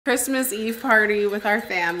Christmas Eve party with our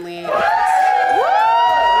family.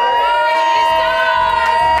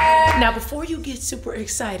 Now, before you get super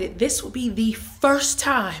excited, this will be the first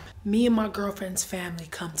time me and my girlfriend's family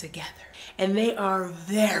come together. And they are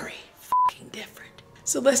very fucking different.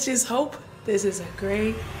 So let's just hope this is a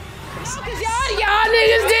great Christmas. Y'all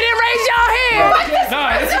niggas didn't raise y'all hand.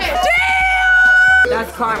 Damn!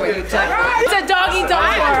 That's karma, you check. It's a doggy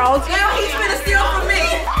dog world. Now he's gonna steal from me.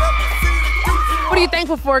 What are you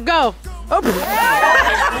thankful for? Go. Oh.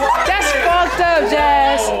 That's fucked up,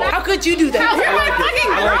 Jazz. How could you do that? You're my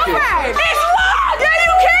fucking girlfriend. It's long. Yeah,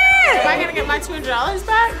 you can. Am I gonna get my $200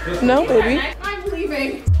 back? No, baby. I'm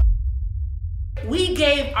leaving. We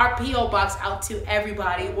gave our P.O. box out to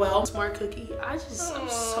everybody. Well, Smart Cookie, I'm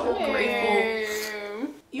so grateful.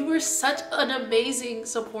 You were such an amazing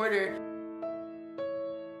supporter.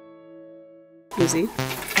 Ezee,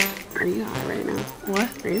 are you high right now?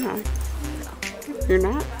 What? Are you high? You're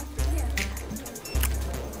not?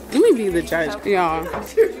 Let me be the judge. Y'all,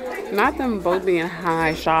 not them both being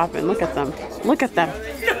high shopping. Look at them. Look at them.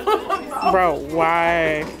 Bro,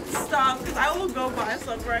 why? Stop, because I will go buy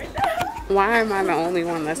some right now. Why am I the only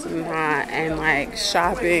one that's been hot and like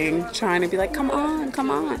shopping, trying to be like, come on, come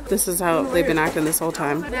on. This is how they've been acting this whole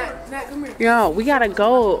time. Yo, we gotta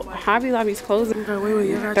go. Hobby Lobby's closing.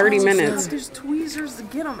 Wait, 30 minutes. There's tweezers to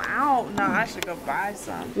get them out. Nah, I should go buy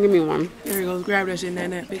some. Give me one. There he goes. Grab that shit,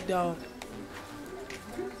 Nat. Big dog.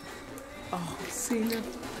 Oh, see now.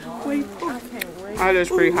 Wait for it. I can't wait. Oh, that's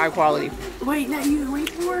pretty high quality. Wait, now you wait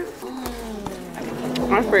for it?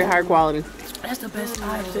 That's pretty high quality. That's the best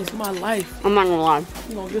time of my life. I'm not gonna lie.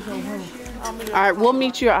 You gonna get some home. Alright, we'll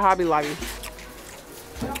meet you at Hobby Lobby.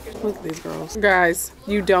 Look at these girls. Guys,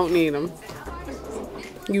 you don't need them.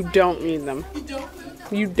 You don't need them.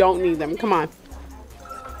 You don't need them. Come on.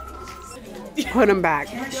 Put them back.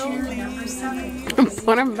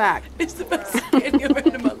 Put them back. It's the best candy I've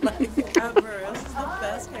ever had in my life. Ever. This is the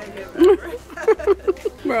best candy I've ever had.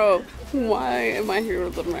 Bro, why am I here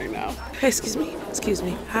with them right now? Hey, excuse me. Excuse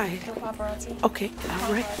me. Hi. No paparazzi. Okay,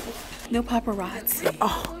 all right. No paparazzi.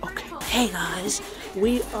 Oh, okay. Hey guys,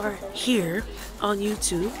 we are here on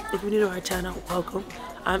YouTube. If you're new to our channel, welcome.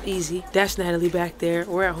 I'm Ezee. That's Natalie back there.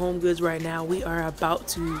 We're at Home Goods right now. We are about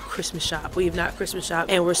to Christmas shop. We have not Christmas shop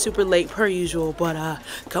and we're super late per usual, but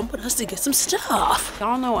come with us to get some stuff.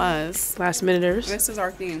 Y'all know us. Last minuters. This is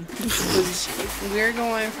our theme. We're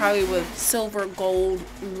going probably with silver, gold,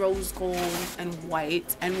 rose gold, and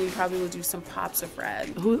white. And we probably will do some pops of red.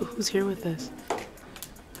 Who's here with us?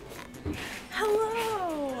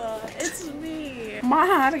 Hello. It's me.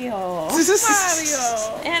 Mario. Mario.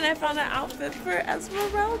 And I found an outfit for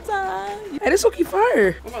Esmeralda. Hey, this will keep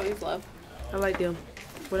fire. What about these, love? I like them.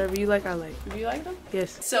 Whatever you like, I like. Do you like them?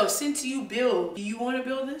 Yes. So since you build, do you want to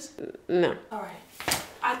build this? No. All right.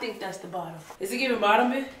 I think that's the bottom. Is it giving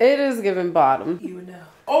bottom in? It is giving bottom. You would know.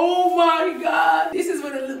 Oh my God. This is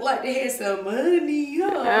what it looked like. They had some money.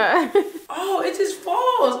 Huh? Oh, it just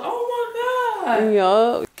falls. Oh my God.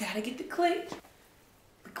 Yup. Gotta get the click.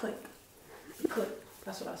 The click. The click.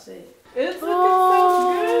 That's what I said. It's looking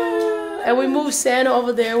so good. And we moved Santa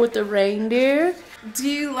over there with the reindeer. Do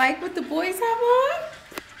you like what the boys have on?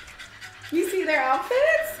 You see their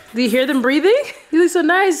outfits? Do you hear them breathing? You look so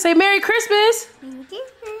nice. Say Merry Christmas.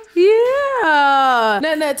 Yeah.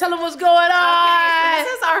 Nah, tell them what's going on. Okay, so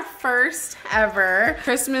this is our first ever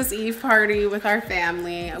Christmas Eve party with our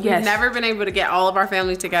family. We've never been able to get all of our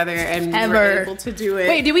family together and we were able to do it.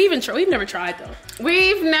 Wait, did we even try? We've never tried though.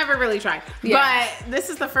 We've never really tried. Yeah. But this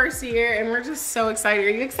is the first year and we're just so excited. Are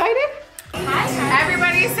you excited? Hi.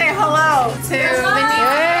 Everybody say hello to the new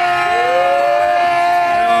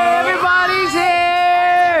Everybody's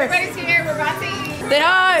here. Everybody's here. We're about to eat. Say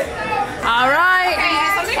hi. All right.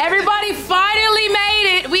 Okay, everybody finally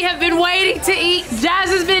made it. We have been waiting to eat. Jazz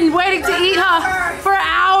has been waiting to eat for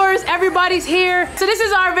hours. Everybody's here. So this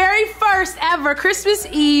is our very first ever Christmas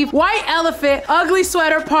Eve white elephant ugly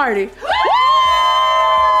sweater party. Woo!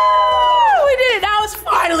 We did it. Now it's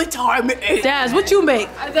finally time to eat. Jazz, what you make?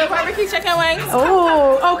 The barbecue chicken wings.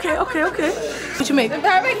 Oh, okay. What you make? The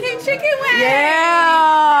barbecue chicken wings.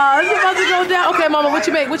 Yeah. It's about to go down. Okay, mama, what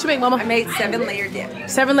you make? What you make, mama? I made 7-layer dip.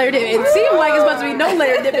 7-layer dip. It seemed like it's about to be no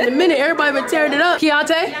layer dip in a minute. Everybody been tearing it up.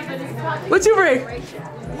 Keontae, what you bring?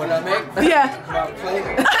 What I make? Yeah.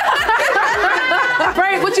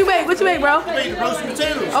 Frank, what you make? What you make, bro? Roast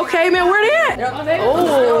potatoes. Okay, man, where they at?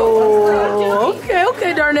 Oh,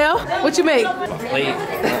 okay, Darnell. What you make? Late.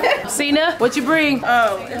 Cena, what you bring?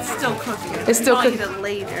 Oh, it's still cooking. It's still I'll eat cooking. it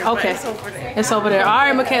later. Okay. But it's over there. It's over there. All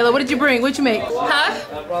right, Michaela, what did you bring? What you make? Huh?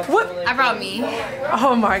 What? I brought me.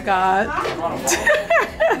 Oh my God.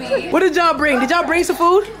 What did y'all bring? Did y'all bring some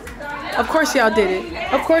food? Of course y'all did it.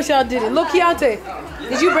 Of course y'all did it. Look, Keontae,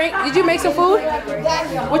 did you make some food?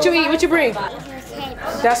 What you eat? What you bring?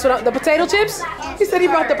 That's what the potato chips? He said he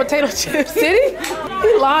brought the potato chips. Did he?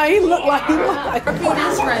 He lied. He looked like he lied.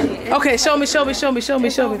 Okay, show me.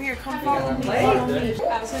 Here, come follow me.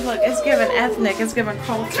 See, look, it's giving ethnic. It's giving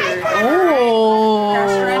culture. Oh. That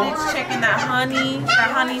shredded chicken, that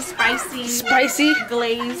honey spicy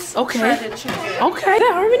glaze. Okay. Shredded chicken. Okay,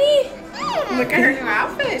 that Harmony. Look at her new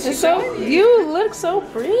outfit. She's So you look so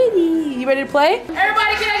pretty. You ready to play?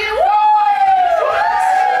 Everybody, can I get a woo?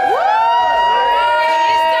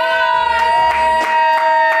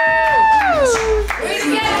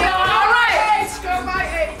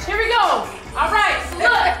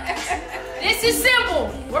 This is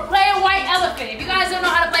simple. We're playing White Elephant. If you guys don't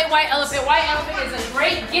know how to play White Elephant is a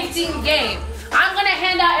great gifting game. I'm gonna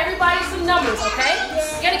hand out everybody some numbers, okay?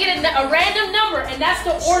 You're gonna get a random number, and that's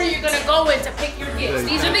the order you're gonna go in to pick your gifts.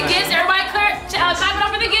 These are the gifts. Everybody clap it up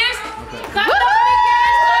for the gifts. Clap it up for the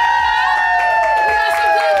gifts. We got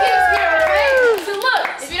some good gifts here, okay? So look,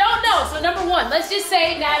 if you don't know, so number one, let's just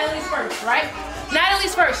say Natalie's first, right?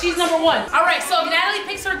 Natalie's first. She's number one. All right, so if Natalie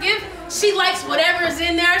picks her gift, she likes whatever is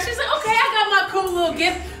in there. She's like, okay, I got my cool little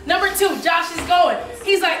gift. Number two, Josh is going.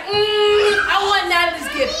 He's like, I want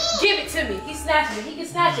Natalie's gift. Give it to me. He's snatching it. He can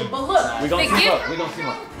snatch it. But look, the gift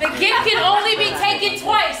can only be taken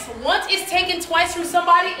twice. Once it's taken twice from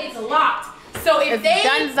somebody, it's locked. So if they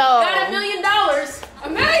got $1 million,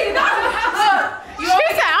 $1 million. She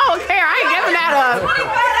said, I don't care. I ain't giving that up. $25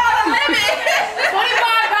 limit.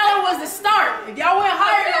 $25 was the start. If y'all went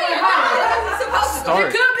higher, y'all went higher.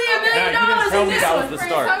 It could be $1 million in this one. The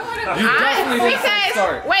start. You definitely didn't say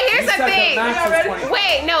start. Wait, here's the thing.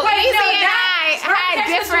 Wait, no, Ezee and I had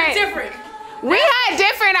different. We had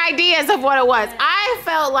different ideas of what it was. I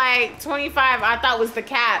felt like 25, I thought was the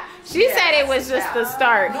cap. She said it was just the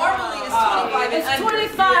start. Normally it's 25. It's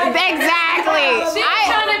 25. Exactly. She's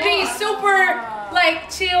trying to be super like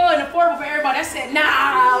chill and affordable for everybody. I said, nah,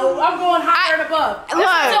 I'm going higher and above. That's what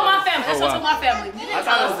I told my family. That's what I told my family. I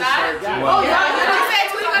thought it was a start. Oh, yeah.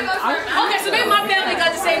 Okay, so maybe my family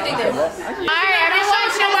got the same thing then. All right, everyone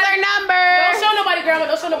choose their number. Don't show nobody, Grandma.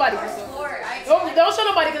 Don't show nobody. Don't show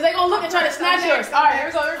nobody because they're going to look and try to snatch yours. All right,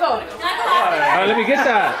 here we go. All right, let me get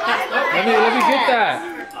that. Let me get that.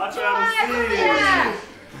 I'll try to see.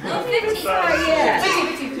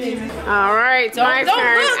 All right, it's my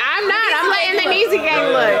turn. I'm letting the Ezee gang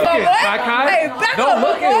look. Don't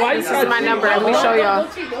look at why you This is my number. Let me show y'all.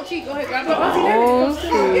 Don't cheat. Go ahead, Grandma. Oh,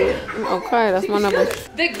 shit. Okay, that's my number.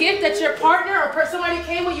 The gift that your partner or somebody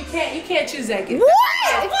came with, you can't choose that gift.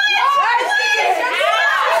 What?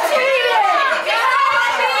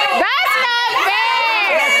 That's not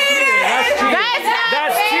fair.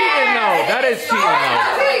 That's cheating though. That is cheating though.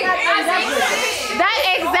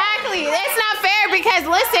 Exactly. It's not fair because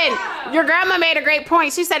listen, your grandma made a great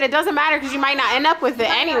point. She said it doesn't matter because you might not end up with it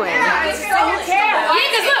anyway. Yeah,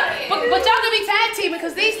 because look, but y'all can be tag team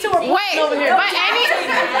because these two are over here. But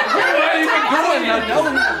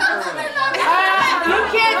you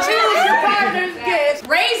can't choose your partner's gift.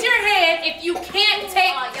 Raise your hand if you can't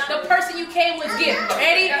take the person you came with gift.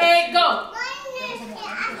 Ready, and go.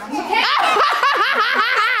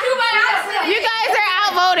 You guys are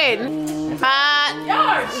outvoted.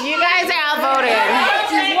 You guys are outvoted.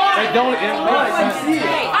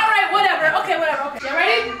 All right, whatever. Okay, whatever. Okay, you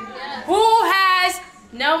ready? Who has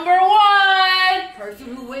number one? Person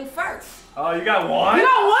who went first. Oh, you got one? You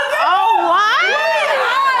got one? Oh, what?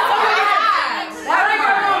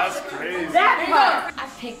 That's crazy. I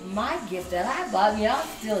picked my gift that I bought. Y'all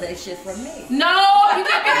steal that shit from me. No, you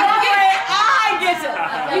can't pick your own gift. I get it.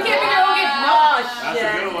 You can't pick your own gift. No. That's a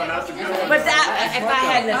good one. That's a good one. But that, if I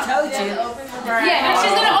hadn't have told you. Yeah, and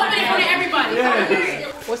she's gonna open it for everybody.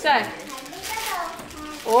 What's that?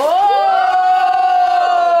 Oh!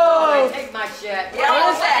 Take my shit. What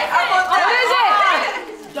is that? What is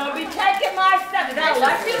it? Don't be taking my stuff. Is that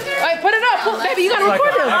Alexis? Wait, put it up. Baby, you gotta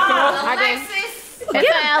record this. I did. It's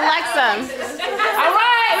an Alexa. All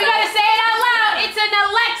right, we gotta say it out loud. It's an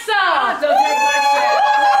Alexa. Don't take my shit.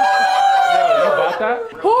 You bought that?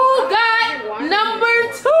 Who got number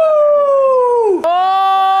two? Oh!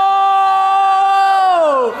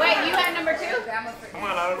 Wait, you had number two? Come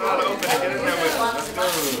on, I don't know how to open it. Get in there with it. Let's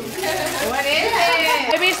go.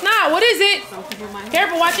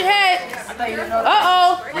 watch your head.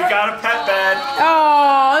 Uh-oh. We got a pet bed.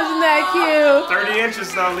 Oh, isn't that cute? 30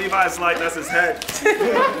 inches though. Levi's like, that's his head.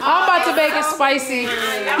 I'm about to make it spicy.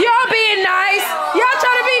 Y'all being nice. Y'all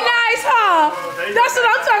trying to be nice, huh? That's what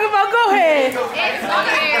I'm talking about. Go ahead.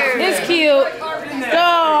 It's cute.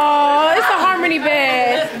 Oh, it's a harmony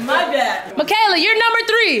bed. My bad. Michaela, you're number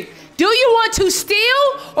 3. Do you want to steal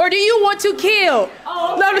or do you want to kill?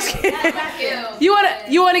 Oh, no, I'm just kidding. You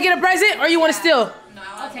wanna get a present or you wanna steal?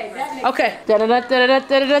 Okay. You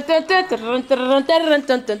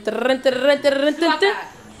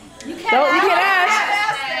You can ask.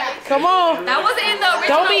 Come on. That wasn't in the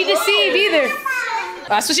original. Don't be deceived either.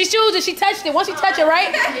 That's what she chooses. She touched it. Once you touch it,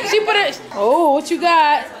 right? She put it. Oh, what you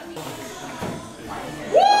got?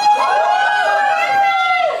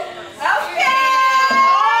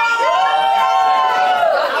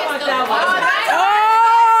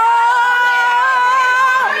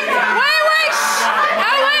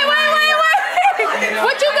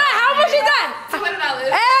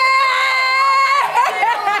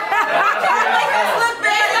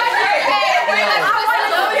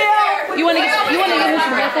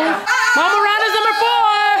 Mama Ronda's number 4.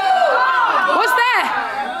 What's that?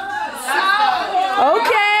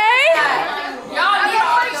 Okay.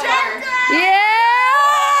 Yeah.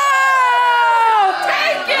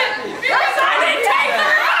 Take it. Because I didn't take it.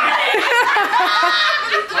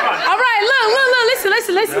 All right, look.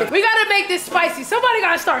 Listen. We gotta make this spicy. Somebody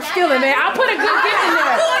gotta start stealing, man. I'll put a good gift in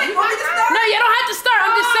there. No, you don't have to start.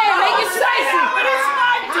 I'm just saying, make it spicy.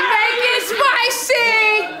 Make it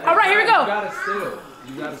spicy. All right, here we go.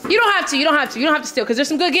 You don't have to. You don't have to steal because there's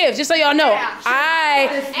some good gifts. Just so y'all know,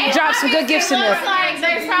 I dropped some good gifts in there. Like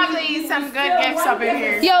there's probably some good gifts up in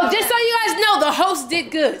here. Yo, just so you guys know, the host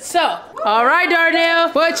did good. So, all right, Darnell,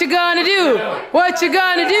 what you gonna do? What you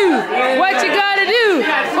gonna do? What you gonna do?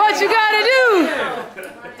 What you gonna do?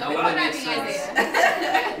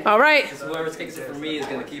 All right. Whoever takes it from me is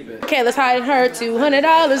gonna keep it. Okay, let's hide her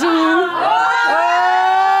 $200. Ooh.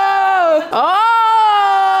 Oh.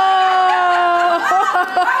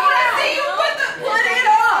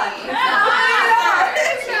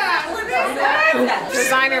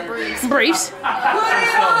 Designer briefs. Briefs.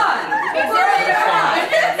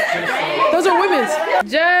 Those are women's.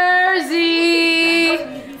 Jersey.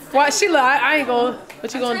 Why Sheila? I ain't going.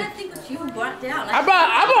 What you gonna do? I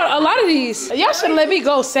brought a lot of these. Y'all should let me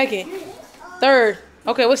go second, third.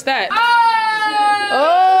 Okay, what's that? Oh.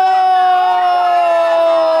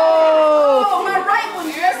 My right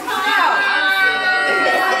one just come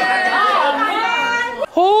out.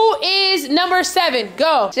 Who is number 7?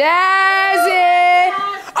 Go. Jazzy.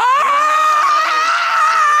 Oh!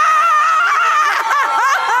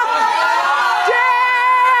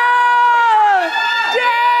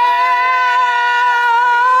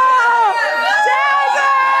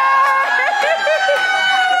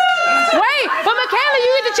 Wait, but Michaela, you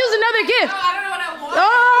get to choose another gift. I don't know what I want.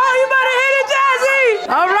 Oh, you better hit it, Jazzy.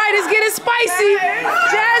 All right, it's getting spicy.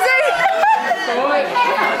 Jazzy.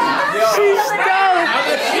 She stole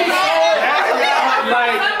it.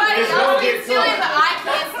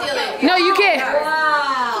 No, you can't.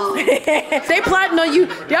 Wow. They plotting on you.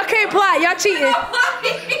 Y'all can't plot. Y'all cheating.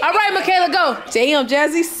 All right, Michaela, go. Damn,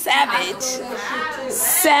 Jazzy, savage.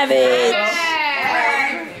 Savage.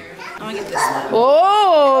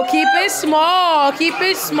 Oh, keep it small. Keep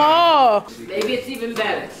it small. Maybe it's even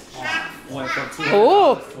better.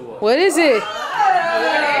 Oh, what is it?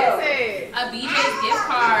 A BJ's gift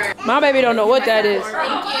card. My baby don't know what that is.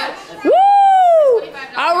 Thank you. Woo!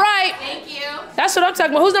 All right. Thank you. That's what I'm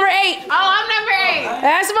talking about. Who's number 8? Oh, I'm number 8.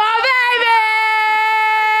 That's my baby!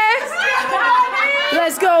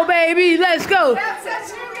 Let's go, baby. Let's go. Oh!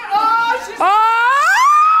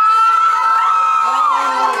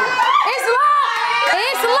 It's locked.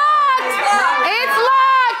 It's locked. It's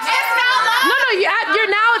locked. It's not locked. No, you're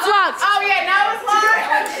now it's locked. Oh, yeah, now it's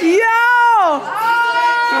locked. Yo!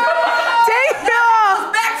 Take it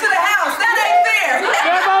off. Back to the house. That ain't fair.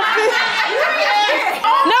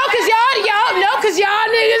 No, cause y'all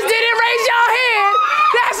niggas didn't raise y'all hand.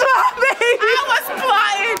 That's my baby. I was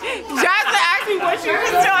plotting. Jasmine asked me what you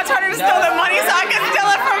could steal. I told her to steal the money so I could steal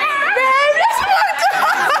it from her. Babe, that's fucked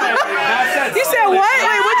up. You said what?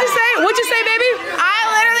 Wait, what'd you say? What'd you say, baby? I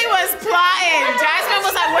literally was plotting. Jasmine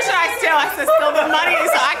was like, what should I steal? I said, steal the money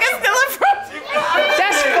so I can steal it from you.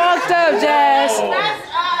 That's fucked up, Jazz.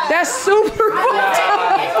 That's super fucked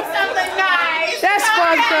up. Something nice. That's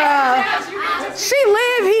fucked up. She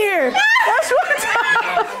live here. That's fucked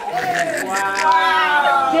up.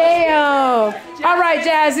 Wow. Damn. All right,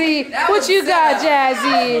 Jazzy. What you got,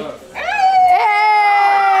 Jazzy? Hey.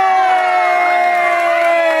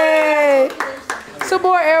 some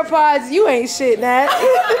more AirPods. You ain't shit, Nat.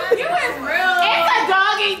 You is real. It's a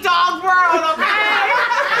dog-eat-dog world, okay?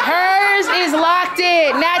 Hers is locked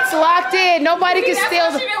in. Nat's locked in. Nobody can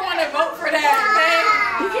steal. She didn't want to vote for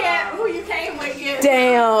that. You can't. Who you came with? Yet.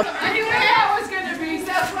 Damn. I knew where that was gonna be. So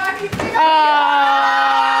that's why I keep thinking.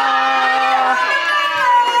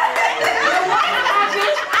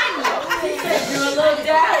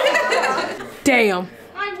 Damn.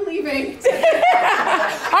 I'm leaving.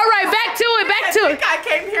 All right, back to it. Back to it. I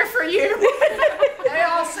came here for you. They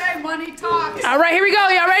all say money talks. All right, here we go.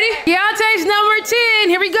 Y'all ready? Deontay's number 10.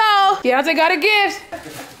 Here we go. Deontay got a gift.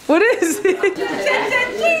 What is it?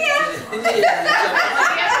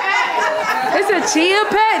 It's a chia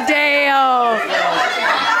pet. Damn.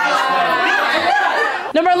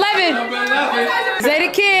 Number 11. Zay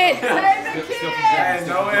the kid. Hey,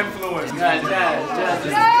 no influence. Jazz?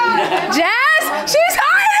 She's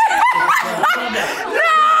hiding. No!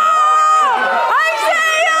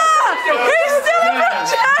 Isaiah! He's stealing from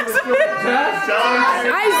Jasmine.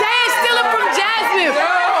 Isaiah's stealing from Jasmine.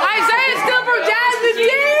 Isaiah's stealing from Jasmine.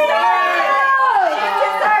 Yeah!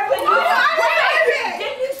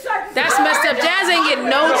 That's messed up. Jazz ain't getting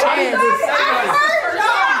no chance.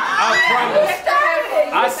 I promise.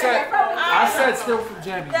 I said steal from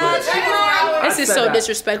Jamie. This is so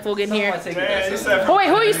disrespectful getting here. Man, you said Oh wait,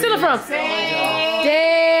 who are you stealing from? Damn.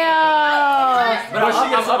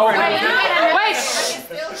 Wait.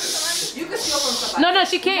 You can steal from somebody. No,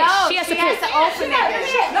 she can't. She has to pick. Open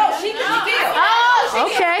it. No, she can steal. Oh,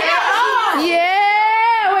 Okay.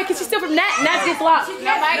 Yeah. Wait, can she steal from Nat? Nat gets locked.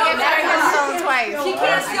 nobody gets her twice. She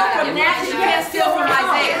can't steal from Nat. She can't steal from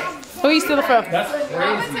Isaiah. Who are you stealing from? That's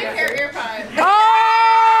crazy. Take her earpod. Oh!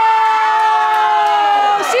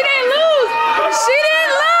 She didn't lose. She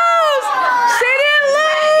didn't lose. She didn't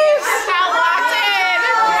lose.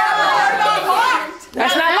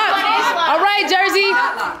 That's not locked. All right, Jersey.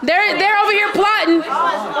 They're over here plotting.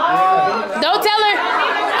 Don't tell her.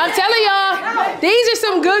 I'm telling y'all. These are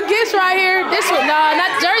some good gifts right here. This one, nah,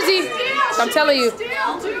 not Jersey. I'm telling you.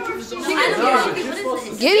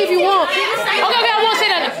 Get it if you want. Okay, I won't say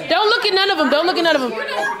that. Don't look at none of them. Don't look at none of them.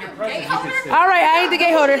 All right, I ain't the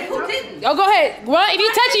gate holder. Oh, go ahead. Well, if you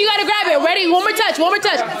touch it, you gotta grab it. Ready? One more touch. One more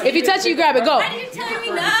touch. If you touch it, you grab it. Go.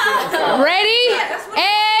 Ready?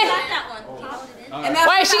 And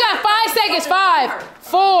wait, she got 5 seconds. 5,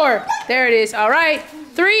 4. There it is. All right.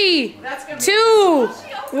 3, 2,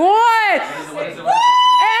 1.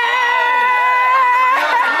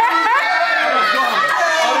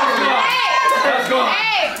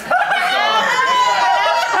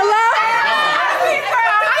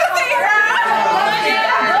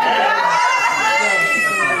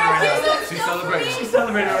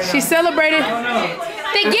 She celebrated.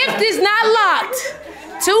 The gift is not locked.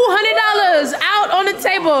 $200 out on the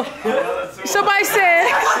table. Somebody said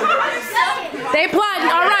they plotting.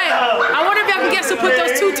 All right. I wonder if y'all can guess who put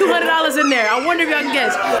those $200 in there. I wonder if y'all can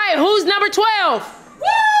guess. All right, who's number 12?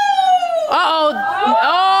 Uh-oh.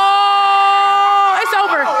 Oh, it's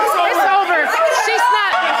over. It's over. She's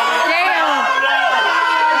not. Damn.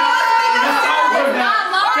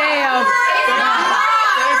 Damn.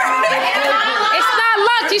 It's not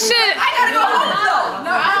locked. You should. I gotta go home though.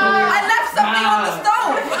 No, I left something on the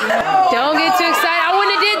stove. Don't get too excited. I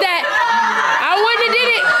wouldn't have did that. I wouldn't have did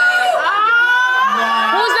it.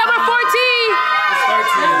 Who's number 14?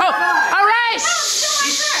 Oh, all right.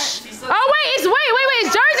 Oh wait, it's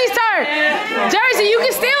Jersey's turn. Jersey, you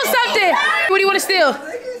can steal something. What do you want to steal?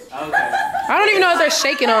 I don't even know if they're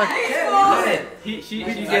shaking on. She's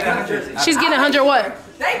getting 100. She's getting 100 what?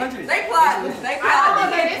 They plot. They plot.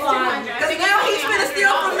 Because now he's finna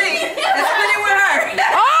steal from me and split it with her.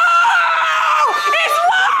 Oh! It's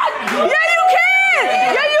locked! Yeah, you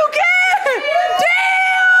can! Yeah, you can!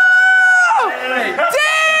 Damn!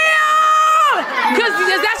 Damn! Because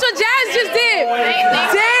that's what Jazz just did.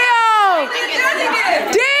 Damn!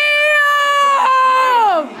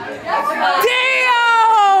 Damn!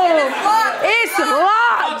 Damn! It's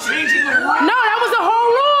locked! No, that was the whole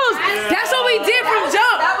rules. That's what we did from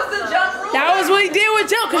jump. That was the jump rule. That was what he did with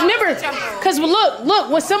jump. Because remember, because look,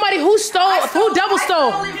 when somebody who double stole.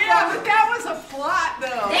 Yeah, but that was a plot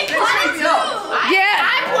though. They plotted too. Yeah.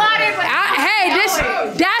 I plotted, but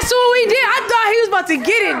that's what we did. I thought he was about to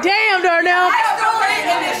get it. Damn, Darnell. I stole it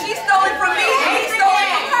and then she stole it from me and he stole it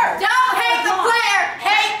from her. don't hate the player,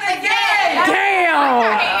 hate the game.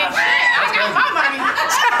 Damn. I got my money.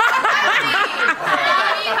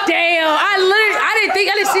 Damn.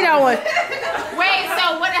 I didn't see that one. Wait,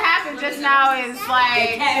 so what happened just now is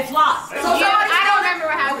like It's lost. So I don't remember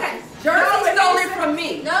what happened. Jersey stole it from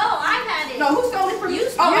me. No, I had it. No, who stole it from you?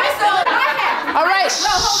 Oh, I stole it. I had it. All right. No,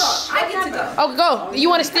 hold on. I get to go. Oh, go. You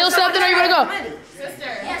want to steal something or you want to go? So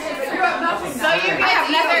you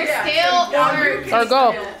can either steal Or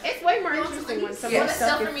go. It's way more interesting when someone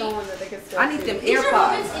stuff is stolen that they can steal. I need them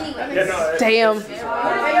AirPods. Damn.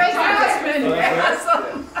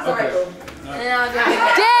 Okay. Damn!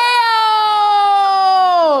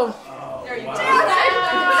 And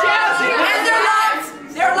they're locked.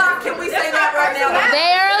 They're locked. Can we say that right now?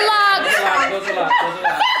 They are locked.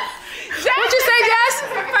 What'd you say, Jess?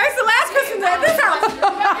 First and last Christmas at this house.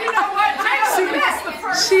 You know what? She missed the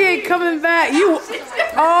first. She ain't coming back.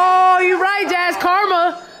 Oh, you right, Jazz.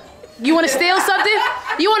 Karma. You want to steal something?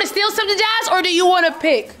 You want to steal something, Jazz, or do you want to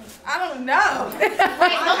pick? I don't know. Wait,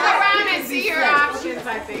 look around and see your options,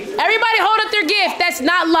 I think. Everybody hold up their gift that's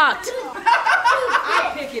not locked.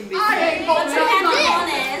 I'm picking these. Hold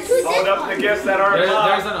up the gifts that are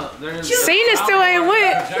locked. Cena still ain't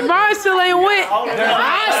went. Mars still ain't went.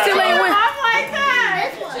 I still ain't went. I'm like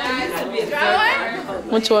that.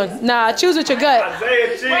 Which one? Nah, choose with your gut.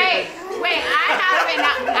 Wait,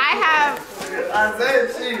 I have.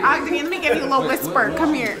 Let me give you a little whisper.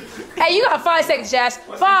 Come here. Hey, you got 5 seconds, Jazz.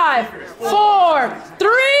 5, 4, 3,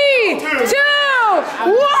 2, 1.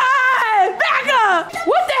 Back up.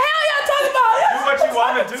 What the hell y'all talking about? Do what you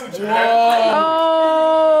want to do, Jazz.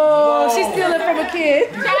 Oh, she's stealing from a kid.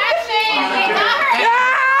 All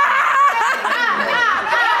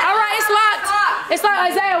right, it's locked. It's locked.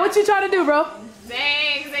 Isaiah, what you trying to do, bro?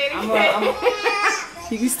 Thanks,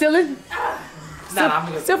 You stealing?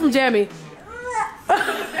 Still from Jamie.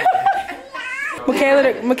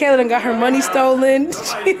 Michaela done got her money stolen.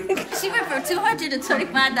 She went for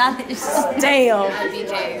 $225. Damn.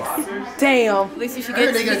 Damn. At least you should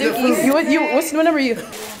get Suzuki. What's the number you?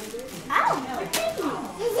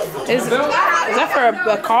 Is that for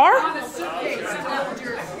a car?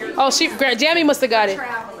 Oh, Jamie must have got it.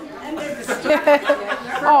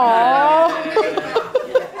 Aww.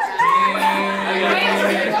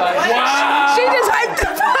 She just hyped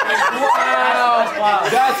it up.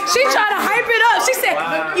 She tried to hype it up. She said,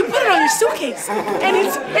 "You put it on your suitcase, and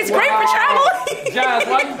it's great for travel." Jazz,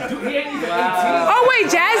 why you do? He ain't even 18. Oh wait,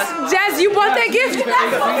 Jazz, you bought that gift?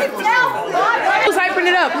 Who's hyping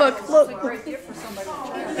it up? Look.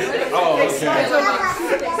 Oh, okay.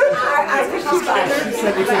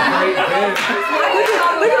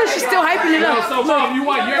 Look at her, she's still hyping it up. So, Mom, you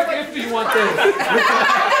want your gift or you want this?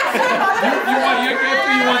 you want your gift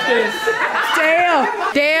or you want this?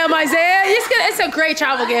 Damn, Isaiah. It's a great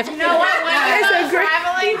travel gift. You know what? When It's a great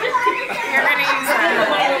traveling, you're gonna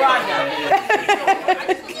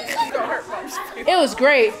use it was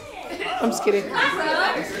great. I'm just kidding.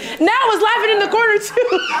 Now was laughing in the corner too.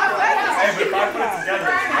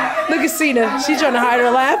 Look at Cena. She's trying to hide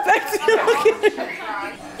her laugh back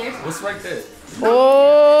there. What's right there?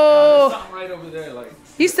 Oh. Something right over there, like.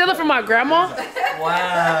 You stealing from my grandma?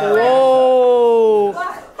 Wow. Whoa.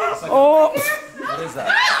 Oh. What is that?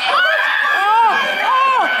 Oh.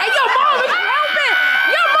 Hey, your mom is helping.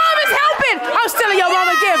 Your mom is helping. I'm stealing your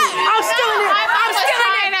mama gift. I'm stealing it. I'm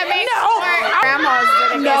stealing it. grandma's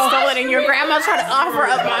gonna get stolen, and your grandma tried to offer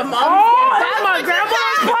up my mom. Oh, that's my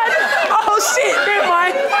grandma's part. Oh shit, never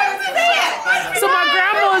mind. So my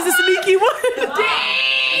grandma is the sneaky one.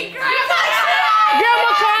 Dang,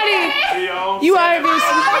 Grandma Connie, you are being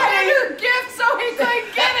sneaky. Your gift, so he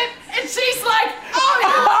couldn't get it, and she's like, oh,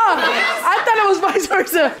 I thought it was vice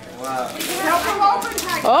versa. Wow. Help him open.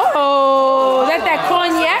 Oh, is that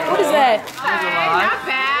cognac? What is that? Not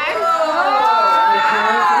bad.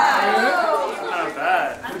 Not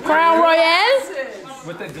bad. Crown Royale?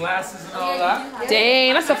 With the glasses and all that?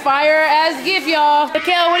 Dang, that's a fire ass gift, y'all.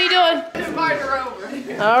 Mikhail, what are you doing?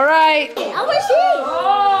 All right.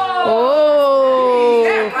 Oh.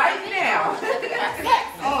 Right now.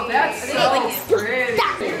 Oh, that's so pretty.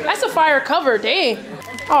 That's a fire cover, dang.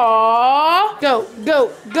 Aww. Go,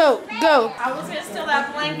 go, go, go. I was gonna steal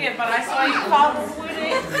that blanket, but I saw you cuddled with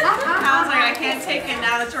it. I was like, I can't take it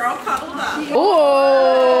now that you're all cuddled up.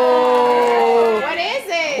 Oh. What is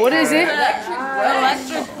it? What is it?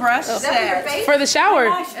 Electric brush set. For the shower.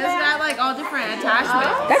 It's got like all different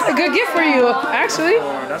attachments. That's a good gift for you, actually.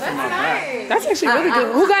 That's in my back. That's actually really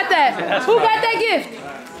good. Who got that? Who got that gift?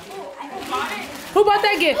 Who bought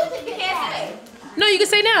that gift? No, you can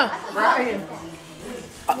say now. Ryan.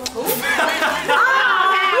 She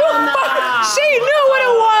knew what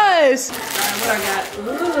it was. What I got?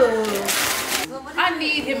 Ooh. I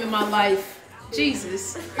need him in my life.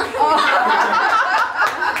 Jesus. Is it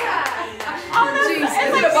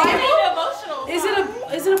a Bible?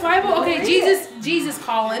 Is it a Bible? Okay, Jesus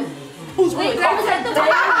calling. Who's really calling?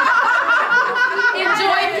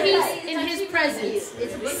 Enjoy peace in his presence.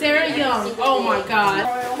 Sarah Young. Oh my God.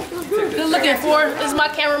 The looking for. This is my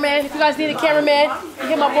cameraman. If you guys need a cameraman,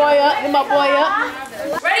 hit my boy up. Hit my boy up.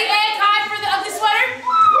 Ready, Ed, Kai, for the ugly sweater?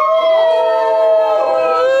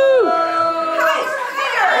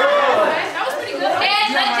 That was pretty good. Ed,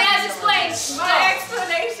 let Jazz explain. My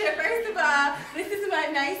explanation, first of all, this is my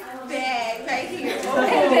nice bag right here.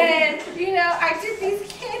 And then, you know, I did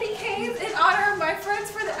these candy canes in honor of my friends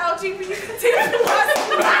for the LGBTQ+.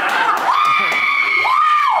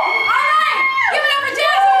 Alright, give it up for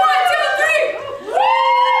Jazz for 1, 2, 3. Woo!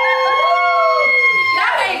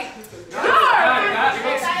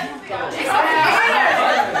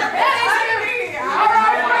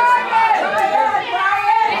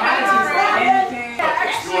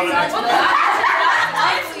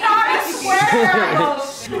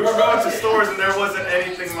 We were going to stores and there wasn't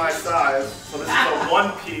anything my size, so this is a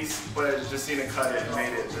one piece, but Justine cut it and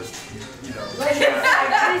made it just, you know.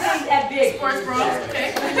 That big. Sports bros,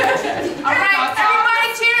 okay. Alright,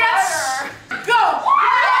 everybody cheers. Go!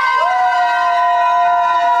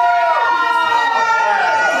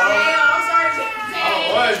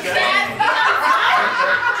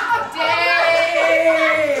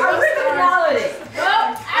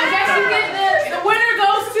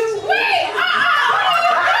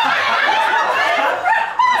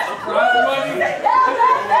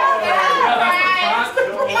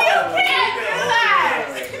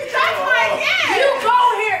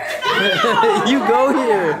 You go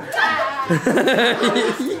here. You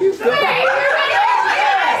go.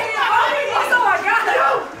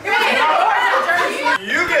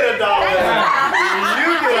 You get $1.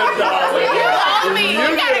 You get $1. You owe me. You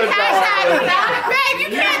gotta cash out for that. Babe, you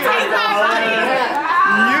can't take my money.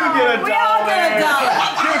 You get $1. We all get $1. I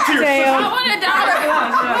want $1.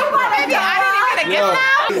 Baby, I didn't even get a gift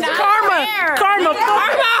now. Karma.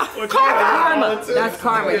 That's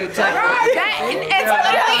karma. You took It's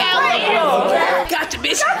literally illegal. Gotcha,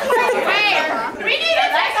 bitch. Babe, we need to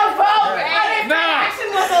take a vote.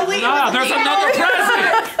 Nah, there's another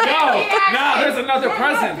present. There's another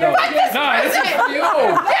present though. No, this is for you.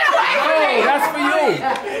 No, that's for you.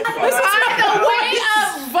 By the way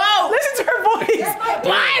of vote. Listen to her voice.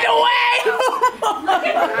 By the way.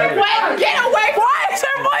 Wait, get away. Why does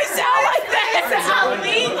her voice sound like that? It's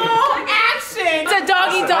illegal action. It's a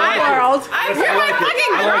doggy-dog world. You're my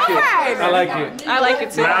fucking girlfriend. I like it. I like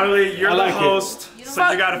it too. Natalie, you're the it. host,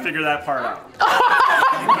 so you gotta figure that part out. How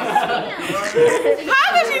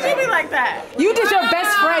could you do me like that? You did your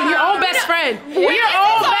best friend, your own best friend. Your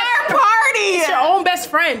own best party. It's your own best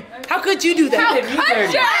friend. How could you do that? I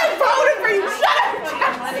voted for you. Shut up.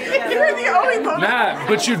 You're the only voter. Nah,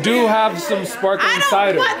 but you do have some sparkling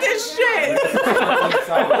cider. I don't want this shit.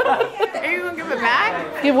 Are you gonna give it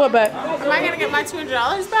back? Give what back? Am I gonna get my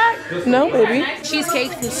 $200 back? No, baby.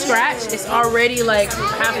 Cheesecake from scratch. It's already like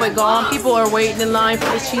halfway gone. People are waiting in line for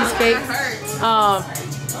the cheesecake.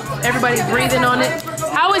 Everybody's breathing on it.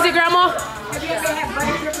 How is it, Grandma?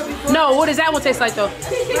 No, what does that one taste like though?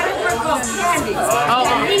 Oh,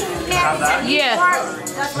 yeah.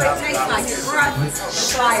 That's what it tastes like.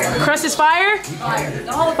 Fire. Crust is fire?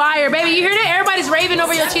 Fire, baby. You hear that? Everybody's raving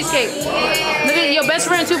over your cheesecake. Look at your best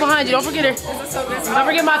friend too behind you. Don't forget her. Don't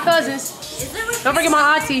forget my cousins. Don't forget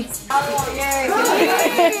my auntie.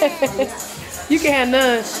 You can have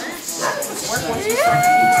none.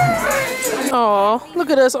 Oh, look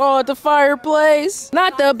at us all at the fireplace.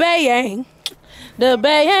 Not the bayang. The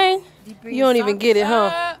bayang. You don't even get it,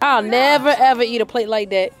 huh? I'll never ever eat a plate like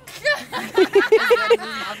that.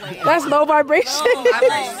 That's low vibration.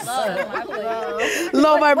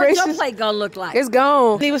 Low vibration. What's your plate gonna look like? It's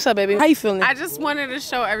gone. Hey, what's up, baby? How you feeling? I just wanted to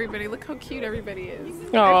show everybody. Look how cute everybody is.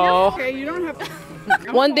 Oh. Okay, you don't have to.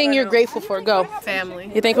 One thing you're grateful for. Go.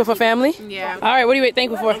 Family. You thankful for family? Yeah. All right. What are you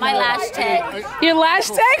thankful for? My lash tag. Your lash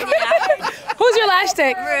tag? Who's your lash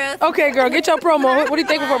tag? Ruth. Okay, girl. Get your promo. What are you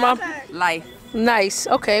thankful for, Mom? Life. Nice.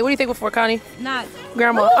 Okay. What are you thankful for, Connie? Not.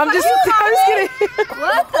 Grandma. I'm just kidding.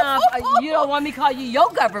 What the? You don't want me to call you your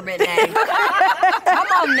government name. Come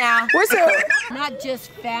on now. What's it? Not just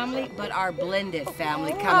family, but our blended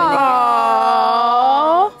family coming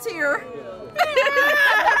Aww. together. Tear.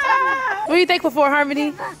 What are you thankful for,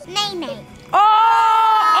 Harmony? Nay-nay.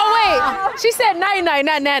 Oh wait. She said night-night,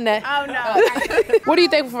 not nana. Oh no. What are you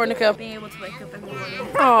thankful for, Nicole? Being able to wake up in the morning.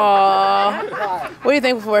 Aww. What are you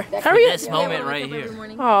thankful for? Hurry up. this moment right here.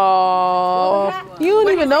 Aww. You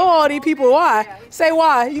don't even know all these people. Why? Say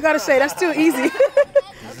why. You gotta say. That's too easy.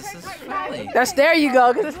 That's there you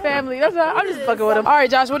go. Cause it's family. That's all, I'm just fucking with them. All right,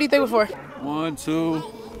 Josh. What are you thankful for? 1, 2,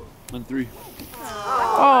 and 3.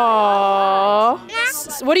 Aww.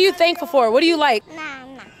 What are you thankful for? What do you like? Nah.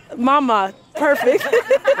 Mama. Perfect.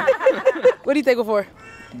 What are you thankful for?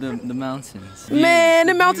 The mountains. Man,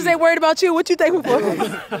 the mountains ain't worried about you. What you thankful for?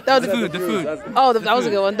 That was The food. Oh, that was a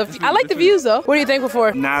good one. I like the views though. What are you thankful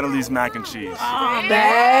for? Natalie's mac and cheese. Oh, baby.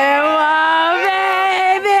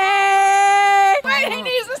 Wait, he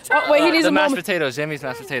needs his turn. Oh, wait, he needs The a mashed moment. potatoes. Jamie's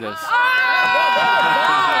mashed potatoes.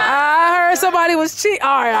 I heard somebody was cheating.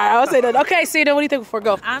 All right, I'll say that. Okay, Cena, what are you thankful for?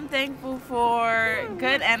 Go. I'm thankful for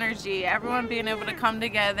good energy, everyone being able to come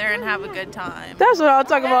together and have a good time. That's what I'm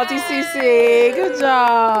talking about, TCC. Good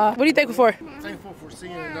job. What are you thankful for? I'm thankful for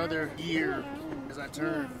seeing another year as I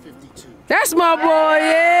turn 52. That's my boy.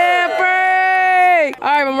 Yeah, Frank. All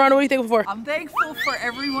right, Marana, what are you thankful for? I'm thankful for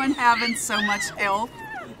everyone having so much health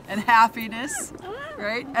and happiness,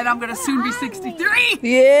 right? And I'm gonna soon be 63.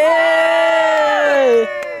 Yeah.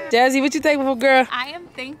 Jazzy, what you thankful for, girl? I am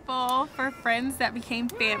thankful for friends that became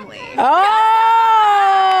family. Oh,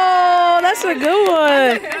 that's a good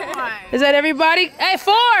one. Is that everybody? Hey,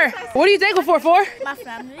 4. What are you thankful for, 4? My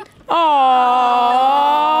family. Aww.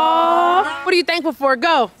 What are you thankful for?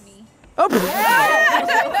 Go. Oh.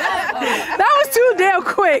 That was too damn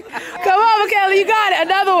quick. Come on, Michaela, you got it.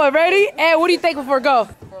 Another one. Ready? And what are you thankful for? Go.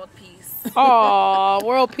 World peace. Aw,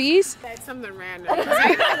 world peace. That's something random.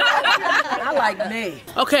 I like me.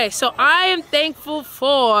 Okay, so I am thankful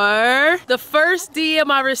for the first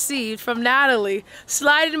DM I received from Natalie.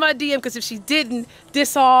 Slide in my DM because if she didn't,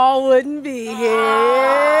 this all wouldn't be here.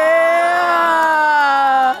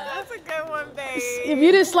 That's a good one, babe. If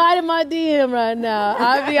you didn't slide in my DM right now,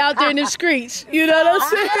 I'd be out there in the streets. You know what I'm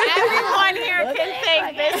saying? Everyone here can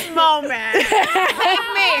thank this moment. Thank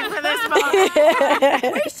me for this moment.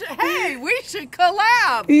 We should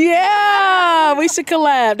collab. Yeah, we should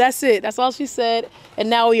collab. That's it. That's all she said. And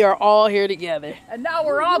now we are all here together. And now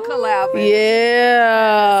we're all collabing.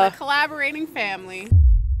 Yeah. It's a collaborating family.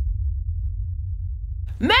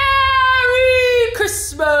 Merry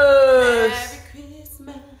Christmas!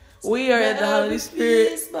 We are in the holiday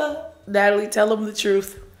spirit. Natalie, tell them the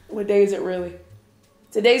truth. What day is it really?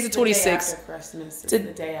 Today's the 26th. After Christmas. It's the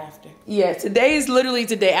day after. Yeah, today is literally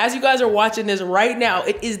today. As you guys are watching this right now,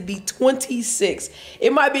 it is the 26th.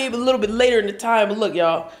 It might be a little bit later in the time, but look,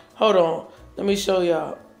 y'all. Hold on. Let me show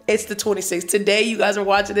y'all. It's the 26th. Today, you guys are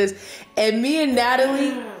watching this. And me and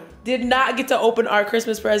Natalie did not get to open our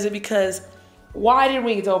Christmas present because why didn't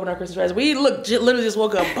we get to open our Christmas present? We literally just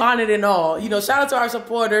woke up, bonnet and all. You know, shout out to our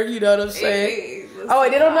supporter. You know what I'm saying? Oh,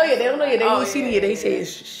 wait, they don't know yet. They don't know yet. They ain't seen it yet. They say,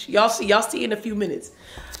 shh. Y'all see in a few minutes.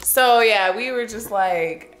 So yeah, we were just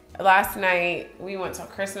like, last night we went to a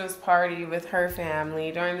Christmas party with her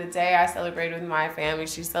family. During the day I celebrated with my family.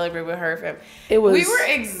 She celebrated with her family. We were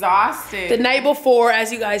exhausted. The night before,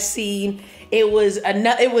 as you guys seen, it was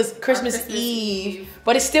Christmas Eve,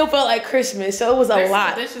 but it still felt like Christmas, so it was a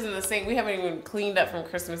lot. There's dishes in the sink. We haven't even cleaned up from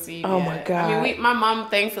Christmas Eve Oh yet. my God. I mean, my mom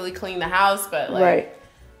thankfully cleaned the house, but like,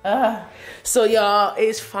 right. So y'all,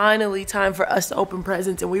 it's finally time for us to open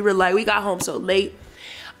presents, and we were like, we got home so late.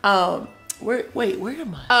 Where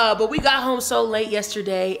am I? But we got home so late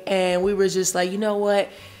yesterday, and we were just like, you know what?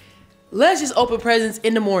 Let's just open presents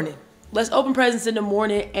in the morning. Let's open presents in the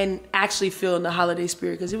morning and actually feel in the holiday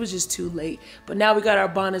spirit because it was just too late. But now we got our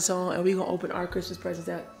bonnets on, and we're gonna open our Christmas presents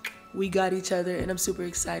out. We got each other, and I'm super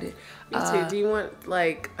excited. Me too. Do you want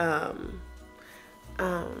like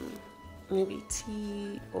maybe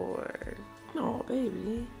tea or? No,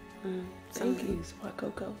 baby. Thank you. Hot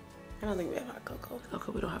cocoa. I don't think we have hot cocoa.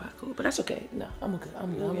 Okay, we don't have hot cocoa, but that's okay. No, I'm okay.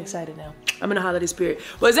 I'm excited now. I'm in a holiday spirit.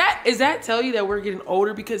 Well, is that tell you that we're getting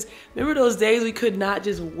older? Because remember those days we could not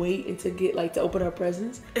just wait and to open our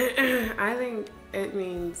presents? I think it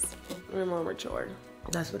means we're more mature.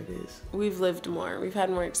 That's what it is. We've lived more. We've had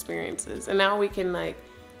more experiences, and now we can like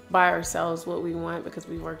buy ourselves what we want because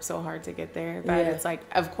we worked so hard to get there. But it's like,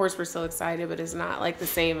 of course, we're still excited, but it's not like the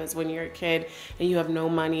same as when you're a kid and you have no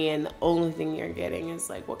money and the only thing you're getting is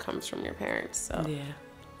like what comes from your parents. So yeah.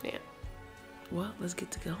 Well, let's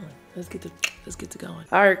get to going. Let's get to going.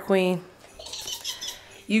 All right, Queen.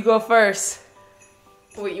 You go first.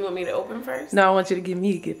 Wait, you want me to open first? No, I want you to give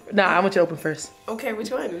me a gift. No, I want you to open first. Okay,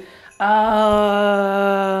 which one?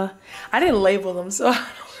 I didn't label them, so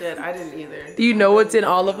Shit, I didn't either. Do you know what's in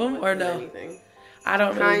all of them or no? Anything. I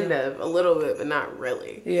don't know. Kind of, a little bit, but not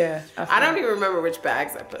really. Yeah. I don't even remember which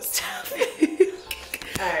bags I put stuff in.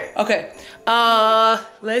 Alright. Okay.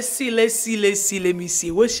 Let's see. Let me see.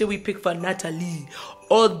 What should we pick for Natalie?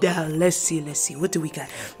 Odell. Let's see. What do we got?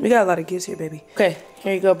 We got a lot of gifts here, baby. Okay,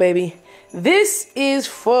 here you go, baby. This is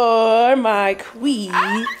for my queen.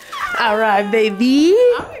 All right, baby.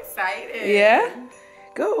 I'm excited. Yeah?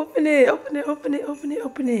 Go open it.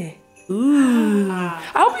 Ooh. I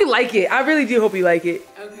hope you like it. I really do hope you like it.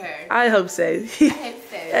 Okay. I hope so. I hope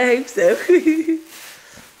so. I hope so.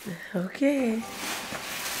 Okay.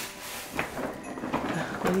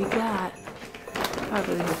 What do you got? I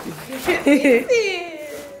really hope you.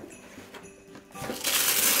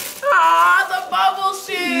 Aw, the bubble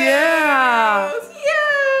shoes. Yeah.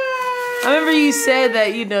 Yeah. I remember you said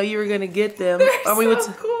that you were gonna get them. They're we went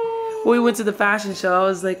so to cool. when we went to the fashion show. I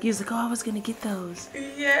was like, oh, I was gonna get those.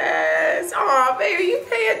 Yes. Aw, baby, you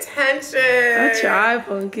pay attention. I try,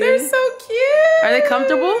 Funky. They're so cute. Are they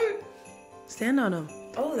comfortable? Stand on them.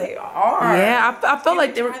 Oh, they are. Yeah, I felt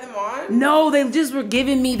like they were. Try them on? No, they just were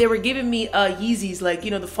giving me. They were giving me Yeezys, like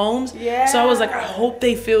the foams. Yeah. So I was like, I hope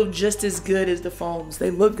they feel just as good as the foams.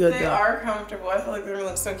 They look good They though. are comfortable. I feel like they're gonna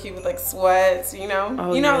look so cute with like sweats.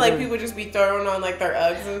 Oh, Like people just be throwing on like their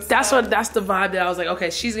Uggs and stuff. That's the vibe that I was like, okay,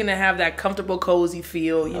 she's gonna have that comfortable, cozy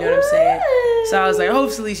feel. You know what I'm saying? So I was like,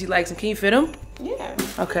 hopefully she likes them. Can you fit them? Yeah.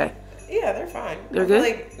 Okay. Yeah, they're fine. They're good?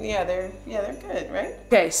 They're good, right?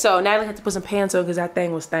 Okay, so Natalie had to put some pants on because that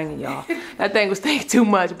thing was stinging, y'all. That thing was stinging too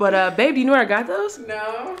much. But babe, you know where I got those?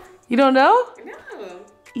 No. You don't know? No.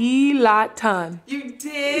 Elatan. You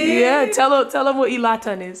did? Yeah, tell them what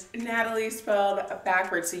Elatan is. Natalie spelled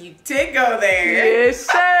backwards, so you did go there. Yes,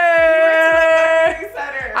 sir.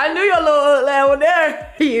 I knew your little one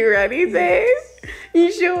there. You ready, babe?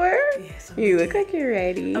 You sure? Yes, you look like you're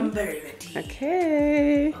ready. I'm very ready.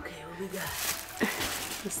 Okay. Okay, what we got?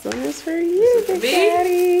 This one is for you, Big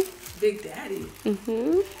Daddy. Big Daddy.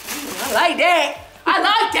 Mm-hmm. I like that. I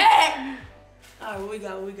like that. All right, what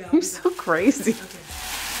we got? You're so crazy. Okay.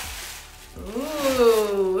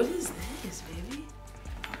 Ooh, what is this, baby?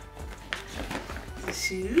 The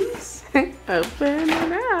shoes? Open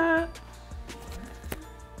it up.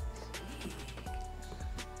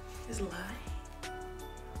 It's light.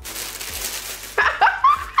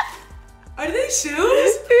 Are they shoes?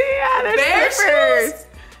 Yeah, they're Bear slippers. shoes?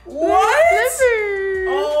 What? Slippers.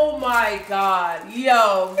 Oh my God.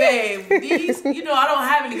 Yo, babe. These, I don't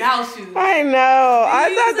have any house shoes. I know. I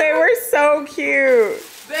thought they were so cute.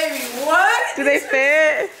 Baby, what? Do they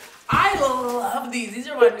fit? I love these. These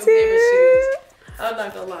are my new favorite shoes. I'm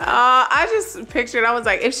not gonna lie. I just pictured, I was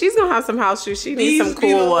like, if she's gonna have some house shoes, she needs some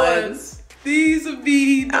cool ones. These would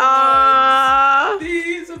be the ones.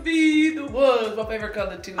 These would be the ones. My favorite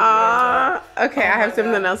color too. Okay, I have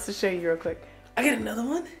something else to show you real quick. I got another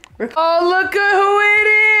one. Oh, look at who it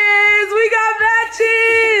is. We got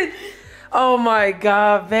matching. Oh my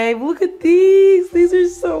God, babe. Look at these. These are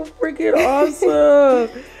so freaking awesome.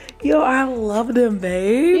 Yo, I love them,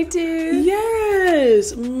 babe. You do?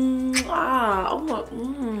 Yes.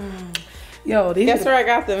 Yo, these Guess where I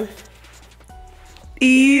got them?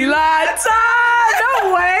 Elata!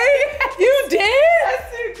 No way! You did?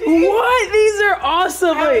 What? These are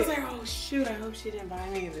awesome. I was like, oh shoot, I hope she didn't buy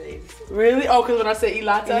me these. Really? Oh, because when I said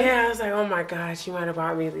Elata? Yeah, I was like, oh my gosh, she might have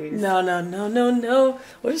bought me these. No.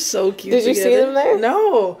 We're so cute. Did you see them there?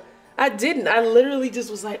 No, I didn't. I literally just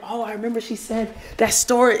was like, oh, I remember she said that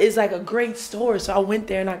store is like a great store. So I went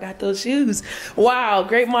there and I got those shoes. Wow,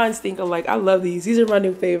 great minds think alike. I love these. These are my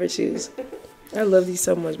new favorite shoes. I love these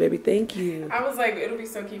so much, baby. Thank you. I was like, it'll be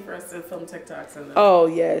so cute for us to film TikToks in them. Oh,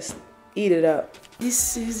 yes. Eat it up.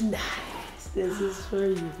 This is nice. This is for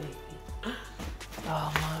you, baby.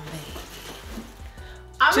 Oh, my baby.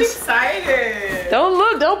 I'm excited. Don't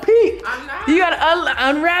look. Don't peek. I'm not. You got to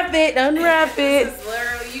unwrap it. Unwrap it. This is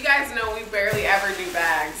literally, you guys know we barely ever do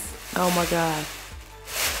bags. Oh, my God.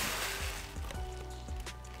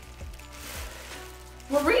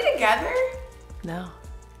 Were we together? No.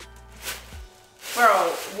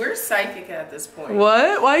 Bro, we're psychic at this point.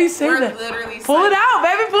 What? Why are you saying that? We're literally Pull it out,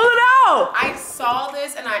 baby. Pull it out. I saw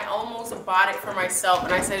this and I almost bought it for myself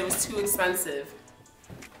and I said it was too expensive.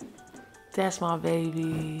 That's my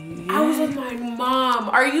baby. I was with my mom.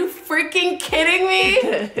 Are you freaking kidding me?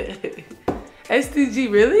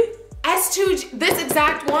 S2G, really? S2G, this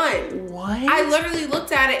exact one. What? I literally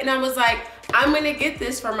looked at it and I was like, I'm gonna get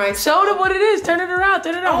this for myself. Show them what it is. Turn it around.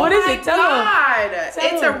 Turn it around. Oh what is it? Tell them.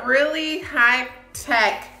 It's a really high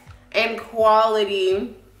tech and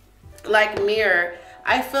quality like mirror.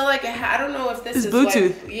 I feel like I don't know if this is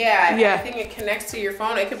Bluetooth. Like, yeah. I think it connects to your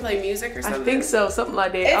phone. It can play music or something. I think so. Something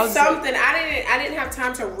like that. It's something. I didn't have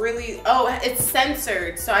time to really. Oh, it's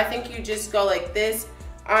censored. So I think you just go like this.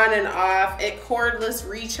 On and off. It cordless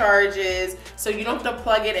recharges, so you don't have to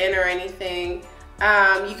plug it in or anything.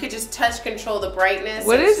 You could just touch control the brightness.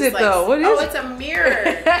 What is it though? What is it? Oh, it's a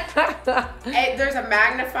mirror. There's a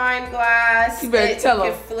magnifying glass. You better tell them.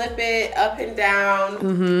 You can flip it up and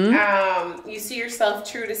down. You see yourself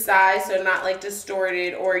true to size, so not like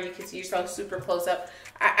distorted, or you can see yourself super close up.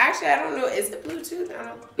 I don't know. Is it Bluetooth? I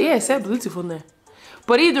don't. Yeah, it said Bluetooth on there.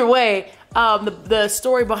 But either way, the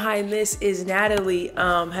story behind this is Natalie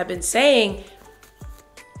had been saying,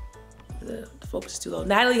 the focus is too low.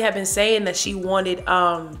 Natalie had been saying that she wanted,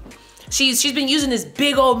 she's been using this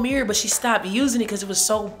big old mirror, but she stopped using it because it was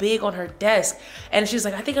so big on her desk. And she's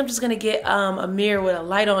like, I think I'm just gonna get a mirror with a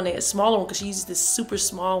light on it, a smaller one, because she uses this super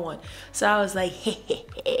small one. So I was like,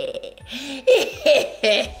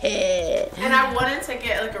 and I wanted to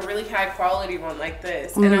get like a really high quality one like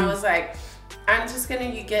this. And I was like, I'm just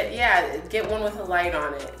gonna get one with a light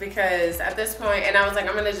on it, because at this point, and I was like,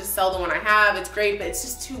 I'm gonna just sell the one I have. It's great, but it's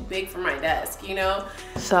just too big for my desk, you know?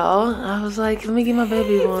 So I was like, let me get my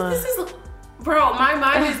baby one. This is, bro, my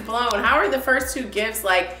mind is blown. How are the first two gifts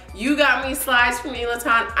like, you got me slides from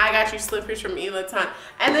Elaton, I got you slippers from Elaton,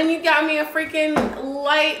 and then you got me a freaking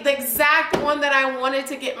light, the exact one that I wanted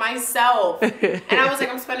to get myself. And I was like,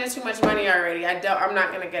 I'm spending too much money already. I'm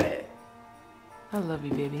not gonna get it. I love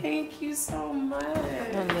you, baby. Thank you so much.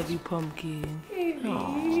 I love you, pumpkin. Baby.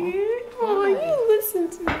 Oh, you listen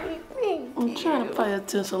to me. Thank you. I'm trying to pay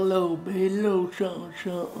attention a little bit, a little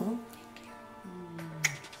something.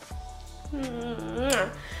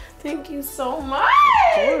 Thank you so much.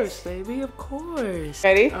 Of course, baby, of course.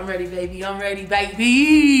 Ready? I'm ready, baby. I'm ready,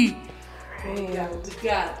 baby. What you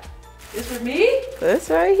got? This for me? This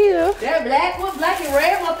right here. That black one, black and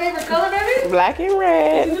red, my favorite color, baby? Black and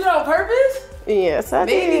red. You did it on purpose? Yes, I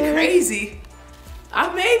did. Maybe crazy.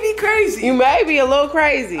 I may be crazy. You may be a little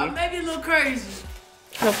crazy. I may be a little crazy.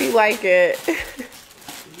 Hope you like it. Ooh,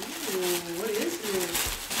 what is this?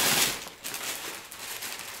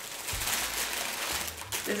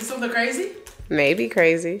 Is this something crazy? Maybe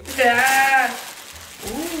crazy. Yeah.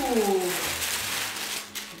 Ooh.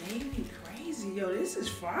 Maybe crazy. Yo, this is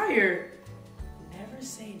fire. Never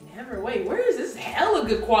say never. Wait, where is this? Hella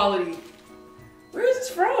good quality. Where is this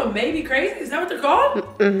from? Maybe crazy? Is that what they're called?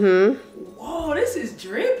 Mm-hmm. Whoa, this is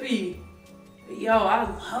drippy. Yo, I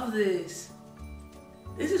love this.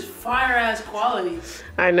 This is fire ass quality.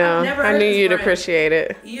 I know. I knew you'd appreciate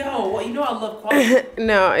it. Yo, well, you know I love quality.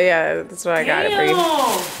 No, yeah, that's what I got it for you.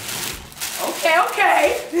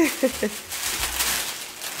 Okay.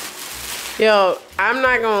 Yo, I'm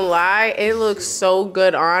not gonna lie, it looks so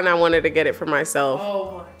good on. I wanted to get it for myself.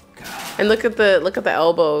 Oh my god. And look at the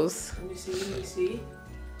elbows. Let me see.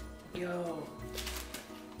 Yo,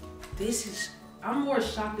 this is. I'm more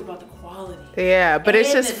shocked about the quality. Yeah, but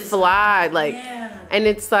it's just fly, like, and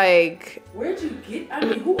it's like. Where'd you get? I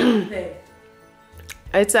mean, who are they?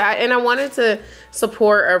 And I wanted to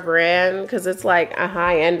support a brand because it's like a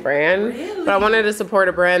high-end brand. Really? But I wanted to support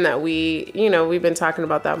a brand that we've been talking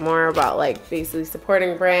about that more, about like basically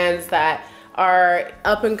supporting brands that are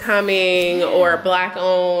up and coming or black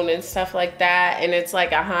owned and stuff like that. And it's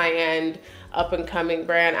like a high-end up and coming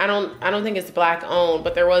brand. I don't think it's black owned,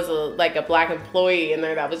 but there was a black employee in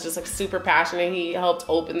there that was just like super passionate. He helped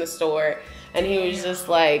open the store, and he was just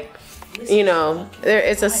like, they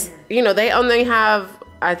only have,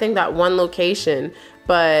 I think, that one location,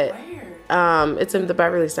 but it's in the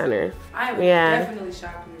Beverly Center. I would definitely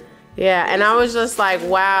shop here. Yeah, and I was just like,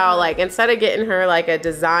 wow, like instead of getting her like a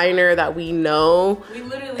designer that we know,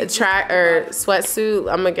 sweatsuit,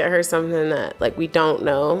 I'm gonna get her something that like we don't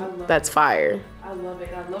know that's fire. I love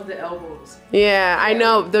it. I love the elbows. Yeah, I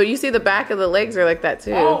know. Though you see the back of the legs are like that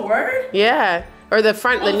too. Oh, word? Yeah. Or the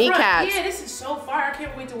front, the kneecaps. Yeah, this is so fire. I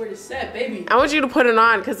can't wait to wear this set, baby. I want you to put it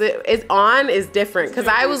on because it's on is different. Because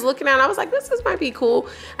I was looking at it, I was like, this might be cool.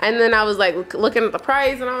 And then I was like looking at the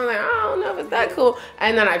price and I was like, I don't know if it's that cool.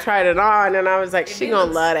 And then I tried it on and I was like, she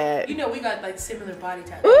gonna love that. You know, we got like similar body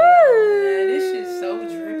types. Man, this shit's so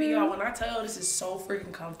drippy, y'all. When I tell you this is so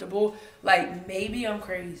freaking comfortable, like maybe I'm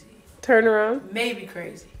crazy. Turn around. Maybe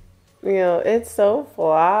crazy. Yo, it's so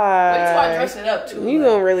fly. Wait till I dress it up too. You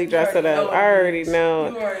gonna really dress it up. I already know.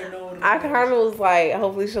 You already know. I kind of was like,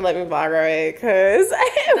 hopefully she'll let me vlog right because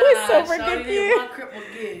it was so freaking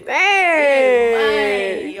cute.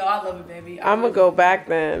 Dang. Yo, I love it, baby. I'm gonna go back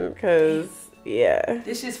then because, yeah.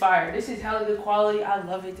 This is fire. This is hella good quality. I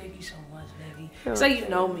love it. Thank you so much, baby. It's like you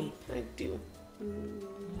know me. I do.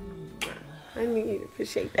 I need you to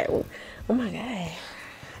appreciate that one. Oh my God.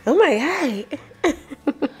 Oh my God.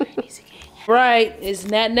 Right, it's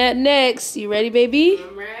Nat next. You ready, baby?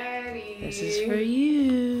 I'm ready. This is for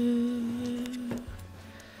you.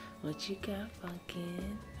 What you got,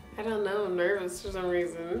 Pumpkin? I don't know. I'm nervous for some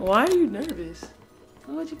reason. Why are you nervous?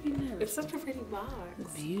 Why would you be nervous? It's such a pretty box.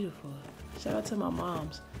 It's beautiful. Shout out to my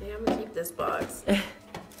moms. Yeah, I'm gonna keep this box.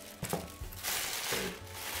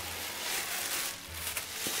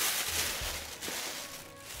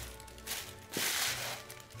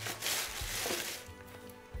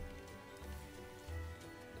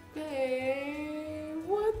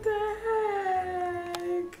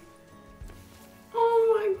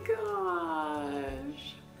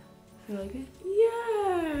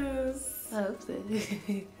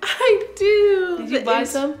 I do. Did you buy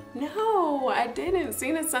some? No, I didn't.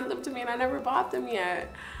 Cena sent them to me and I never bought them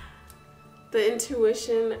yet. The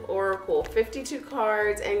Intuition Oracle, 52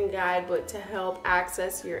 cards and guidebook to help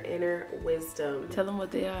access your inner wisdom. Tell them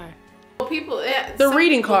what they are. Well, people, yeah, the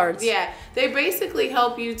reading cards. Yeah, they basically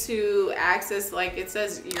help you to access, like it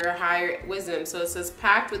says, your higher wisdom. So it says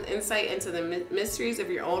packed with insight into the mysteries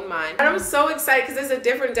of your own mind. And I'm so excited because it's a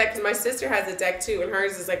different deck, because my sister has a deck too and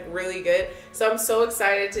hers is like really good. So I'm so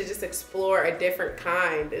excited to just explore a different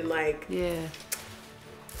kind and like. Yeah.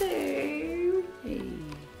 Hey.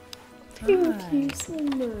 Thank you so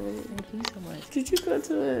much. Thank you so much. Did you go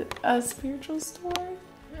to a spiritual store?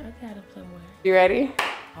 I got it somewhere. You ready?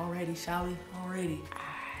 Already, shall we? Already.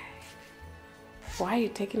 Why are you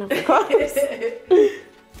taking off the clothes?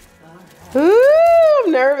 Ooh,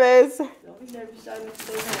 I'm nervous. Don't be nervous, y'all need to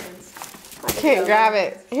those hands. I can't grab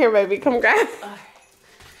it. Here, baby, come grab it. All right.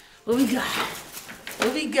 What we got?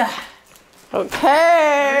 What we got?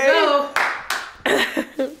 Okay. Here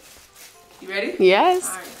we go. You ready? Yes.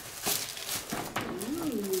 All right.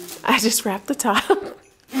 I just wrapped the top.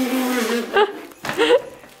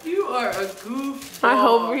 You are a goofball. I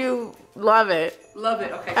hope you love it. Love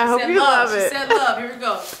it. Okay. I hope you love it. She said love. Here we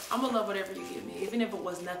go. I'm gonna love whatever you give me. Even if it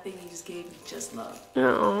was nothing, you just gave me just love.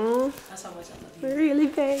 Oh. That's how much I love you. Really,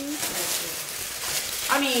 babe?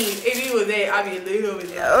 I mean, if you were there, I'd be a little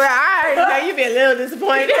bit. I already know you'd be a little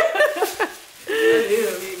disappointed. A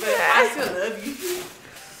little bit, but I still love you.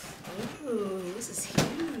 Ooh, this is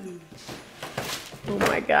huge. Oh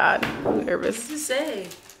my God, I'm nervous. What does it say?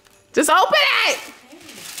 Just open it!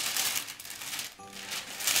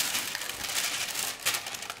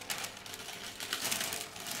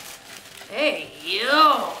 Hey,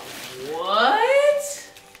 yo. What?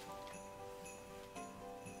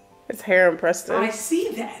 It's Harem Preston. I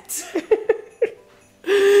see that.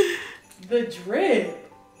 The drip.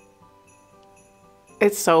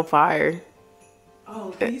 It's so fire.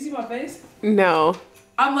 Oh, can you see my face? No.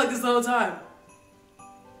 I'm like this the whole time.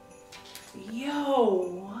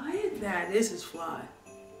 Yo, what? Nah, this is fly.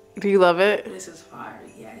 Do you love it? This is fire,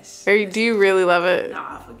 yes. Or do you really love it?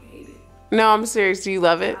 Nah, I forget it. No, I'm serious. Do you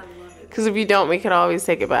love it? I love it. Because if you don't, we can always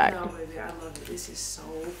take it back. No, baby, I love it. This is so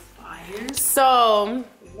fire. So.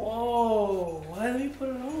 Whoa. What? Let me put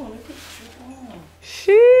it on. Let me put it on.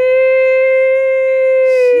 Sheesh.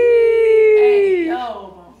 Hey,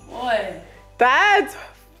 yo, my boy. That's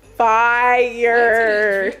fire. Wait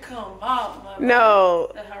till the drip come out, my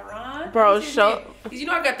No. The Haran? Bro, show. Because you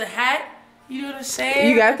know I got the hat. You know what I'm saying?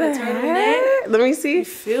 You got the turtleneck. hat? Let me see. You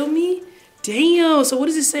feel me? Damn. So what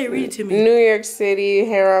does it say? Read it to me. New York City,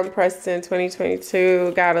 Harem Preston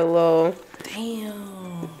 2022. Got a little.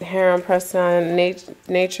 Damn. Harem Preston.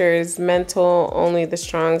 Nature is mental. Only the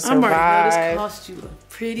strong survive. I'm already know this cost you a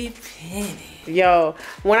pretty penny. Yo,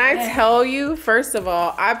 when I tell you, first of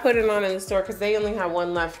all, I put it on in the store because they only had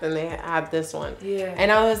one left and they had this one. Yeah.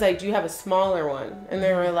 And I was like, do you have a smaller one? And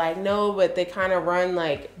they were like, no, but they kind of run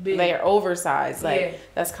like, big. They're oversized. Like,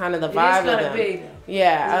 that's kind of the It vibe is of kinda them. big.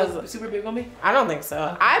 Yeah. I was super big on me? I don't think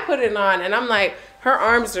so. I put it on and I'm like, her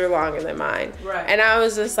arms are longer than mine. Right. And I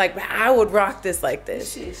was just like, I would rock this like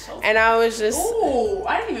this. Shit is so and I was just. Ooh,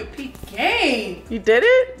 I didn't even peep game. You did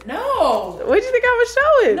it? No. What did you think I was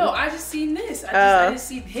showing? No, I just seen this. I didn't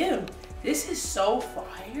see him. This is so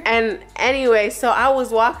fire. And anyway, so I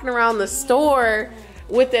was walking around the store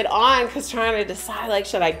with it on because trying to decide, like,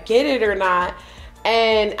 should I get it or not?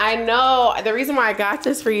 And I know the reason why I got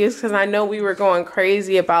this for you is because I know we were going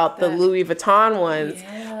crazy about the Louis Vuitton ones,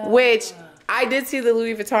 which I did see the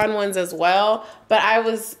Louis Vuitton ones as well, but I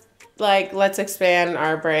was like, let's expand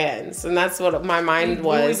our brands. And that's what my mind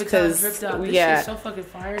was. Because, yeah. So fucking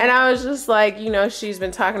fire. And I was just like, you know, she's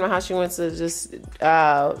been talking about how she wants to just,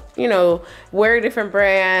 you know, wear different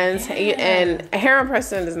brands. Yeah. And Harem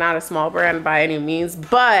Preston is not a small brand by any means,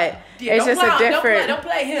 but it's just a different. Don't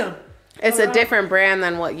play him. It's a different brand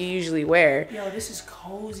than what you usually wear. Yo, this is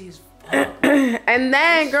cozy as fuck. And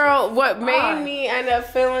then, girl, what made me end up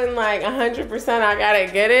feeling like 100% I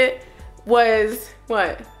gotta get it was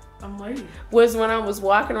what? I'm waiting. Was when I was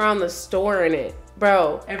walking around the store in it.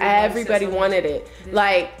 Bro, everybody wanted it.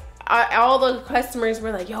 Like, all the customers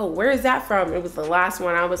were like, yo, where is that from? It was the last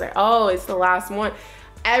one. I was like, oh, it's the last one.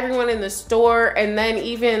 Everyone in the store, and then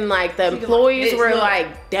even like the employees were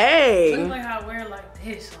like, dang. Look like how I wear like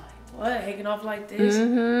this. Like, what? Hanging off like this?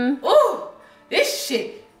 Mm-hmm. Ooh, this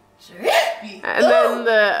shit. Trippy. And then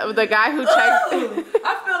the guy who checked.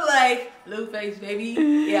 I feel like blue face, baby.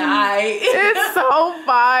 Yeah, it's so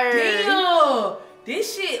fire. Damn.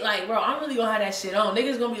 This shit, like, bro, I'm really gonna have that shit on.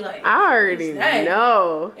 Niggas gonna be like, I already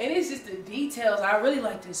know. And it's just the details. I really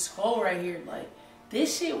like this skull right here. Like,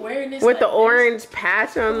 This shit wearing this with like the orange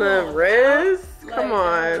patch on the wrist. Come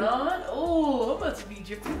on. Oh, I'm about to be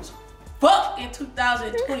dripping as fuck in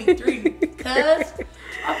 2023, cuz.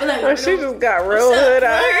 I feel like oh, she just got real hood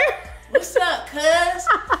out here. What's up, cuz?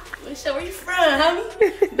 What's up? Where you from,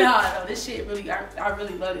 homie? No, this shit really, I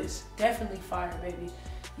really love this. Definitely fire, baby.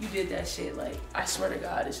 You did that shit, like, I swear to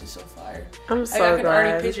God, this is so fire. I'm so I can glad.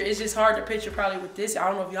 already picture. It's just hard to picture probably with this. I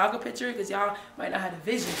don't know if y'all can picture it because y'all might not have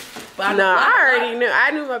the vision. But no, I already knew. I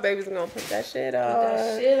knew my baby's gonna put that shit on. Put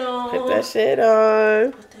that shit on. Put that shit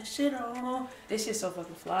on. Put that shit on. This shit's so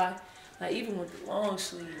fucking fly. Like, even with the long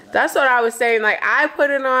sleeve. Like, that's what I was saying. Like, I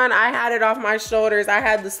put it on. I had it off my shoulders. I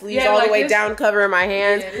had the sleeves all the way down covering my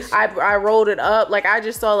hands. Yeah, I rolled it up. Like, I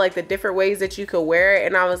just saw, like, the different ways that you could wear it.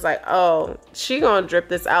 And I was like, oh, she gonna drip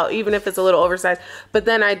this out, even if it's a little oversized. But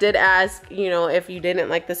then I did ask, you know, if you didn't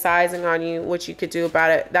like the sizing on you, what you could do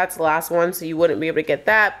about it. That's the last one, so you wouldn't be able to get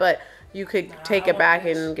that. But you could take it back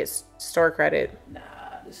and get store credit. Nah,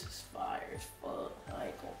 this is fire as fuck. I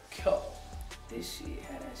ain't gonna kill this shit.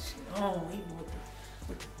 Had that shit on, even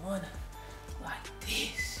with the one like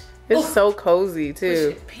this. It's so cozy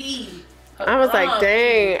too. I was like,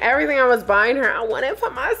 dang, everything I was buying her, I wanted for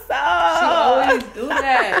myself. She always do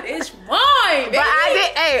that. It's mine, baby. But I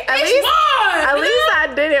did. Hey, at least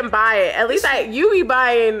I didn't buy it. At least you be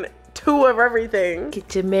buying 2 of everything.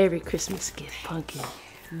 Get your Merry Christmas gift, pumpkin.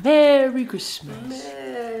 Merry Christmas.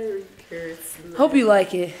 Merry Christmas. Hope you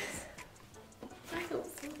like it. I hope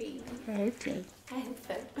so, baby. Okay. I hope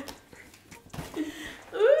so.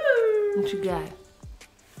 What you got?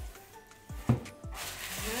 I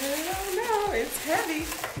don't know. It's heavy. It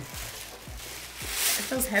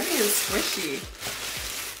feels heavy and squishy.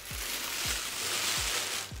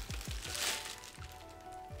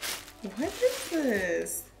 What is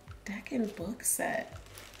this? Deck and book set.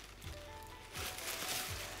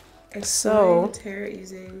 So, tear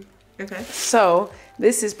using. Okay. So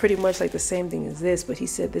this is pretty much like the same thing as this, but he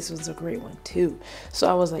said this was a great one too. So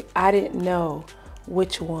I was like, I didn't know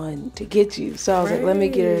which one to get you. So I was like, let me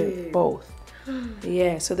get her both.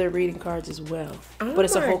 Yeah, so they're reading cards as well. Oh, but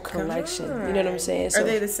it's a whole collection. You know what I'm saying? So are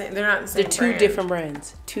they the same? They're not the same. They're two different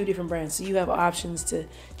brands. Two different brands. So you have options to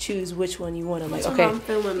choose which one you want. I'm like, okay. I'm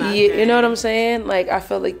feeling that you know what I'm saying? Like, I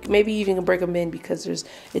felt like maybe you even can break them in because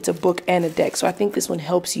it's a book and a deck. So I think this one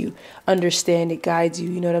helps you understand. It guides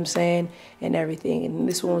you. You know what I'm saying? And everything. And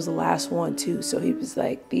this one was the last one too. So he was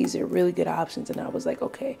like, these are really good options. And I was like,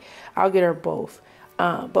 okay, I'll get her both.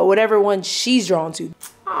 But whatever one she's drawn to.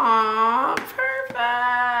 Aw,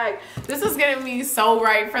 perfect. This is getting me so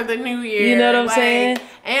right for the new year. You know what I'm saying?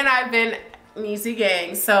 And I've been Ezee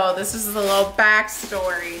gang, so this is a little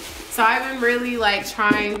backstory. So I've been really like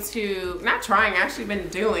actually been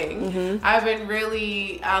doing. I've been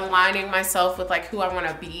really aligning myself with like who I want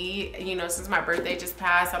to be. You know, since my birthday just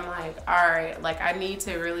passed, I'm like, all right, like I need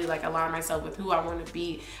to really like align myself with who I want to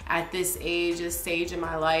be at this age, this stage in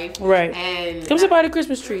my life. Right. And come by the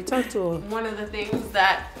Christmas tree. Talk to him. One of the things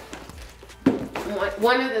that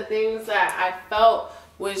I felt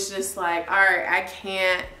was just like, all right, I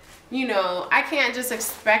can't just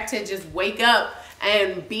expect to just wake up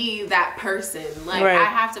and be that person. Like, I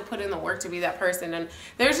have to put in the work to be that person. And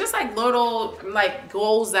there's just like little like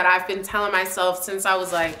goals that I've been telling myself since I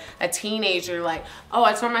was like a teenager. Like, oh,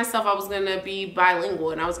 I told myself I was gonna be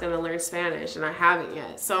bilingual and I was gonna learn Spanish, and I haven't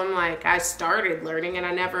yet. So I'm like, I started learning and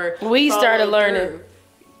I never started learning.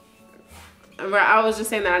 I was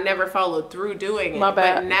just saying that I never followed through doing it. My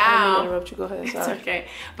bad. But now, I interrupt you. Go ahead. Sorry. It's okay.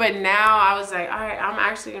 But now I was like, all right, I'm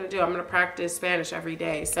actually going to practice Spanish every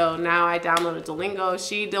day. So now I downloaded Duolingo.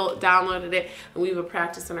 She downloaded it, and we were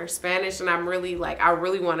practicing our Spanish. And I'm really like, I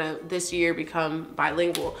really want to this year become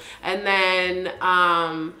bilingual. And then,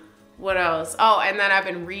 what else? Oh, and then I've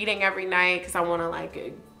been reading every night because I want to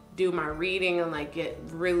like do my reading and like get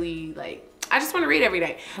really like, I just want to read every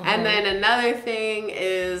day. And then another thing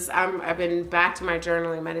is I've been back to my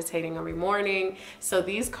journaling, meditating every morning. So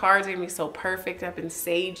these cards are gonna be so perfect. I've been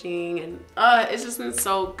saging and it's just been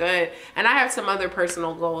so good. And I have some other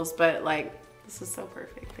personal goals, but like this is so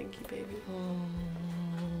perfect. Thank you, baby.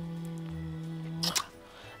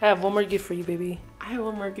 I have one more gift for you, baby. I have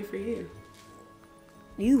one more gift for you.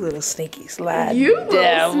 You little sneaky slide. You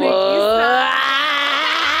little sneaky slide.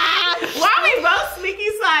 Why are we both sneaky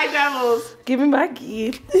slide devils? Give me my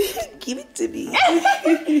gift. Give it to me.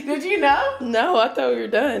 Did you know? No, I thought we were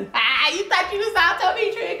done. You thought you was out to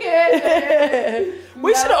be tricky.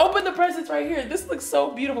 We should have opened the presents right here. This looks so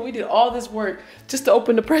beautiful. We did all this work just to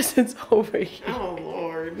open the presents over here. Oh,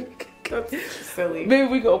 Lord. That's silly. Maybe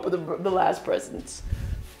we can open the last presents.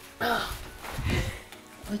 What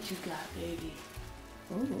you got, baby?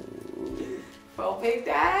 Ooh. For Big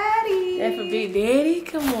Daddy. And for Big Daddy?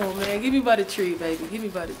 Come on, man. Give me by the treat, baby. Give me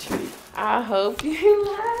by the treat. I hope you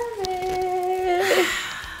love it.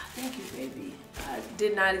 Thank you, baby. I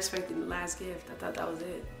did not expect the last gift. I thought that was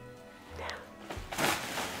it.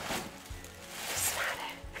 It's not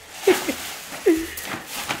it.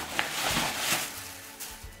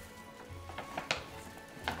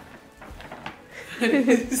 What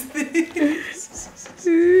is this?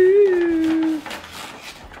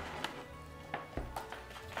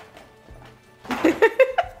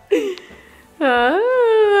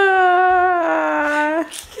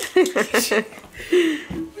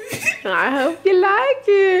 I hope you like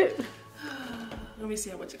it. Let me see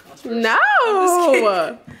how much it costs first. No.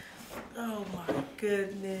 Oh my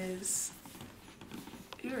goodness.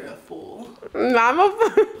 You're a fool. I'm a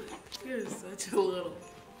fool. You're such a little.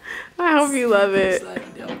 I hope you love it.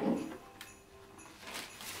 Like devil.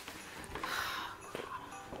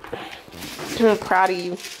 I'm proud of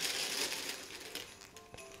you.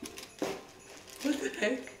 What the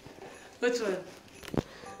heck? Which one?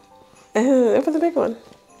 It was a big one.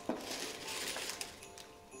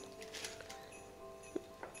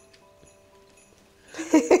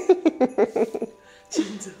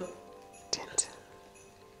 Gentle. Gentle.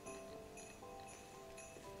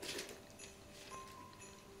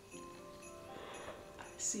 I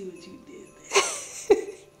see what you did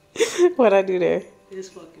there. What'd I do there? It's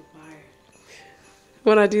fucking fire.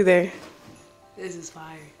 What'd I do there? This is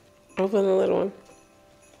fire. Open the little one.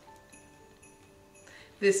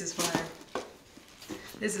 This is fire.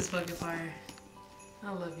 This is fucking fire.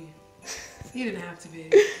 I love you. You didn't have to,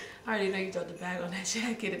 baby. I already know you dropped the bag on that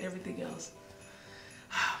jacket and everything else.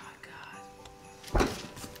 Oh my God.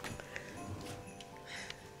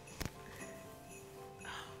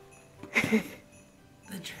 Oh.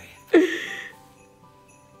 The drip.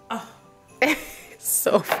 Oh.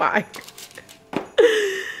 So fire.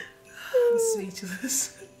 I'm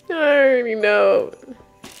speechless. I already know.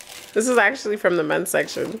 This is actually from the men's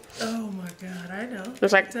section. Oh my God, I know.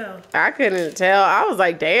 Which I couldn't tell. I was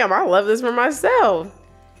like, damn, I love this for myself.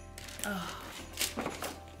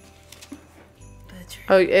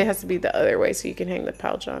 Oh, it has to be the other way so you can hang the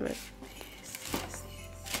pouch on it. Yes.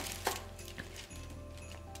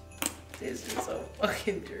 This is so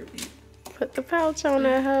fucking drippy. Put the pouch on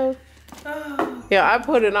that hoe. Oh. Yeah, I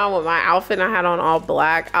put it on with my outfit and I had on all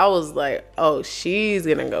black. I was like, oh, she's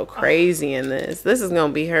gonna go crazy in this. This is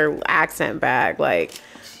gonna be her accent bag, like,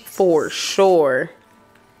 for sure.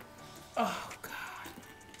 Oh, God.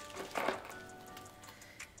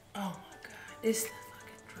 Oh, my God. It's the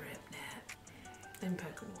fucking drip, Nat.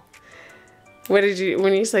 Impeccable. What did you,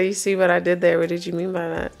 when you say you see what I did there, what did you mean by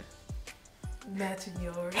that? Matching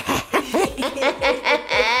yours.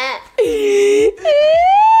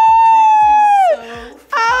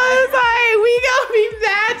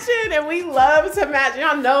 And we love to match.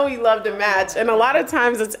 Y'all know we love to match. And a lot of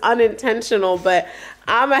times it's unintentional, but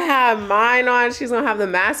I'm going to have mine on. She's going to have the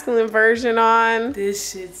masculine version on.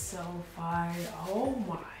 This shit's so fire. Oh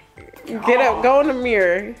my God. Get up. Go in the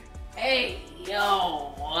mirror. Hey,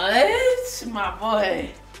 yo, what? My boy.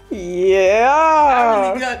 Yeah. I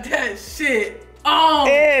really got that shit. Oh.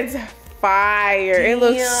 It's fire. Damn. It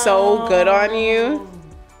looks so good on you.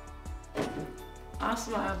 I'll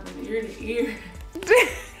smile from ear to ear.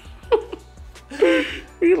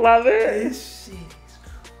 You love it? This shit is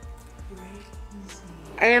crazy.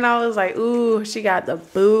 And I was like, ooh, she got the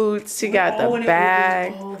boots. She got the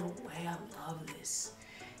bag. All the way. I love this.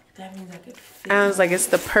 That means I could fit. I was like, it's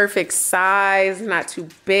the perfect size. Not too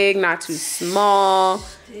big, not too small.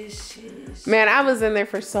 This shit is... Man, I was in there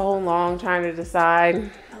for so long trying to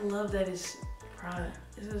decide. I love that it's Prada.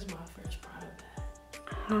 This is my first Prada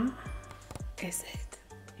bag. Is it?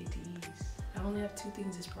 It is. I only have two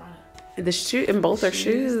things is Prada. The shoe and both are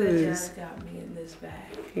shoes. That just got me in this bag.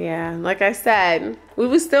 Yeah, like I said, we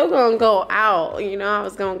was still gonna go out. You know, I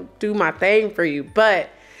was gonna do my thing for you, but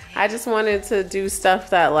I just wanted to do stuff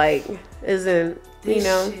that like isn't, you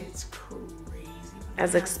know, this shit's crazy.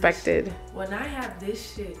 as expected. When I have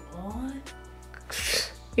this shit on,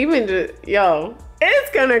 even yo,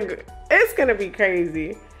 it's gonna be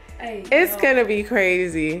crazy. Hey, it's gonna be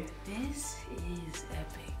crazy. This is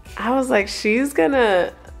epic. I was like, she's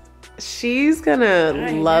gonna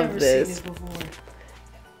love this.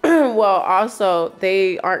 Well, also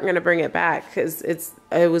they aren't gonna bring it back because it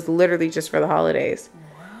was literally just for the holidays.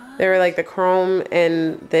 What? They were like the chrome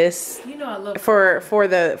and this. You know I love for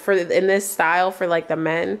in this style for like the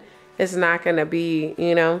men. It's not gonna be,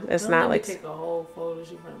 you know, it's Don't not let like. me take a whole photo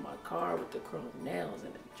shoot in my car with the chrome nails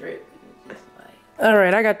and the drip. All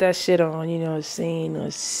right, I got that shit on. You know, seeing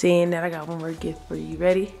that I got one more gift for you.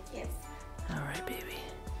 Ready? Yes. All right, baby.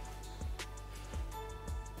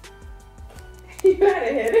 You gotta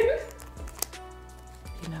hit it.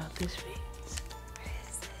 You know what this means. What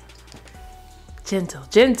is it? Gentle,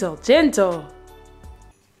 gentle, gentle.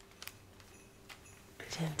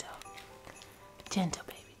 Gentle. Gentle,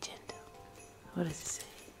 baby, gentle. What does it say?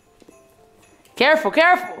 Careful,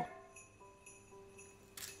 careful.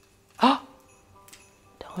 Oh,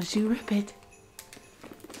 don't you rip it.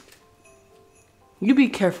 You be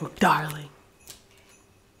careful, darling.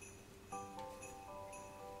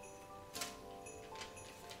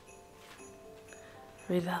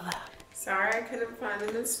 Read it out loud. Sorry I couldn't find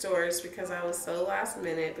them in stores because I was so last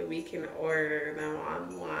minute, but we can order them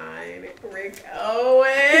online. Rick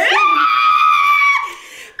Owen.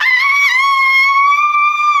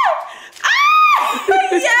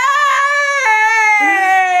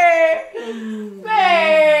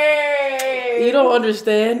 Babe. You don't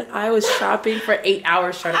understand. I was shopping for 8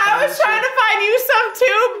 hours trying to find I was trying to find you some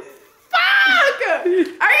too. Fuck!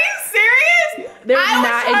 Are you serious? They're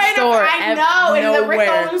not in store. I know, and the Rick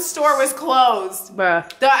Owen store was closed. Bruh.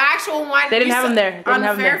 The actual one. They didn't have them there. They didn't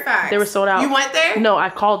have them there. They were sold out. You went there? No, I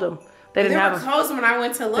called them. They didn't have them. They were closed when I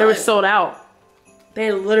went to look. They were sold out.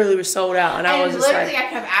 They literally were sold out, and I was just literally, like, I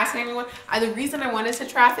kept asking everyone. The reason I went into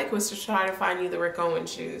traffic was to try to find you the Rick Owen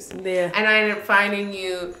shoes. Yeah. And I ended up finding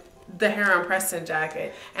you the Heron Preston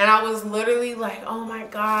jacket, and I was literally like, oh my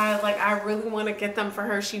god, like I really want to get them for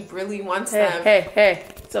her. She really wants them. Hey,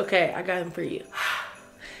 it's okay. I got them for you.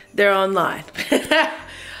 They're online.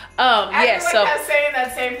 Yeah, so kept saying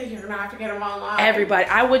that same thing. You're gonna have to get them online. Everybody,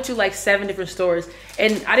 I went to like 7 different stores,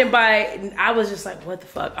 and I didn't buy. I was just like, what the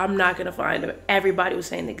fuck? I'm not gonna find them. Everybody was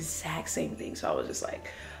saying the exact same thing, so I was just like,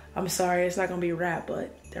 I'm sorry, it's not gonna be wrapped,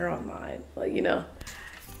 but they're online. Like, you know.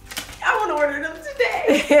 I want to order them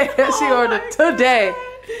today. She ordered today.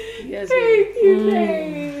 Yes, thank you,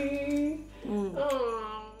 baby.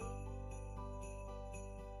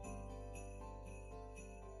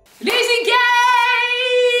 Lizzie Gay!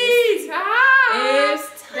 It's time. It's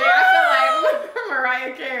time. I feel like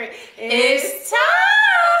Mariah Carey. It's time.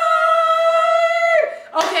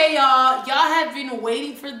 Okay, y'all. Y'all have been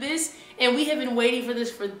waiting for this, and we have been waiting for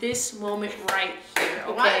this moment right here.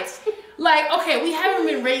 Okay. What? Like, okay, we haven't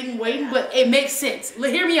been waiting, but it makes sense.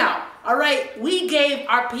 Hear me out. All right, we gave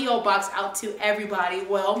our P.O. box out to everybody.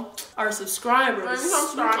 Well, our subscribers. Our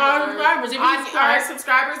subscribers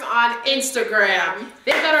on Instagram.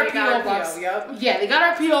 They got our P.O. box. Yeah, they got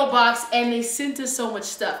our P.O. box, and they sent us so much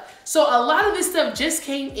stuff. So a lot of this stuff just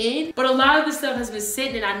came in, but a lot of this stuff has been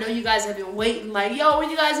sitting, and I know you guys have been waiting, like, yo,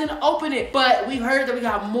 when you guys gonna open it? But we heard that we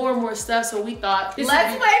got more and more stuff, so we thought, let's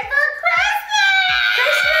wait for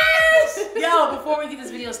Yo, before we get this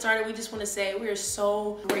video started, we just want to say we are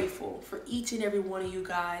so grateful for each and every one of you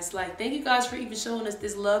guys. Like, thank you guys for even showing us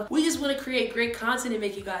this love. We just want to create great content and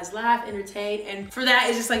make you guys laugh, entertain, and for that,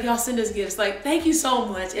 it's just like, y'all send us gifts. Like, thank you so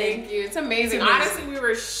much. Thank you. It's amazing. Honestly, we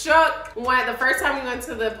were shook when the first time we went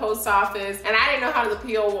to the post office, and I didn't know how the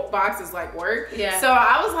P.O. boxes like work. Yeah. So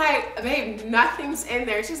I was like, babe, nothing's in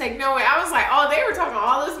there. She's like, no way. I was like, oh, they were talking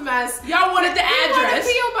all this mess. Y'all wanted the address. We wanted the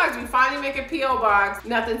P.O. box. We finally make a P.O. box.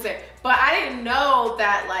 Nothing's there. But I didn't know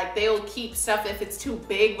that like they'll keep stuff if it's too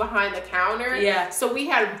big behind the counter. Yeah. So we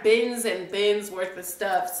had bins and bins worth of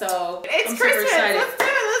stuff. So it's Christmas. Excited. Let's do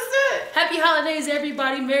it. Happy holidays,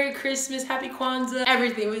 everybody. Merry Christmas. Happy Kwanzaa.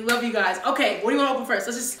 Everything. We love you guys. Okay, what do you want to open first?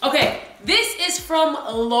 Okay, this is from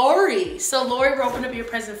Lori. So Lori, we're opening up your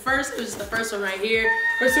present first. It was the first one right here.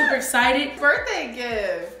 We're super excited. Birthday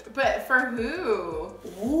gift. But for who?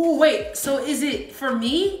 Ooh, wait. So is it for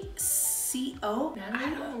me? C.O.? I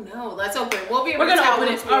don't know. Let's open it. We're gonna open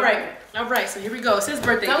it. All right. So here we go. It says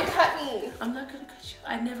birthday Don't gift. cut me. I'm not gonna cut you.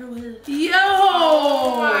 I never will. Yo!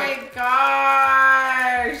 Oh my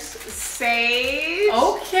gosh. Sage.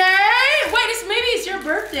 Okay. Wait, maybe it's your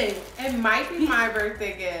birthday. It might be my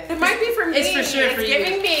birthday gift. It might be for me. It's for sure for you. It's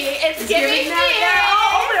giving me. It's giving me.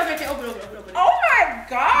 Oh, open it. Okay, open it. Oh my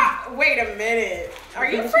god. Wait a minute. Are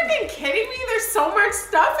you freaking kidding me? There's so much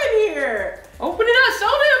stuff in here. Open it up. Show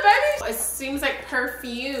them, baby. It seems like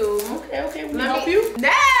perfume. Okay. Let me help you?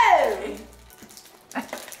 No.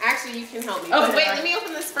 Actually, you can help me. Okay. Wait, let me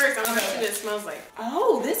open this first. I'm gonna see what it smells like.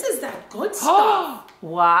 Oh, this is that good stuff.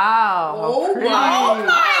 Wow. Oh my god.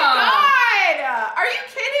 Are you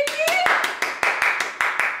kidding me?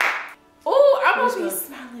 Oh, I'm gonna be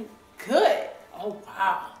smelling good. Oh,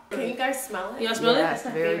 wow. Can you guys smell it? Y'all smell it? That's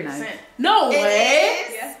very nice. Scent. No way.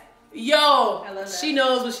 Yes. Yo, I love that. she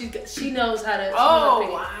knows what she knows how to.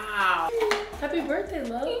 Oh, wow. Happy birthday,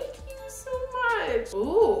 love. Thank you so much.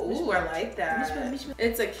 Ooh, I like that.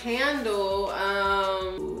 It's a candle.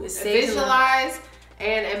 It saves visualize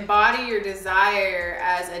and embody your desire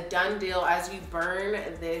as a done deal as you burn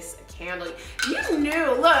this candle. You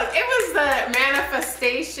knew, look, it was the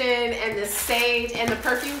manifestation and the sage and the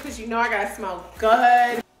perfume, because you know I gotta smell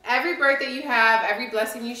good. Every birthday you have, every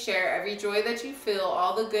blessing you share, every joy that you feel,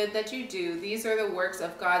 all the good that you do, these are the works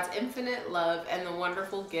of God's infinite love and the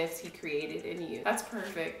wonderful gifts he created in you. That's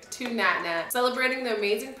perfect. To Nat Nat, celebrating the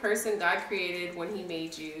amazing person God created when he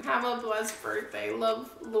made you. Have a blessed birthday. Love,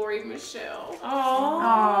 Lori Michelle.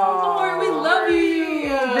 Oh, Lori, we love you.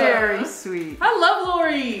 Very sweet. I love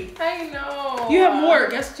Lori. I know. You have more.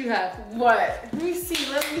 Guess what you have? What? Let me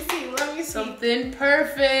see. Let me see. Let me see. Something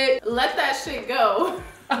perfect. Let that shit go.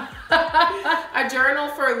 A journal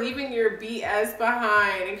for leaving your BS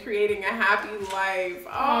behind and creating a happy life.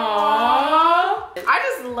 Aww. I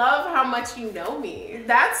just love how much you know me.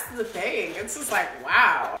 That's the thing. It's just like,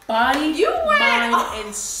 wow. Body, mind,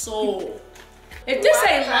 and soul. If this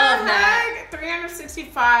ain't love, Nat.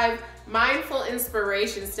 365 mindful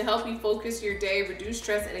inspirations to help you focus your day, reduce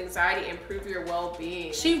stress and anxiety, improve your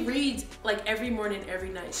well-being. She reads like every morning, every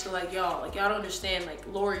night. So like y'all don't understand. Like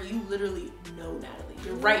Lori, you literally know Natalie.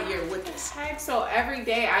 You're right here with us. Heck, so every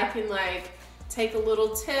day I can like take a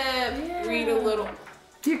little tip, read a little.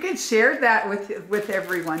 You can share that with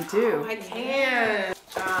everyone too. Oh, I can.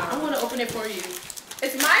 I want to open it for you.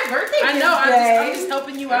 It's my birthday. I know. I'm just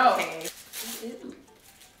helping you out. Okay.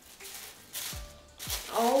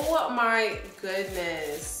 Oh my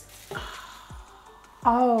goodness.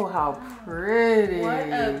 Oh, how pretty. What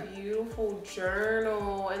a beautiful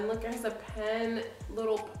journal. And look, it has a pen,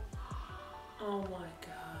 little. Oh my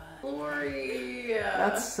God. Lori.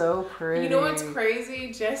 That's so pretty. You know what's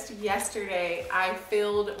crazy? Just yesterday, I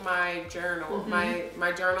filled my journal,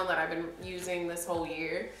 my journal that I've been using this whole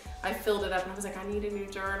year. I filled it up and I was like, I need a new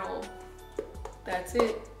journal. That's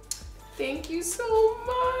it. Thank you so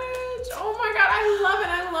much. Oh my God, I love it.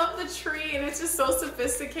 I love the tree and it's just so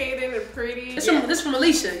sophisticated and pretty. This from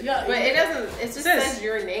Alicia. Yeah. But it doesn't, it just says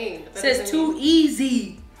your name. It says too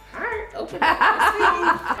easy. All right, open it. All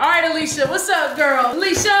right, Alicia, what's up, girl?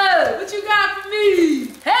 Alicia, what you got for me?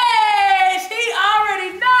 Hey, she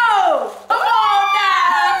already knows. Come on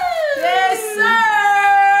now. Yes,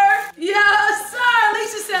 sir. Yes, sir.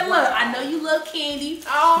 Alicia said, look, I know you love candy.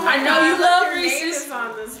 Oh my God. I know you love Reese's.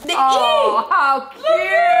 Oh, how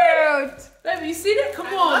cute. Baby, you see that? Come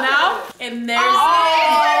on now. And there's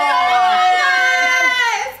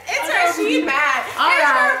It's her. She mad. All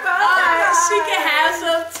right. She can have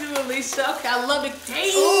some too, Alicia. Okay, I love it.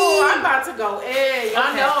 Oh, I'm about to go in.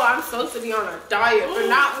 Y'all know I'm supposed to be on a diet, but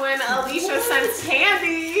not when Alicia sends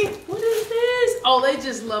candy. What is this? Oh, they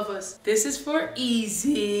just love us. This is for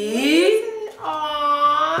Ezee.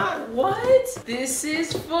 Aww. What? This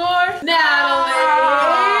is for Natalie.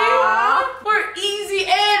 Aww. For Ezee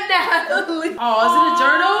and Natalie. Oh, is it a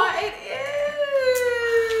journal? It is.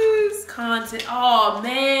 Content. Oh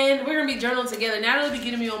man, we're gonna be journaling together. Natalie be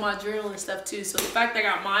getting me on my journal and stuff too. So the fact that I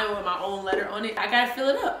got mine with my own letter on it, I gotta fill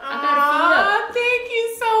it up. Thank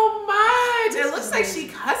you so much. It looks like she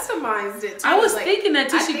customized it too. I was thinking that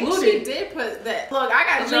too. She glued it. She did put that. Look, I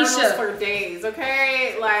got journals for days.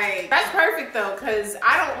 Okay, like that's perfect though, cause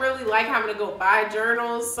I don't really like having to go buy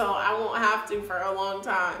journals, so I won't have to for a long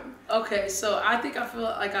time. Okay, so I think I feel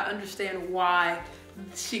like I understand why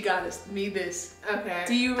she got me this. Okay.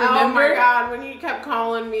 Do you remember? Oh my God, when you kept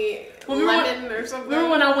calling me lemon or something. Remember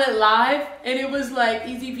when I went live and it was like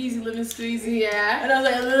easy peasy lemon squeezy? Yeah. And I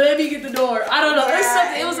was like, let me get the door. I don't know.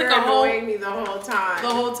 Yeah, it was like a whole annoying me the whole time. The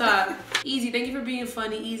whole time. Ezee, thank you for being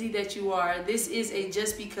funny, Ezee that you are. This is a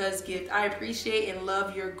just because gift. I appreciate and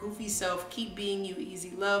love your goofy self. Keep being you,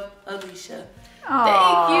 Ezee. Love, Alicia. Aww.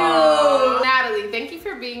 Thank you, Natalie. Thank you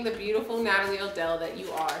for being the beautiful Natalie Odell that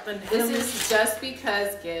you are. This is just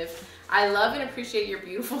because gift. I love and appreciate your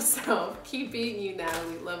beautiful self. Keep being you,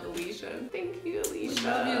 Natalie. Love, Alicia. Thank you, Alicia.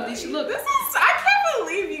 Love you, Alicia. Look, I can't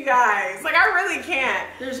believe you guys. Like, I really can't.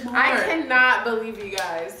 There's more. I cannot believe you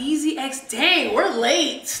guys. Ezee X, dang, we're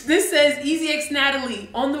late. This says Ezee X Natalie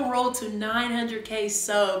on the road to 900K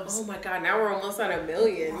subs. Oh my God, now we're almost at 1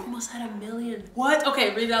 million. We're almost at 1 million. What?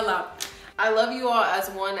 Okay, read it out loud. I love you all as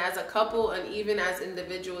one, as a couple, and even as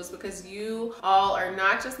individuals, because you all are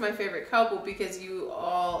not just my favorite couple, because you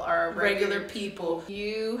all are regular people.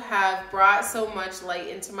 You have brought so much light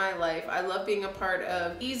into my life. I love being a part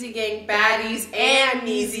of Ezee Gang Baddies and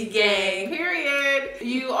Ezee Gang, period.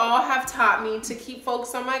 You all have taught me to keep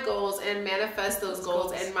focused on my goals and manifest those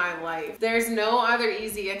goals in my life. There's no other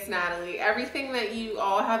Ezee X Natalie. Everything that you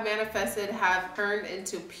all have manifested have turned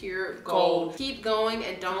into pure gold. Keep going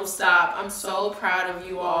and don't stop. I'm so proud of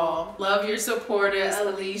you all. Love your supporters,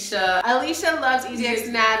 Alicia. Alicia loves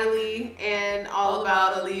EZX Natalie and all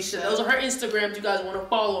about Alicia. Those are her Instagrams. You guys want to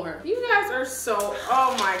follow her. You guys are so,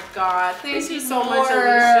 oh my God. Thank you so much,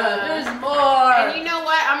 Alicia. There's more. And you know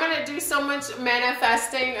what? I'm going to do so much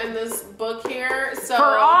manifesting in this book here. So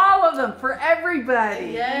for all of them, for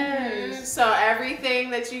everybody. Yes. So everything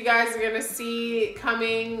that you guys are going to see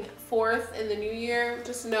coming forth in the new year,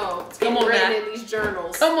 just know it's getting written in these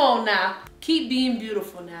journals. Come on now. Keep being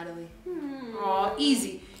beautiful, Natalie. Aw,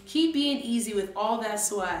 easy. Keep being easy with all that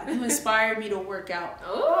swag. You inspired me to work out.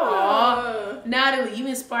 Oh, Natalie, you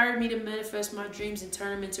inspired me to manifest my dreams and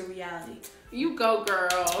turn them into reality. You go,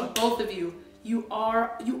 girl. Both of you. You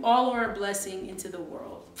all are a blessing into the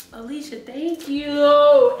world. Alicia, thank you.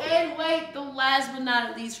 And wait, the last but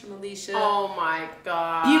not least from Alicia. Oh my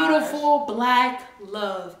God. Beautiful black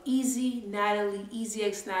love. Ezee, Natalie,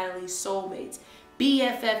 EZX Natalie, soulmates.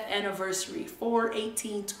 BFF anniversary,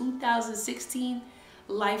 4/18/2016.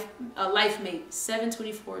 Life mate,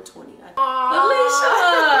 7/24/20.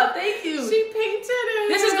 Alicia, thank you. She painted it.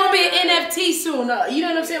 This is gonna be an NFT soon. You know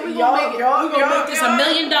what I'm saying? We're gonna make it. We're gonna make this $1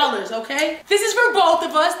 million, okay? This is for both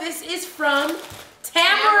of us. This is from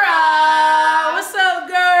Tamara. What's up,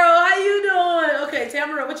 girl? How you doing? Okay,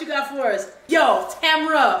 Tamara, what you got for us? Yo,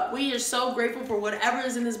 Tamara, we are so grateful for whatever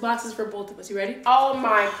is in this box is for both of us. You ready? Oh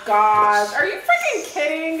my gosh. Are you freaking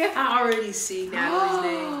kidding? I already see Natalie's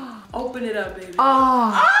name. Open it up, baby.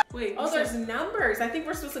 Wait. Oh, there's numbers. I think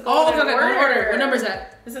we're supposed to go in order. What number is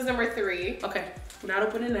that? This is number 3. Okay, we're not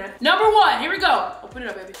opening that. Number 1, here we go. Open it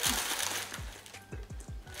up, baby.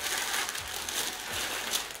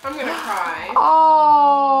 I'm gonna cry.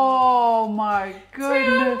 Oh my goodness.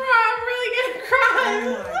 Tamara, I'm really gonna cry. Oh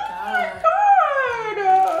my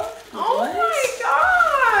God. Oh my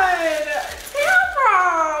God.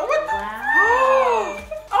 Tamara, what the?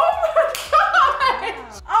 Oh my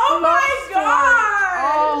gosh. Oh my God.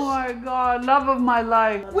 Oh my God, love of my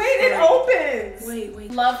life. Wait, it opens.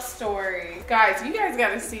 Wait. Love story. Guys, you guys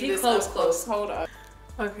gotta see this. Close. Hold up.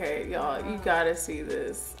 Okay, y'all, you gotta see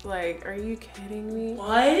this. Like, are you kidding me?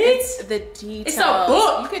 What? It's the details. It's a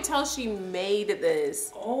book. You could tell she made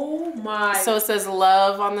this. Oh my. So it says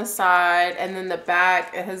love on the side, and then the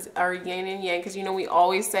back, it has our yin and yang, because you know we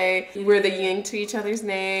always say we're the yin to each other's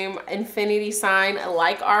name. Infinity sign,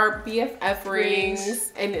 like our BFF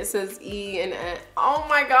rings. And it says E and N. Oh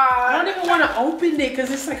my God. I don't even want to open it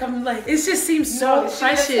because it's like, it just seems so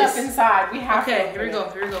precious. Stuff inside. We have to. Okay, here we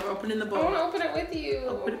go. We're opening the book. I want to open it with you.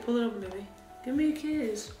 Pull it open, baby. Give me a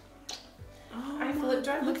kiss. Oh, I flip.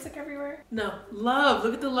 Do I have lipstick everywhere? No. Love.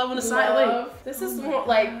 Look at the love on the side. Love. This is more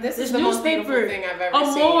like, this is the most beautiful thing I've ever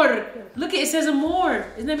seen. Amor. Look, it says amor.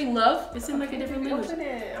 Isn't that mean love? It's in like a different language. Open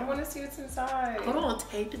it. I want to see what's inside. Hold on.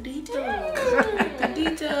 Take the details. Take the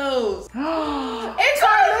details. It's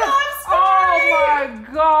our love story. Oh my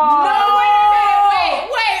God. No, wait.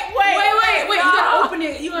 You gotta open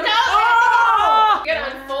it. You gotta. You gotta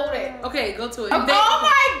unfold it. Okay, go to it. Oh my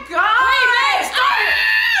God. Wait, babe. Start.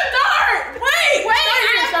 Wait.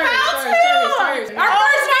 Our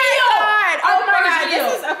first video. Oh my God.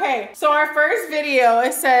 This is okay. So our first video,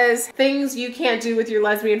 it says things you can't do with your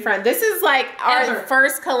lesbian friend. This is like our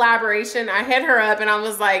first collaboration. I hit her up and I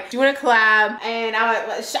was like, do you want to collab? And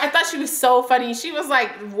I thought she was so funny. She was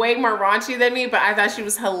like way more raunchy than me, but I thought she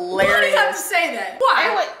was hilarious. Why do you have to say that?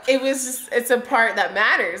 Why? It was just, it's a part that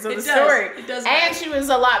matters of the story. It does. And she was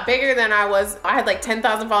a lot bigger than I was. I had like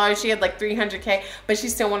 10,000 followers. She had like 300K, but she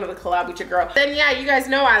still wanted to collab with your girl. Then yeah, you guys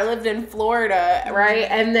know I lived in Florida, right?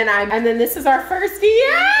 And then this is our first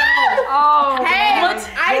video. Oh, hey,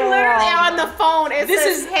 I literally on the phone. It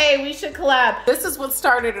says, hey, we should collab. This is what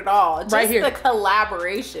started it all. Just right here. The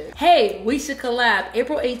collaboration. Hey, we should collab.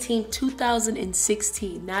 April 18th,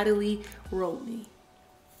 2016. Natalie wrote me.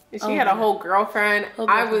 And she had a whole girlfriend.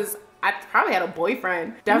 I probably had a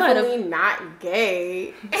boyfriend. Definitely not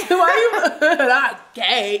gay. Why you not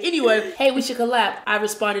gay? Anyway, hey, we should collab. I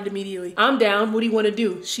responded immediately. I'm down. What do you want to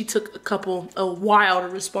do? She took a while to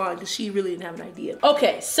respond because she really didn't have an idea.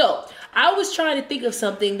 Okay, so I was trying to think of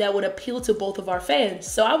something that would appeal to both of our fans.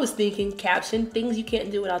 So I was thinking caption, things you can't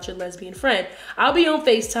do without your lesbian friend. I'll be on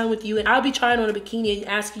FaceTime with you and I'll be trying on a bikini and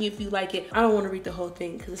asking you if you like it. I don't want to read the whole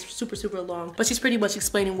thing because it's super, super long. But she's pretty much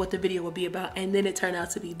explaining what the video will be about. And then it turned out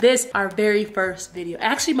to be this. Our very first video.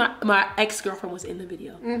 Actually, my ex-girlfriend was in the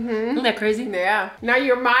video. Isn't that crazy? Yeah. Now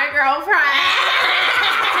you're my girlfriend.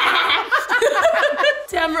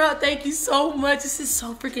 Tamara, thank you so much. This is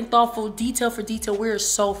so freaking thoughtful, detail for detail. We're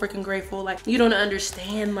so freaking grateful. Like, you don't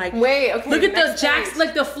understand. Like, wait, okay. Look at the Jacks,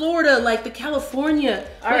 like the Florida, like the California.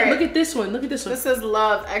 All right. Look at this one. Look at this one. This is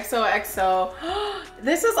love, XOXO.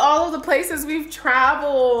 This is all of the places we've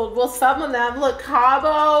traveled. Well, some of them. Look,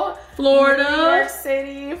 Cabo, Florida, New York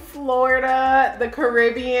City, Florida, the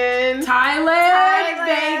Caribbean, Thailand,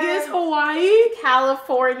 Vegas, Hawaii,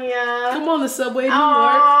 California. Come on, the subway, New York.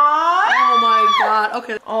 Oh my God.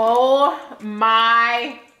 Okay. Oh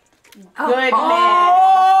my goodness. Yo,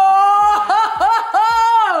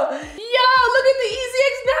 look at the Ezee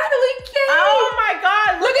X Natalie cake. Oh my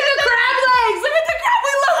God. Look at the crab legs. Look at the crab. We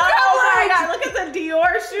love crab legs. Oh my God. Look at the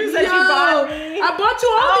Dior shoes that you bought me. I bought you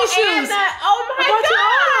all these shoes. Oh my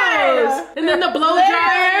God. And then the blow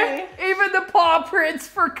dryer. Even the paw prints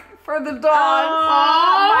for the dogs.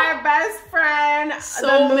 Oh, my best friend.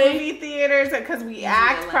 So the movie theaters, because we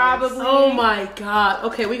act probably. Oh my God.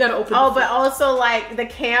 Okay, we gotta open. Oh, but also like the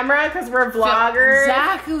camera, because we're vloggers.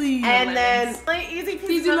 Exactly. And then like, easy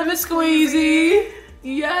lemon squeezy.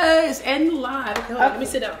 Yes, and live. Okay, let me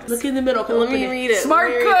sit down. Look in the middle. Okay, let me read it. Smart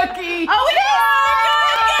cookie. Oh, it is.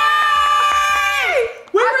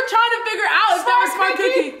 We were trying to figure out if that was Smart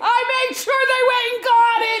Cookie. I made sure they went and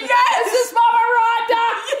got it. Yes, this is Mama Rhonda.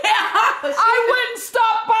 Yeah, I wouldn't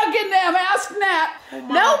stop bugging them. Ask Nat.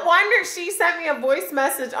 No wonder she sent me a voice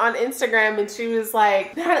message on Instagram and she was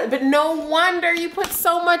like, but no wonder you put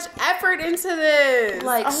so much effort into this.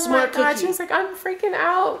 Like, oh Smart my God. Cookie. She was like, I'm freaking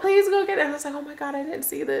out. Please go get it. And I was like, oh my God, I didn't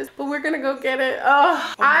see this, but we're gonna go get it.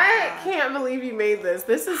 Oh, I can't believe you made this.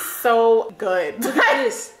 This is so good. Look at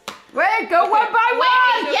this. Wait, go one by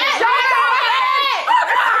one. Yes.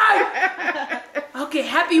 Okay,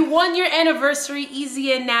 happy 1 year anniversary,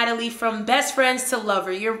 Ezee and Natalie, from best friends to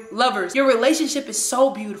lovers. Your relationship is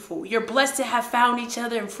so beautiful. You're blessed to have found each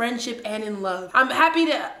other in friendship and in love. I'm happy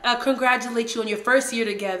to congratulate you on your first year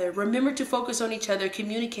together. Remember to focus on each other,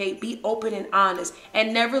 communicate, be open and honest,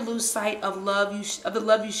 and never lose sight of the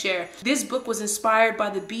love you share. This book was inspired by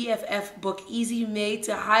the BFF book Ezee made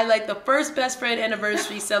to highlight the first best friend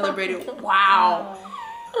anniversary celebrated. Wow.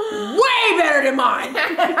 Way better than mine.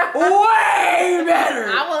 Way better.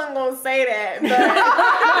 I wasn't gonna say that, but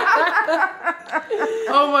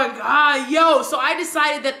oh my God, yo. So I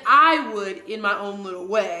decided that I would, in my own little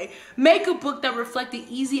way, make a book that reflected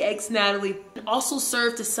Ezee X Natalie and also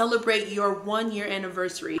serve to celebrate your 1 year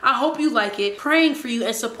anniversary. I hope you like it. Praying for you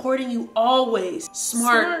and supporting you always.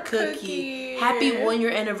 Smart Cookie. Happy 1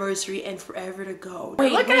 year anniversary and forever to go.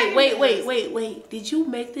 Wait. Did you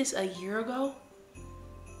make this a year ago?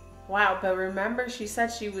 wow, but remember she said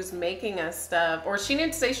she was making us stuff, or she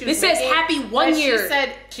didn't say she was making. This says happy 1 year.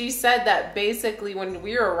 She said that basically when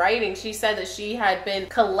we were writing, she said that she had been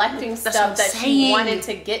collecting stuff that she wanted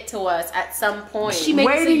to get to us at some point. She made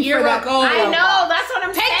this a year ago. I know, that's what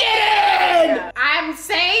I'm saying. Take it in! I'm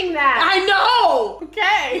saying that. I know!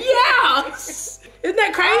 Okay. Yeah! Isn't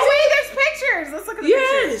that crazy? Oh wait, there's pictures. Let's look at the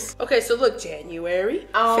pictures. Okay, so look, January.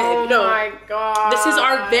 Oh my God. This is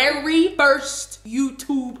our very first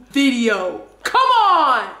YouTube video. Come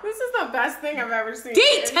on! This is the best thing I've ever seen.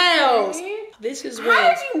 Details! This is How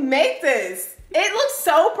did you make this? It looks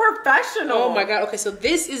so professional. Oh my God. Okay, so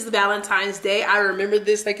this is Valentine's Day. I remember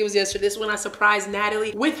this like it was yesterday. This is when I surprised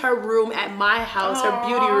Natalie with her room at my house, her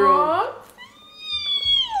beauty room.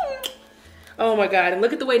 Oh my God, and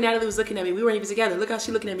look at the way Natalie was looking at me. We weren't even together. Look how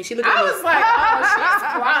she's looking at me. She looked at me. I was like, oh, she's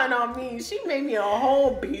plotting on me. She made me a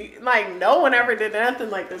whole beat. Like, no one ever did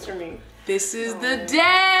nothing like this for me. This is the day.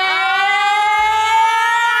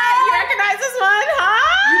 You recognize this one,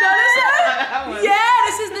 huh? You know this one? Yeah,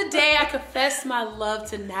 this is the day I confessed my love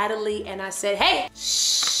to Natalie and I said, hey,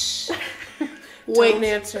 shh. Wait. Don't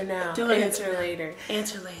answer now. Don't answer later.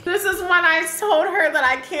 Answer later. This is when I told her that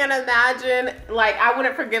I can't imagine, like, I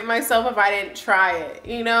wouldn't forgive myself if I didn't try it,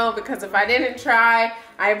 you know? Because if I didn't try,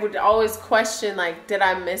 I would always question, like, did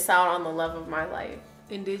I miss out on the love of my life?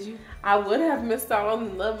 And did you? I would have missed out on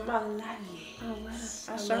the love of my life. Yes.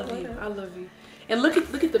 I love you. I love you. And look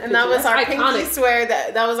at the picture. And that was That's our iconic. pinky swear.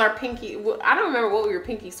 That was our pinky. I don't remember what we were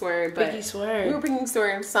pinky swearing, but pinky swearing. We were pinky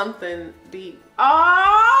swearing something deep.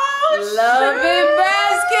 Oh, love it,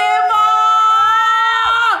 basketball.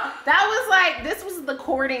 That was like, this was the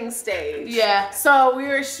courting stage. Yeah. So we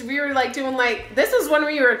were like doing like, this was when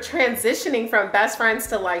we were transitioning from best friends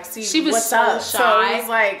to like see she was what's so up. shy. So it was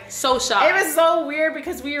like so shy. It was so weird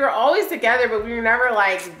because we were always together, but we were never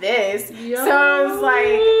like this. Yo. So it was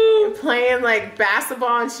like playing like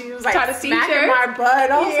basketball, and she was like smacking my butt.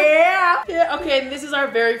 Yeah. Okay, and this is our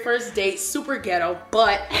very first date. Super ghetto,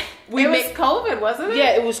 but it was COVID, wasn't it?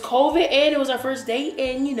 Yeah, it was COVID, and it was our first date,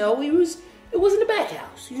 and you know we was It wasn't a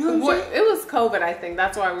bathhouse. You know what I'm saying? It was COVID, I think.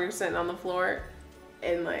 That's why we were sitting on the floor.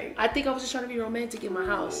 And like, I think I was just trying to be romantic in my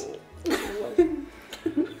house.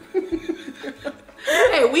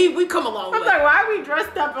 Hey, we come a long way. I'm like, why are we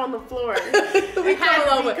dressed up on the floor? We come a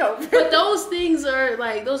long way. But those things are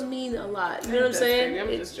like, those mean a lot. You know what I'm saying? I'm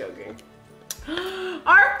just joking.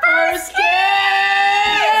 Our first kiss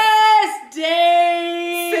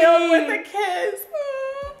day! Filled with a kiss.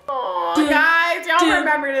 Oh, guys, y'all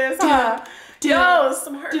remember this, huh? Yo,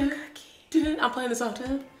 some hurt cookie. I'm playing the song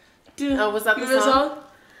too. Oh, was that the song?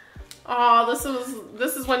 Oh,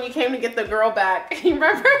 this is when you came to get the girl back. You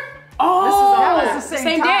remember? Oh, that was the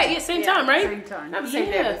same day. Yeah, same time, right? Same time. Not the same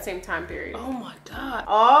day, but the same time period. Oh my god.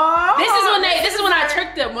 Oh. This is when I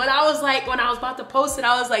tricked them. When I was about to post it,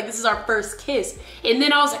 I was like, this is our first kiss. And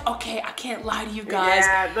then I was like, okay, I can't lie to you guys.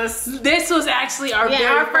 Yeah, this was actually our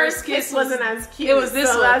very first kiss wasn't as cute. It was this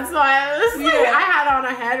one. That's why I had on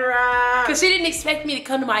a head wrap. Because she didn't expect me to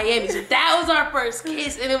come to Miami. So that was our first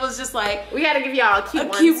kiss. And it was just like, we had to give y'all a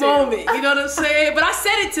cute moment. You know what I'm saying? But I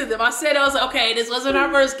said it to them. I was like, okay, this wasn't our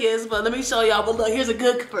first kiss, but let me show y'all. But look, here's a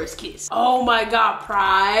good first kiss. Oh my god,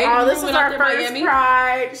 Pride. Oh, this was our first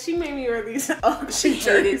Pride. She made me wear these. She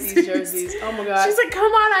hated these jerseys. Oh my god. She's like, come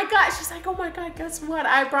on, she's like, oh my god, guess what?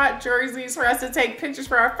 I brought jerseys for us to take pictures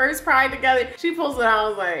for our first Pride together. She pulls it out. I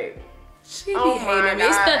was like, she be hating me.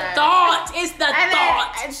 It's the thought. It's the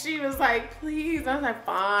thought. And she was like, please. I was like,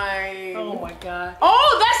 fine. Oh my god.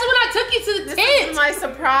 Oh, that's when I took you to the tent. This was my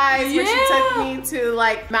surprise when she took me to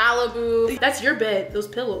like Malibu. That's your bed. Those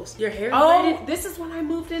pillows. Your hair. Oh, this is when I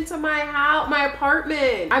moved into my house, my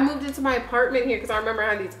apartment. I moved into my apartment here because I remember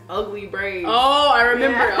I had these ugly braids. Oh, I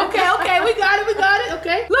remember. Yeah. Okay, we got it.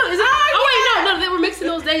 Okay. Look, is it? Oh wait, no, they were mixing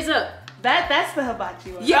those days up. That's the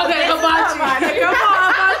hibachi one. Yeah, okay, hibachi. Come on,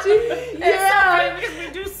 hibachi. Yeah, because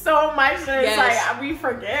we do so much that it's like we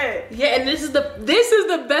forget. Yeah, and this is the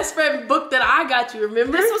best friend book that I got you.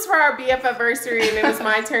 Remember? This was for our BFanniversary, and it was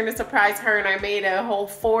my turn to surprise her, and I made a whole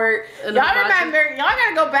fort. Y'all remember? Y'all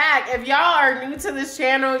gotta go back. If y'all are new to this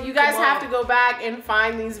channel, you guys have to go back and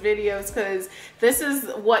find these videos because this is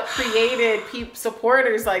what created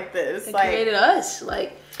supporters like this. It created us.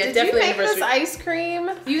 Like. Did you make this ice cream?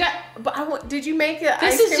 Did you make it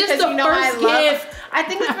ice cream because you know I love? I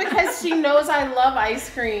think it's because she knows I love ice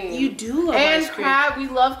cream. You do love ice cream. And we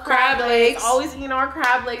love crab legs. Always eating our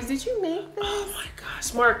crab legs. Did you make this? Oh my god,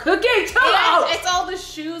 smart cooking. Come on. It's all the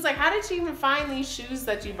shoes. Like, how did she even find these shoes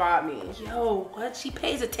that you bought me? Yo, what? She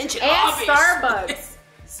pays attention. And Starbucks.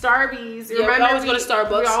 Starbies. Yeah, we always go to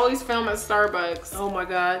Starbucks. We always film at Starbucks. Oh my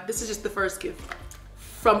god, this is just the first gift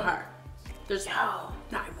from her. There's not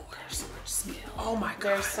more. There's so much skill. Oh my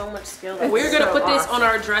god. There's so much skill. We're gonna put this on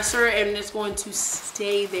our dresser and it's going to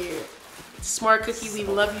stay there. Smart Cookie, we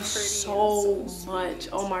love you so much.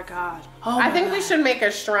 Oh my god. I think we should make a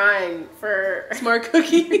shrine for Smart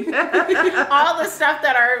Cookie. All the stuff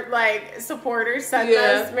that our like supporters sent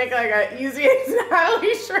us. Make like a Ezee and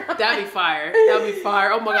Natalie shrine. That'd be fire. That'd be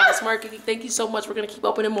fire. Oh my god, Smart Cookie, thank you so much. We're gonna keep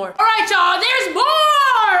opening more. All right, y'all. There's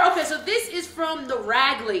more. Okay, so this is from the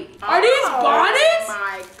Rag Lady. Are these bonnets? Oh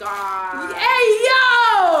my god. Hey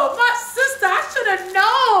yo, my sister. I should have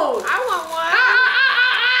known. I want one.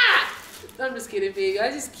 I'm just kidding, big.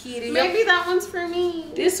 I'm just kidding. Maybe that one's for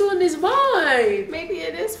me. This one is mine. Maybe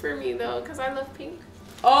it is for me though, because I love pink.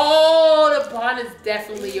 Oh, the bonnet's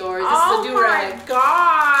definitely yours. This is the do-rag. Oh my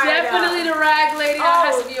god. Definitely the Rag Lady. That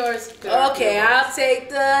has to be yours. Okay, I'll take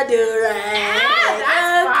the do-rag.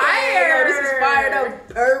 That's fire. This is fire though.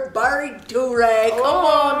 Burberry do-rag. Come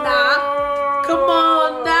on now. Come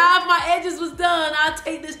on now. If my edges was done, I'll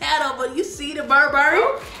take this hat off. But you see the Burberry?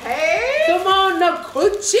 Okay. Come on now,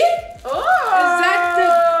 Gucci. Oh. Is that the...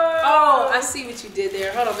 Oh, I see what you did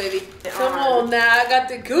there. Hold on, baby. Come on now. I got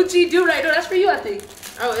the Gucci do-rag. No, that's for you, I think.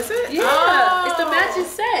 Oh, is it? Yeah. It's the matching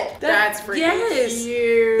set. That's freaking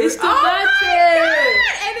cute. It's the matching.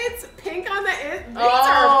 And it's pink on the end. These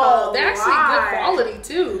are they're actually good quality,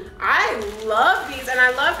 too. I love these. And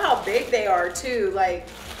I love how big they are, too. Like...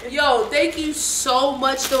 Yo, thank you so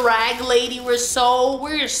much, the Rag Lady. We're so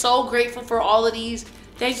grateful for all of these.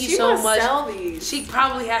 Thank you so much. Sell these. She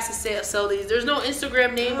probably has to sell these. There's no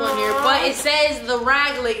Instagram name on here, but it says the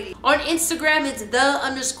Rag Lady. On Instagram, it's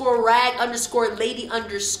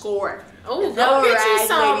the_rag_lady_. Oh, go get you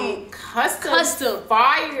some custom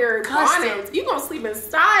fire bonnets. You gonna sleep in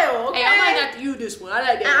style, okay? Hey, I might not use this one. I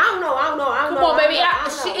like that. I don't know. Come on, baby.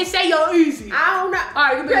 It say you're easy. I don't know. All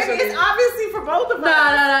right, baby, it's obviously for both of us.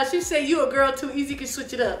 Nah. She say you a girl too. Easy can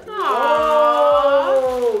switch it up.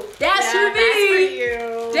 Oh, that's for me. That's for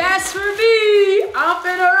you. That's for me. I'm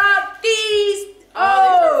finna rock these. Oh,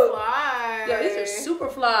 these are fly. Yeah, these are super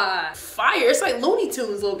Superfly. Fire. It's like Looney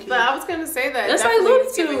Tunes, low key. But I was gonna say that. That's like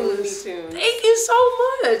Looney Tunes. Thank you so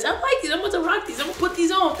much. I like these. I'm going to rock these. I'm going to put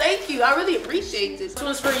these on. Thank you. I really appreciate this. This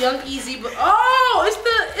one's for Young Ezee, but oh, it's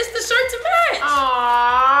the shirt to match.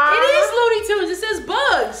 Aww. It is Looney Tunes. It says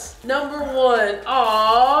Bugs. Number 1.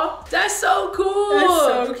 Aww. That's so cool. That's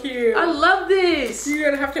so cute. I love this. You're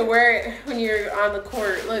gonna have to wear it when you're on the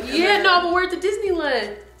court. Look. Yeah, no, I'm gonna wear it to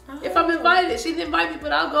Disneyland. If I'm invited. She didn't invite me,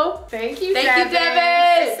 but I'll go. Thank you, Thank Devin. you,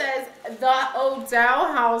 Devin. It says the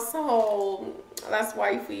Odell household. That's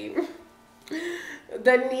wifey.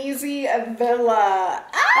 The Ezee Villa.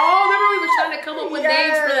 Oh, remember we were trying to come up with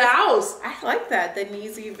names for the house. I like that, the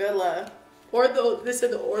Ezee Villa. Or the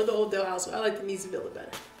Odell household. I like the Ezee Villa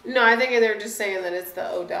better. No, I think they're just saying that it's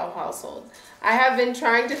the Odell household. I have been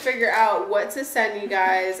trying to figure out what to send you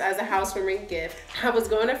guys as a housewarming gift. I was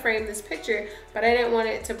going to frame this picture, but I didn't want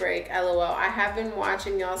it to break. LOL. I have been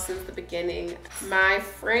watching y'all since the beginning. My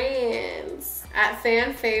friends at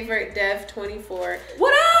fan favorite dev24.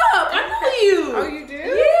 What up? I know you. Oh, you do?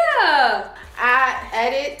 Yeah. At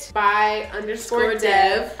edit by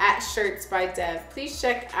 _dev at shirts by dev. Please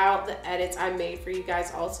check out the edits I made for you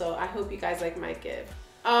guys also. I hope you guys like my gift.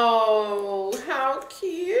 Oh, how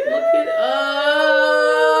cute. Look at us.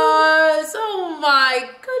 Oh my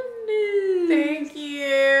goodness. Thank you.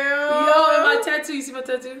 Yo, and my tattoo. You see my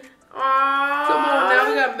tattoo? Aww. Come on now.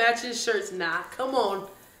 We got matching shirts now. Come on.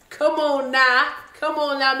 Come on now. Come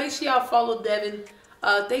on now. Make sure y'all follow Devin.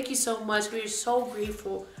 Thank you so much. We're so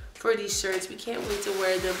grateful for these shirts. We can't wait to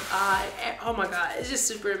wear them. Oh my God, it's just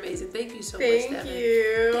super amazing. Thank you so much, Devin. Thank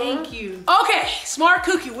you. Thank you. Okay, Smart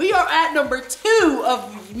Cookie. We are at number 2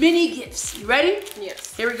 of mini gifts. You ready?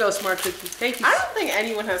 Yes. Here we go, Smart Cookie. Thank you. I don't think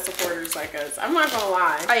anyone has supporters like us. I'm not gonna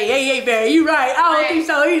lie. Hey, man, you right. I don't think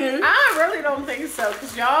so either. I really don't think so,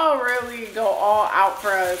 because y'all really go all out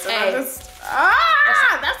for us. And Hey. I'm just,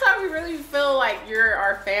 that's why we really feel like you're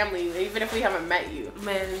our family, even if we haven't met you.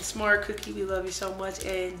 Man, Smart Cookie, we love you so much.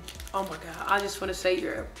 And oh my God, I just want to say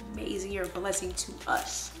you're amazing. You're a blessing to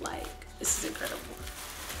us. Like, this is incredible.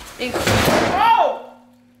 Oh!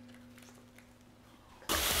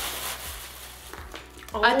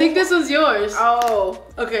 I think this one's yours. Oh.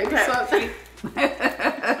 Okay. Okay.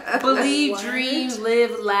 Believe, dreams,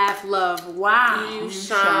 live, laugh, love. Wow. You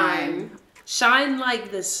shine. Shine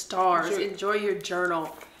like the stars. Enjoy your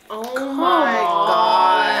journal. Oh my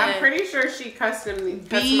God. I'm pretty sure she customized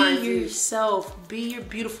Be yourself. Be your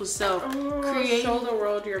beautiful self. Create. Show the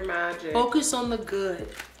world your magic. Focus on the good.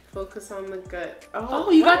 Focus on the good. Oh,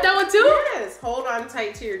 you got that one too? Yes. Hold on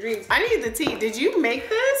tight to your dreams. I need the tea. Did you make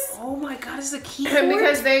this? Oh my God, this is a key.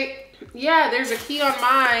 Because there's a key on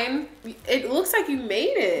mine. It looks like you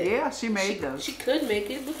made it. Yeah, she made those. She could make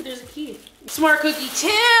it. Look, there's a key. Smart Cookie,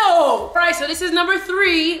 chill. All right, so this is number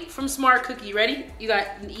 3 from Smart Cookie. You ready? You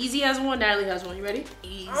got Ezee has one, Natalie has one. You ready?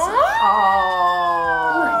 Ezee. Oh.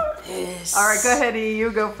 This. All right, go ahead, E. You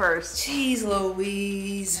go first. Jeez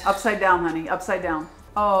Louise. Upside down, honey. Upside down.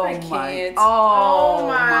 Oh I my. can't. Oh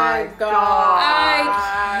my God. I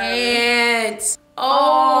can't.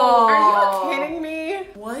 Oh. Are you kidding me?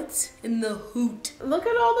 What in the hoot? Look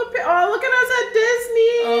at all the look at us at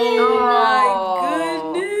Disney. Oh my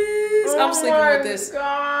goodness. I'm sleeping with this.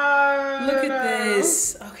 God. Look at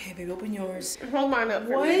this. Okay, baby, open yours. Hold mine up.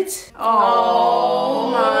 What?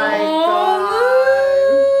 Oh my God.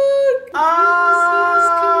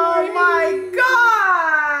 Oh my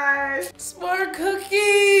God. Smart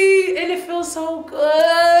Cookie. And it feels so good.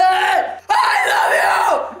 I love you.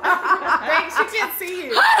 Wait, she can't see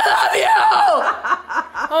you. I love you.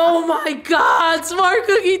 Oh my God, Smart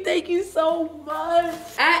Cookie, thank you so much.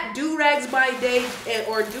 At Durags by Day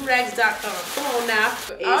or durags.com. Come on now.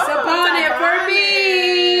 It's a bonnet for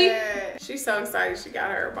me. She's so excited she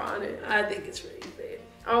got her bonnet. I think it's really big.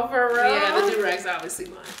 Oh, for real? Yeah, the Durags obviously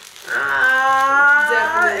mine.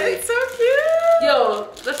 Definitely. It's so cute. Yo,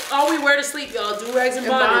 that's all we wear to sleep, y'all. Durags and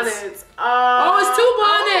bonnets. Oh, it's 2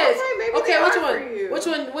 bonnets. Okay, which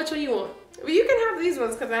one? Which one you want? Well, you can have these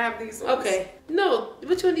ones because I have these ones. Okay. No,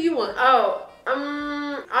 which one do you want? Oh,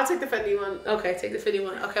 I'll take the Fendi one. Okay, take the Fendi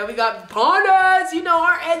one. Okay, we got bonnets. You know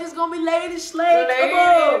our edge is gonna be laid and slayed. Come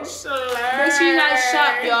on. Make sure you guys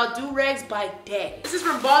shop, y'all. Durags by Day. This is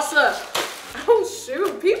from Boss Up. Oh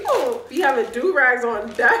shoot, people be having do-rags on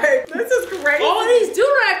deck. This is crazy. All these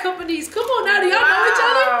do-rag companies. Come on now, do y'all know each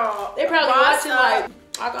other? They probably watching like,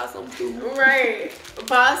 I got some too. Right.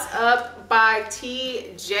 Boss Up by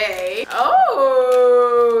TJ.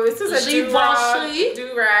 Oh, this is a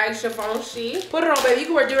do-rag chiffon sheet. Put it on, baby. You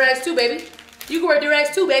can wear do-rags too, baby. You can wear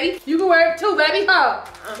do-rags too, baby. You can wear it too, baby. Huh?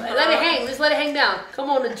 Let it hang. Let's let it hang down. Come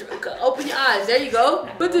on, open your eyes. There you go.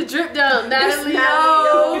 Put the drip down, Natalie.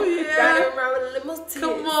 Oh, yeah.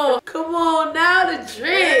 Come on. Come on now, the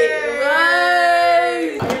drip.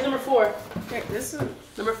 Right. Here's number 4. Okay, this is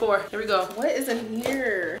number 4. Here we go. What is in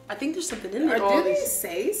here? I think there's something in there. Did they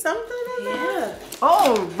say something in there?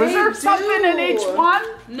 Oh, was there something in each one?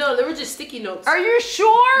 No, they were just sticky notes. Are you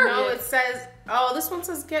sure? No, it says, oh, this one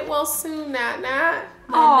says get well soon, Nat.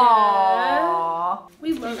 Aww.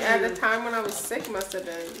 We love you. At the time when I was sick, must have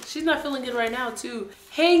been. She's not feeling good right now, too.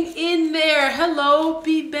 Hang in there. Hello,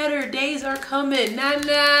 be better. Days are coming.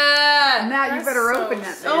 Nana. Now you better open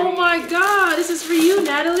that. Oh my God. This is for you,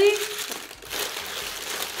 Natalie.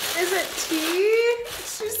 Is it tea?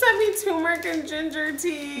 She sent me turmeric and ginger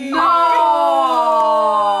tea. No.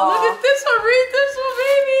 Look at this one. Read this one,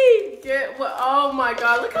 baby. Oh my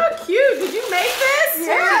God. Look how cute. Did you make this?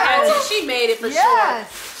 Yeah. She made it for sure.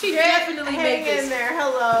 She definitely made this. Hang in there.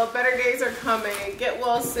 Hello. Better days are coming. Get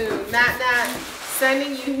well soon. Nat.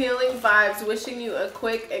 Sending you healing vibes. Wishing you a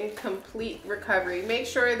quick and complete recovery. Make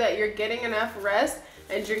sure that you're getting enough rest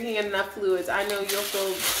and drinking enough fluids. I know you'll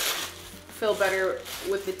feel better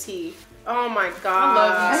with the tea. Oh my God.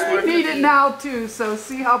 I love you. And you need it now too, so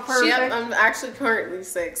see how perfect. Yep, I'm actually currently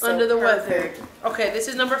sick. So under the perfect. weather. Okay, this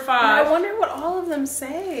is number 5. I wonder what all of them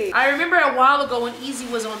say. I remember a while ago when Ezee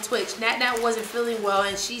was on Twitch, Nat wasn't feeling well,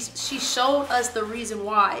 and she showed us the reason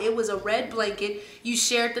why. It was a red blanket you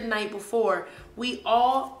shared the night before. We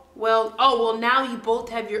all, well, now you both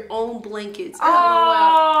have your own blankets.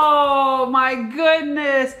 Oh my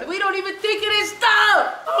goodness. We don't even think it is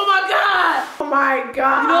stuff. Oh my God. Oh my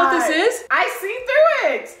God. You know what this is? I see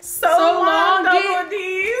through it. So long, double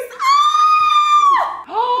D's.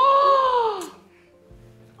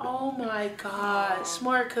 Oh my God,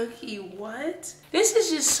 Smart Cookie, what? This is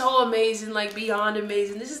just so amazing, like beyond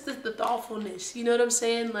amazing. This is the thoughtfulness, you know what I'm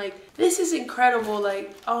saying? Like, this is incredible,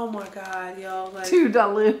 like, oh my God, yo. Like,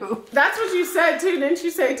 Toodaloo. That's what you said too, didn't you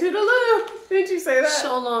say toodaloo? Didn't you say that?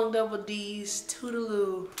 So long, double D's,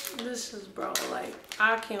 toodaloo. This is, bro, like,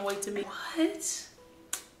 I can't wait to meet. What?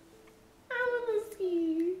 I wanna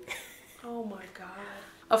see. Oh my God.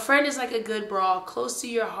 A friend is like a good bra, close to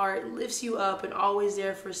your heart, lifts you up, and always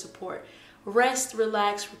there for support. Rest,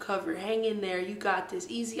 relax, recover. Hang in there. You got this.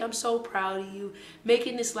 Ezee, I'm so proud of you.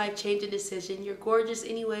 Making this life-changing decision. You're gorgeous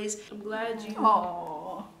anyways. I'm glad you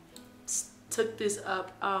took this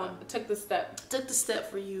up. Took the step. Took the step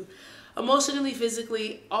for you. Emotionally,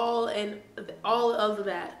 physically, all of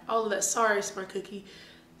that. Sorry, Smart Cookie.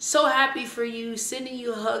 So happy for you. Sending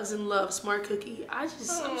you hugs and love, Smart Cookie. I'm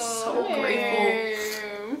so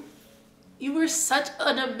grateful. You were such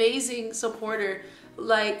an amazing supporter.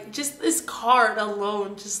 Like, just this card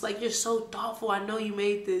alone, just like, you're so thoughtful. I know you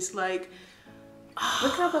made this. Like,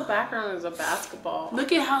 look how the background is a basketball.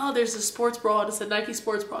 Look at how there's a sports bra and it's a Nike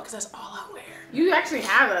sports bra, because that's all I wear. You actually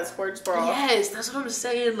have that sports bra. Yes, that's what I'm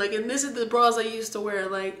saying. Like, and this is the bras I used to wear.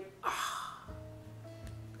 Like,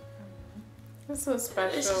 that's so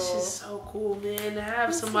special. This is just so cool, man. To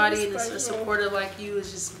have somebody and a supporter like you is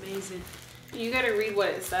just amazing. You gotta read what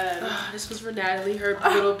it said. This was for Natalie, her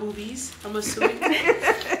little boobies, I'm assuming.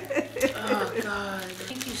 Oh God,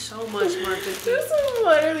 thank you so much, Martha. This is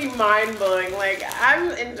literally mind blowing. Like,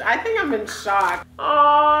 I think I'm in shock.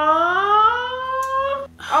 Aww.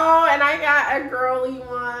 Oh, and I got a girly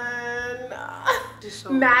one. So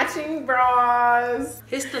matching bras.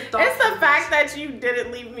 It's the fact that you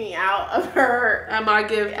didn't leave me out of her. My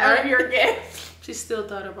gift, of your gift. She still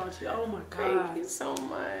thought about you. Oh my God. Thank you so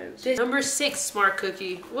much. Number 6, Smart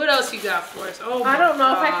Cookie. What else you got for us? Oh my I don't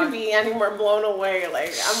know God. if I can be any more blown away.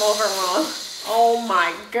 Like, I'm overwhelmed. Oh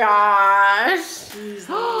my gosh.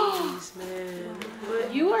 Jeez, man.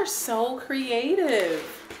 But you are so creative.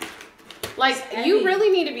 Like, you really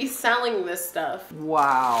need to be selling this stuff.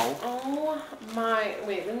 Wow. Oh my.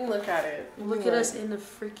 Wait, let me look at it. Look at us in the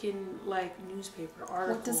freaking, like, newspaper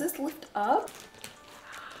article. What, does this lift up?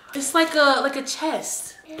 It's like a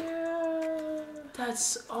chest. Yeah.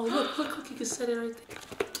 That's, oh look, you can set it right there.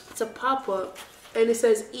 It's a pop-up and it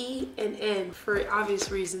says E and N for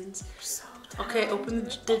obvious reasons. So okay, open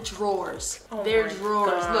the drawers. They're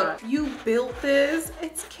drawers. God. Look, you built this.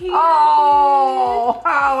 It's cute. Oh,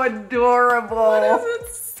 how adorable. What does it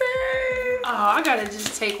say? oh, I gotta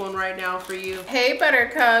just take one right now for you. Hey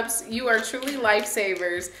Buttercups, you are truly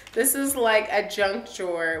lifesavers. This is like a junk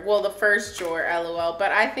drawer. Well, the first drawer, LOL.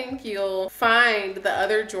 But I think you'll find the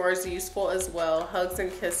other drawers useful as well. Hugs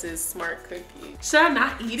and kisses, Smart Cookie. Should I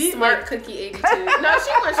not eat it? Smart Cookie 82. No,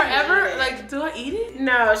 she wants you to forever. eat it. Like, do I eat it?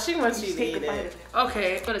 No, she wants you to eat it.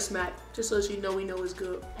 Okay, I'm gonna smack just so you know we know it's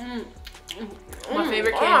good. My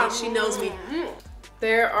favorite candy. She knows me.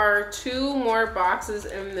 There are 2 more boxes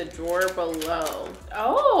in the drawer below.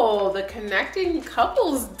 Oh, the connecting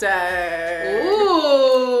couples deck.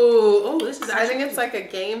 Ooh. Oh, this is. I think it's like a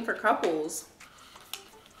game for couples.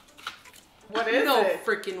 What is no it?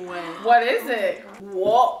 Freaking way. What is it?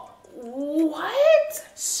 What?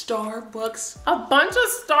 Starbucks. A bunch of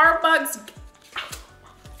Starbucks.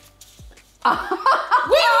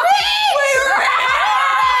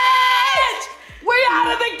 We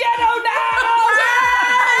out of the ghetto now!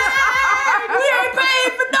 We ain't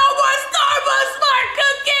paying for no more Starbucks Smart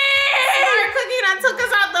Cookie! Smart Cookie that took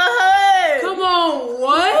us out the hood! Come on,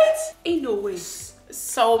 what? Ain't no way.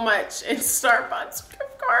 So much in Starbucks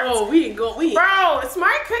gift cards. Oh, we ain't go. Bro,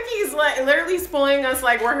 Smart Cookie's like literally spoiling us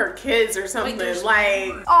like we're her kids or something.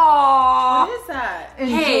 Like, aww. What is that?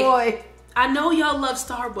 Enjoy. Hey, I know y'all love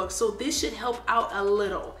Starbucks, so this should help out a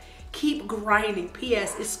little. Keep grinding.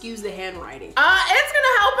 P.S. Excuse the handwriting. It's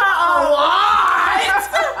gonna help out a lot.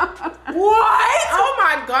 What? Oh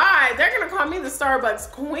my God. They're gonna call me the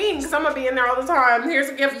Starbucks queen because I'm gonna be in there all the time. Here's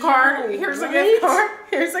a gift card. Here's a gift card.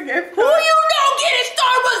 Here's a gift card. Who you know getting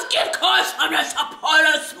Starbucks gift cards from the support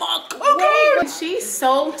of Smart Cookie? She's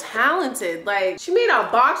so talented. Like, she made a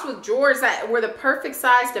box with drawers that were the perfect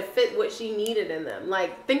size to fit what she needed in them.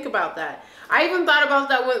 Like, think about that. I even thought about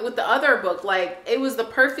that with the other book. Like, it was the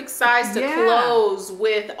perfect size to close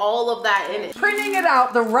with all of that in it. Printing it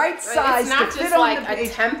out the right size. It's not to just fit like on the a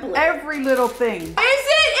page. template. Every little thing. Is it?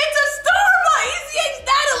 It's a Starbucks. Ezee X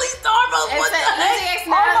Natalie Starbucks. What the heck? Oh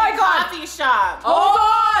my God. Coffee shop. Hold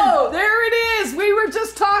on. There it is. We were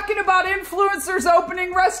just talking about influencers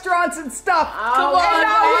opening restaurants and stuff. Come on, and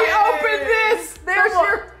now we man. open this. There's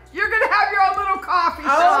you're gonna have your own little coffee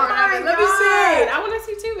shop. Oh my God. Let me see. I want to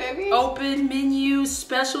see too, baby. Open menu,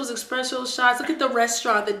 specials, espresso shots. Look at the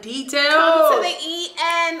restaurant, the details. Come to the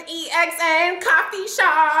ENEXN coffee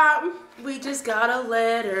shop. We just got a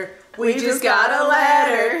letter. We just got a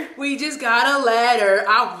letter. We just got a letter.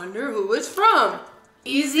 I wonder who it's from.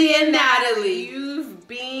 Ezee and Natalie. You've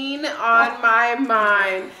been on my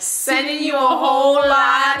mind. Sending you a whole whole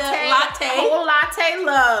latte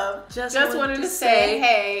love. Just wanted to say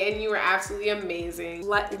hey, and you were absolutely amazing.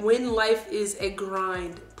 When life is a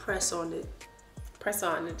grind, press on it. Press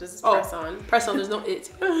on. It just press on. Press on. There's no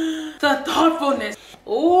it. The thoughtfulness.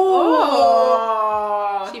 Oh.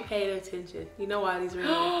 She paid attention. You know why these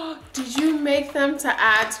are Did you make them to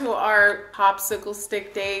add to our popsicle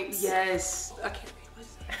stick dates? Yes. I can't read.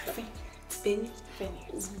 What's that?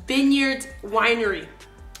 Vineyards Winery.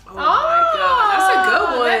 Oh my God. That's a good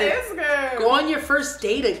one. That is good. Go on your first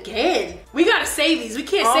date again. We gotta say these. We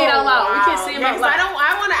can't say it out loud. Wow. We can't say them out loud. I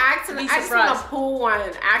want to accidentally. I just want surprised. to pull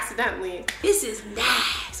one accidentally. This is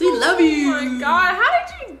nice. We love you. Oh my God. How did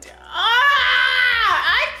you?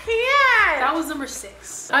 I can't. That was number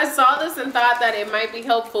 6. I saw this and thought that it might be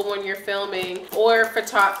helpful when you're filming or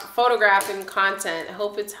photographing content. I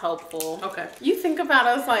hope it's helpful. Okay. You think about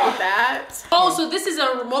us like that? Oh, so this is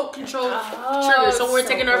a remote control trigger. So we're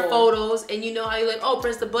taking our photos, and you know how you like,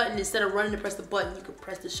 press the button. Instead of running to press the button, you can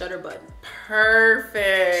press the shutter button.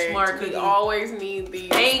 Perfect. Smart We cookie. always need these.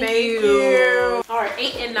 Thank you. All right,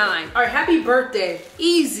 8 and 9. All right, happy birthday,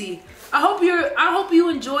 Ezee. I hope you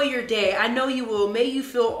enjoy your day. I know you will. May you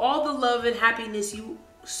feel all the love and happiness you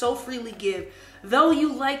so freely give. Though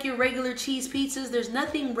you like your regular cheese pizzas, there's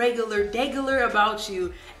nothing degular about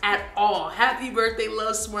you at all. Happy birthday,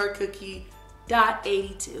 love, Smart Cookie.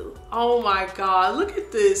 .82. Oh my God, look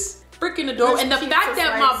at this. Freaking adorable. And the fact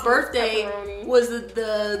that my birthday was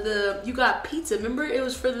the you got pizza. Remember, it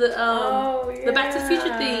was for the Back to the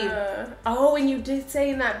Future theme. Oh, and you did say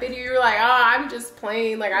in that video, you were like, oh, I'm just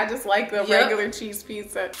plain, like I just like the regular cheese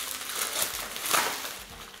pizza.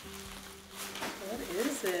 What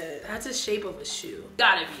is it? That's a shape of a shoe.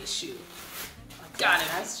 Gotta be a shoe. Gotta be.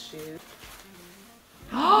 That's shoe.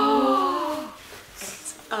 Oh,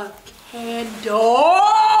 it's a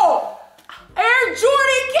candle. Air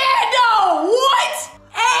Jordan candle! What?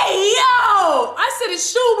 Hey, yo! I said a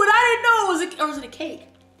shoe, but I didn't know it was a cake.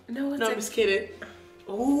 No, I'm just kidding.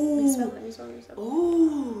 Ooh. Let me smell.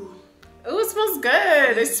 Ooh. Ooh, it smells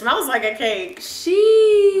good. It smells like a cake.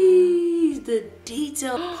 Sheesh, the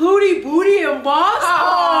detail. Flutie Booty embossed.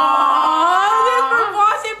 Aww, this for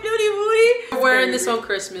Boss and Flutie Booty. They're wearing this on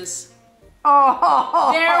Christmas. Oh,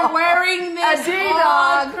 they're wearing this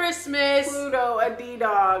on Christmas. Pluto, a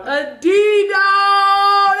D-Dog. A D-Dog!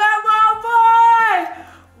 That's my boy!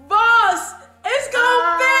 Boss, it's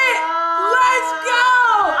gonna fit! Let's go!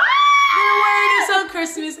 They're wearing this on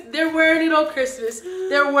Christmas. They're wearing it on Christmas.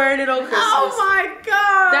 They're wearing it on Christmas. Oh my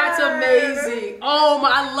God! That's amazing. Oh Oh my,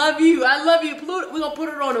 I love you. I love you. We're gonna put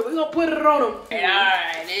it on him. We're gonna put it on him.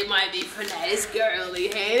 Alright, it might be for nice girly.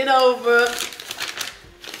 Hand it over.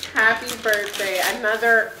 Happy birthday.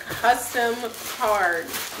 Another custom card.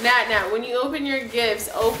 Nat, when you open your gifts,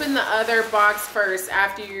 open the other box first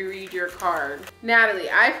after you read your card. Natalie,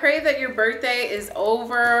 I pray that your birthday is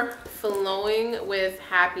overflowing with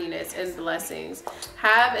happiness and blessings.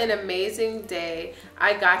 Have an amazing day.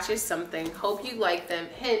 I got you something. Hope you like them.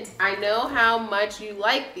 Hint, I know how much you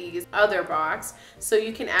like these other box, so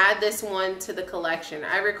you can add this one to the collection.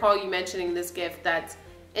 I recall you mentioning this gift that's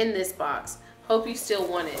in this box. Hope you still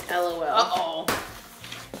want it. LOL. Uh-oh.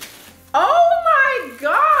 Oh my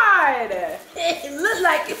god! It look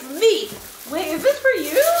like it's for me. Wait, is this for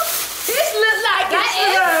you? This look like it's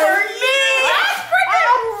for me. That's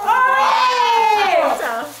freaking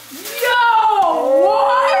Yo!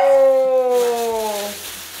 What?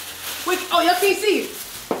 Wait, oh, y'all can't see.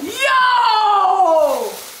 Yo!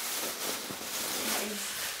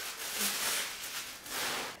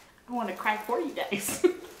 I want to cry for you guys.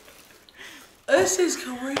 This is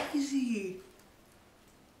crazy.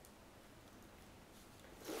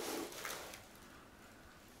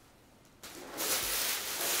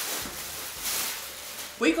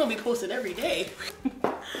 We gonna be posting every day.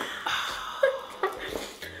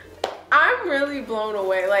 I'm really blown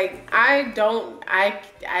away. Like, I don't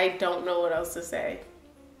know what else to say.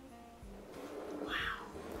 Wow.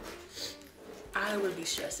 I would be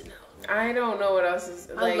stressing out. I don't know what else is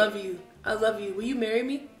like. I love you. I love you. Will you marry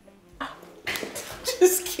me?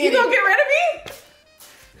 Just kidding. You gonna get rid of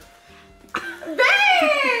me?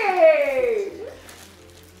 Babe!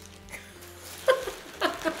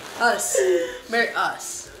 Us. Marry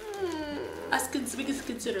us. We can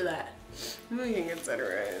consider that. We can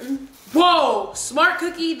consider it. Whoa! Smart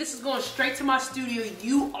Cookie, this is going straight to my studio.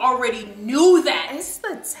 You already knew that. It's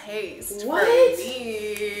the taste. What? For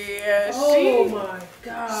me. Oh my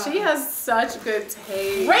god. She has such good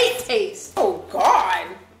taste. Great taste. Oh god.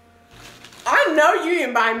 I know you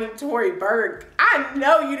didn't buy me Tory Burke. I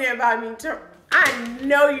know you didn't buy me I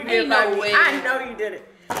know you didn't buy me. Way. I know you did it.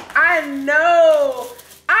 I know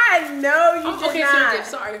you did okay, not.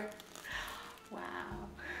 so sorry. Wow.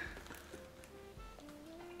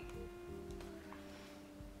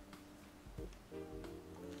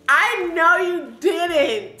 I know you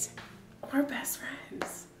didn't. We're best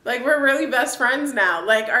friends. Like, we're really best friends now.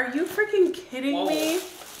 Like, are you freaking kidding me?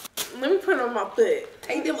 Let me put it on my foot.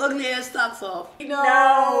 Take them ugly ass socks off. She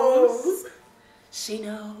knows. She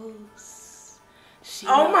knows.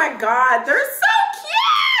 Oh my god, they're so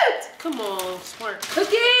cute! Come on, Smart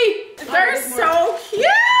Cookie. They're so cute!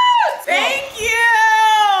 Thank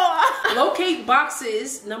you! Locate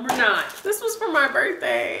boxes number 9. This was for my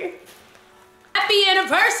birthday. Happy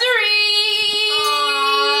anniversary!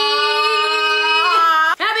 Aww.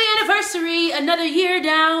 Happy anniversary! Another year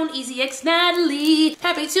down, Ezee X Natalie.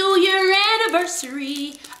 Happy 2-year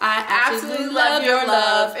anniversary. I absolutely love your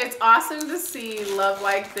love. It's awesome to see love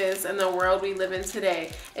like this in the world we live in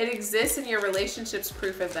today. It exists in your relationships,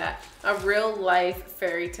 proof of that. A real life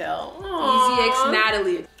fairy tale. Ezee X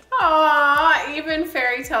Natalie. Aww, even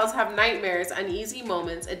fairy tales have nightmares, uneasy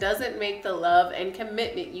moments. It doesn't make the love and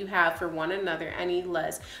commitment you have for one another any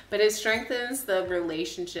less, but it strengthens the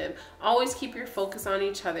relationship. Always keep your focus on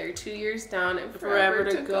each other. 2 years down and forever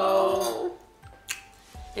to go.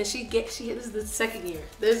 And this is the 2nd year.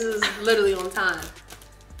 This is literally on time.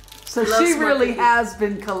 So she really has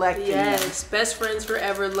been collecting. Yes, best friends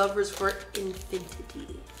forever, lovers for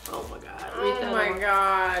infinity. Oh my god. Oh my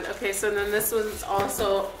god. Okay, so then this one's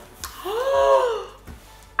also.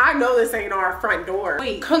 I know this ain't our front door.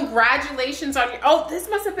 Wait. Congratulations on your. Oh, this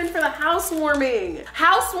must have been for the housewarming.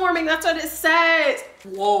 Housewarming, that's what it says.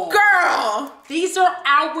 Whoa. Girl. These are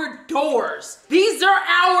our doors. These are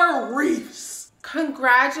our reefs.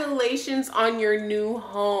 Congratulations on your new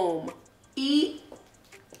home. We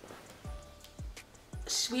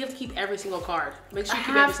have to keep every single card. Make sure you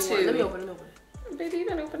keep every single one. Let me open it. Baby, you've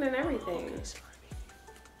been opening everything. Okay, sorry.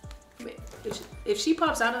 If she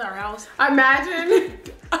pops out of our house, imagine.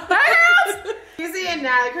 Ezee and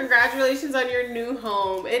Natalie, congratulations on your new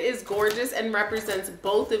home. It is gorgeous and represents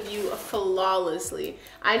both of you flawlessly.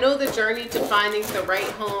 I know the journey to finding the right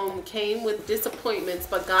home came with disappointments,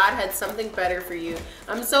 but God had something better for you.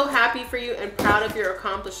 I'm so happy for you and proud of your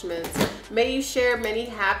accomplishments. May you share many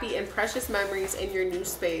happy and precious memories in your new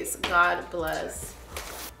space. God bless.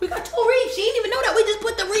 We got 2 reefs. She didn't even know that. We just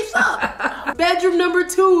put the reefs up. Bedroom number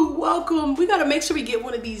 2. Welcome. We gotta make sure we get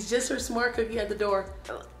one of these just for Smart Cookie at the door.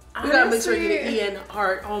 We gotta make sure we get an E.N.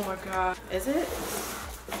 heart. Oh my god. Is it?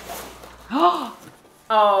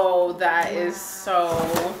 Oh, that is so.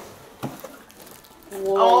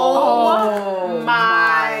 Oh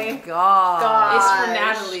my God. It's for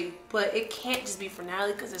Natalie, but it can't just be for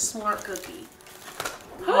Natalie because it's Smart Cookie.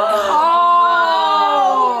 Oh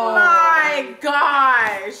my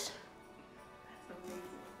gosh.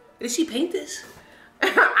 Did she paint this?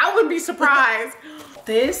 I wouldn't be surprised.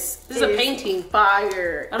 This is a painting.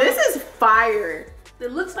 Fire. This is fire.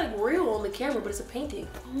 It looks like real on the camera, but it's a painting.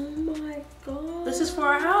 Oh my God. This is for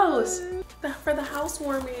our house. For the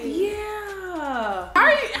housewarming. Yeah.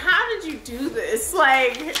 How did you do this?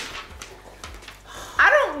 Like, how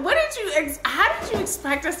did you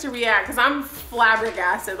expect us to react? Because I'm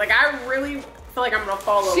flabbergasted. Like, I really feel like I'm gonna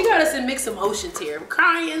fall over. She got us in mixed emotions here. I'm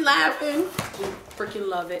crying, laughing. We freaking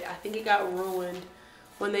love it. I think it got ruined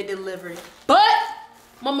when they delivered. But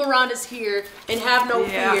Mama Rhonda's here and have no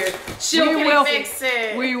fear. We will fix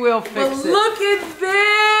it. We will fix it. Look at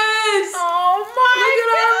this. Oh my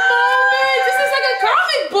God. This is like a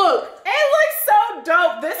comic book. It looks so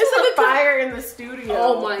dope. This is a fire in the studio.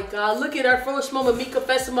 Oh my God. Look at our first moment, me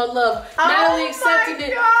confessing my love. Natalie accepting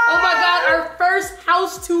it. Oh my God. Our first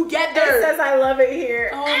house together. It says I love it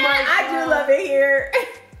here. Oh my God. I do love it here.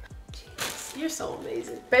 Jeez, you're so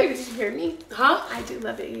amazing. Baby, did you hear me? Huh? I do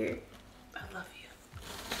love it here. I love you.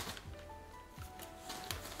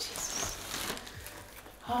 Jesus.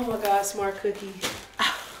 Oh my God, Smart Cookie.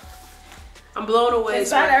 I'm blown away. Is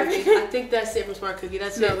that everything? I think that's it from Smart Cookie.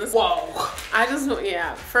 That's it. Whoa. I just,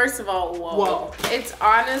 first of all, whoa. It's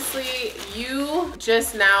honestly, you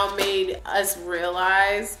just now made us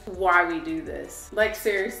realize why we do this. Like,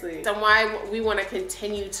 seriously. And why we want to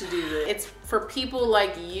continue to do this. It's for people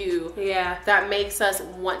like you that makes us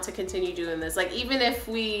want to continue doing this. Like, even if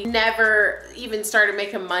we never even started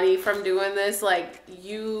making money from doing this, like,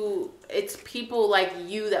 it's people like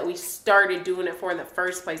you that we started doing it for in the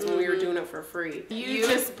first place when we were doing it for free. You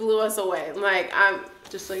just blew us away. Like,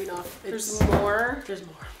 just so you know, there's more. There's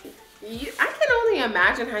more. I can only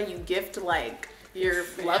imagine how you gift like your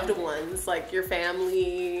loved ones, like your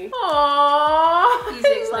family. Aww.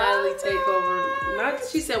 Ezee Natalie takeover.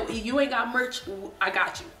 She said, you ain't got merch, I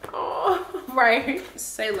got you. Oh, right.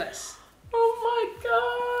 Say less. Oh my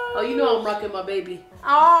God. Oh, you know I'm rocking my baby.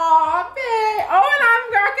 Oh, babe. Oh, and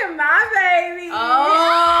I'm rocking my baby.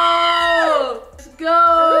 Oh, let's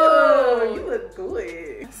go. Ooh, you look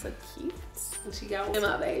good. That's so cute. She got one.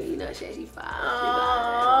 My baby, you know, she's fine.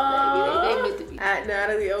 They meant to be. At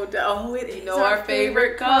natalie.odell. Oh, it is our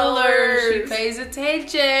favorite colors. She pays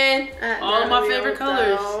attention. All my favorite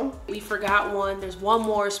colors. We forgot one. There's one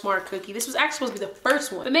more Smart Cookie. This was actually supposed to be the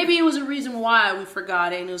first one, but maybe it was a reason why we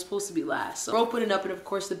forgot it and it was supposed to be last. So we're opening it up, and of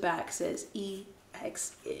course the back says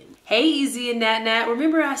EXN. Hey, Ezee and Nat.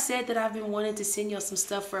 Remember I said that I've been wanting to send y'all some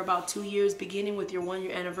stuff for about 2 years, beginning with your 1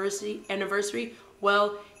 year anniversary?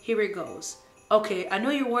 Well, here it goes. Okay, I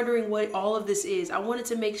know you're wondering what all of this is. I wanted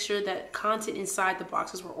to make sure that content inside the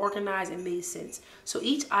boxes were organized and made sense. So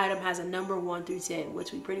each item has a number 1 through 10,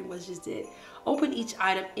 which we pretty much just did. Open each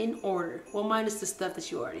item in order. Well, minus the stuff that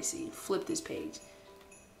you already see. Flip this page.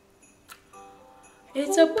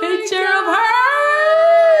 It's a picture of her!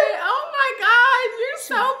 Oh my God, you're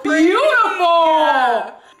so pretty. Beautiful!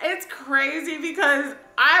 Yeah. It's crazy because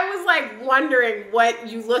I was like wondering what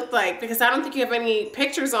you looked like because I don't think you have any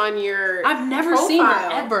pictures on your I've never profile. seen her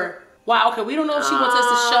ever. Wow, okay, we don't know if she wants us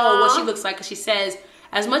to show what she looks like because she says,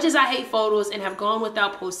 as much as I hate photos and have gone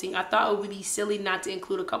without posting, I thought it would be silly not to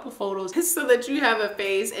include a couple photos so that you have a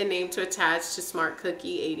face and name to attach to Smart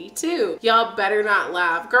Cookie 82. Y'all better not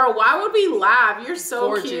laugh. Girl, why would we laugh? You're so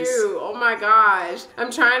gorgeous. Cute. Oh my gosh. I'm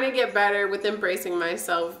trying to get better with embracing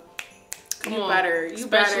myself. Come you on. better. You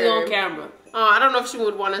Especially better. on camera. Oh, I don't know if she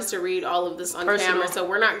would want us to read all of this on camera, so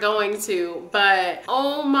we're not going to. But,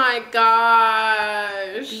 oh my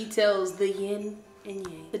gosh. Details the yin and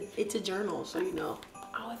yang. It's a journal, so you know.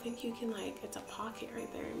 Oh, I think you can like, it's a pocket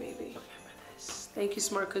right there, maybe. Remember this. Thank you,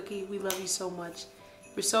 Smart Cookie. We love you so much.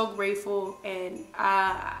 We're so grateful, and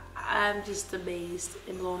I'm just amazed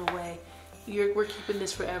and blown away. We're keeping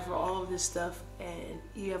this forever, all of this stuff, and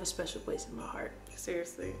you have a special place in my heart.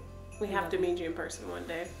 Seriously. We have to meet you in person one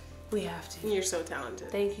day. We have to. You're so talented.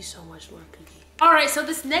 Thank you so much, Smart Cookie. All right, so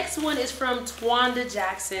this next one is from Twanda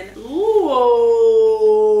Jackson. Ooh.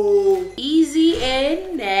 Ezee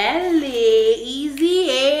and Natalie. Ezee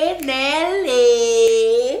and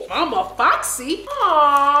Natalie. I'm a foxy.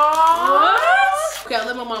 Aww. What? Okay, I'll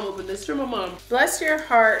let my mom open this. Show my mom. Bless your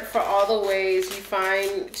heart for all the ways you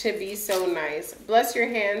find to be so nice. Bless your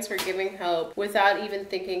hands for giving help without even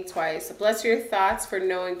thinking twice. Bless your thoughts for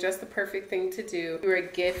knowing just the perfect thing to do. You are a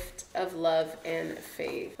gift of love and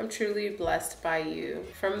faith. I'm truly blessed by you.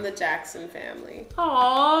 From the Jackson family.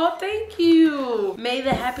 Aw, thank you. May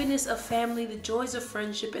the happiness of family, the joys of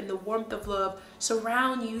friendship, and the warmth of love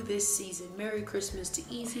surround you this season. Merry Christmas to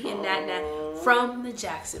Ezee and Nat Nat from the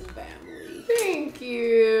Jackson family. Thank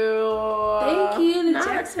you. Thank you, the Not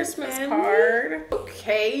Jackson a Christmas family. card.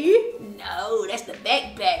 Okay. No, that's the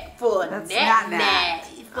backpack for That's Nat Nat Nat.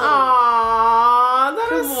 Aww, that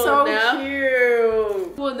Come is on so now.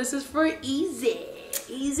 cute. Well, this is for Ezee.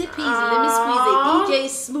 Easy peasy. Let me squeeze it. DJ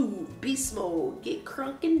Smooth. Be smooth. Get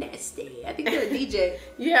crunk and nasty. I think they're a DJ.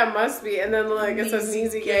 Yeah, must be. And then like it says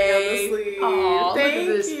Ezee Gang on the sleeve. Aw, Thank look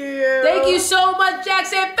at this. you. Thank you so much,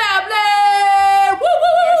 Jackson family. Woo,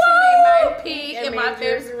 woo, woo, woo. My pink and my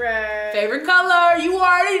favorite color. You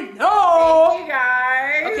already know. Thank you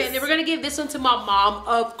guys. Okay, then we're gonna give this one to my mom,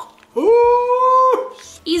 of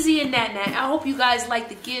course. Ezee and Nat Nat. I hope you guys like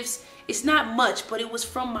the gifts. It's not much, but it was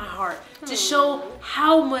from my heart to show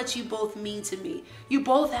how much you both mean to me. You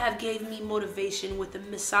both have gave me motivation with the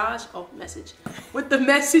with the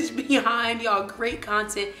message behind y'all great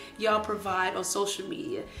content y'all provide on social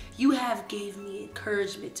media. You have gave me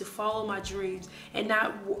encouragement to follow my dreams and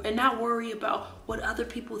not worry about what other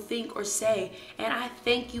people think or say. And I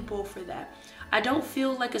thank you both for that. I don't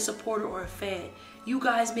feel like a supporter or a fan. You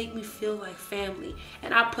guys make me feel like family.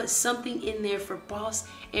 And I put something in there for Boss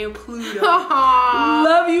and Pluto.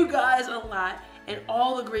 Love you guys a lot. And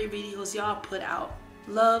all the great videos y'all put out.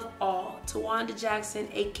 Love all. Tawanda Jackson,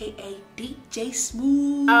 aka DJ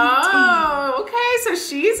Smooth. Oh, okay. So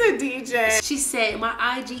she's a DJ. She said, my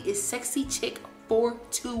IG is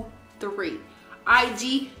sexychick423.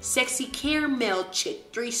 IG sexy caramel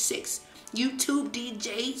chick 36. YouTube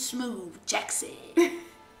DJ Smooth Jackson.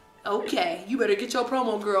 Okay, you better get your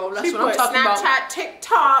promo, girl. That's what I'm talking about. Snapchat,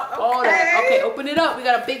 TikTok, okay. All that. Okay, open it up. We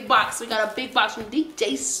got a big box. We got a big box from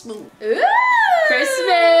DJ Smooth. Ooh. Christmas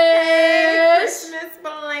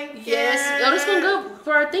blanket. Yes. Oh, this is gonna go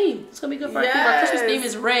for our theme. It's gonna be good for our theme. Our Christmas theme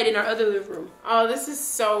is red in our other living room. Oh, this is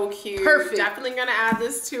so cute. Perfect. Definitely gonna add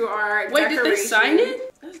this to our Wait, decoration. did they sign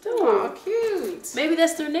it? That's dope. Oh, cute. Maybe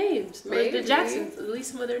that's their names. Maybe. Like the Jacksons. At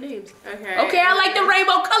least some of their names. Okay. Okay, I like the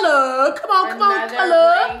rainbow color. Come on, Another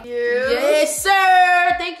color. blanket. Yes,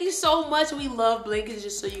 sir. Thank you so much. We love blankets,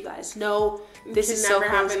 just so you guys know. This is so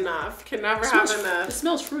never have cozy. enough. Can never have enough. It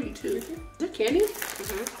smells fruity too. Is that candy?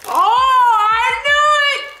 Oh, I knew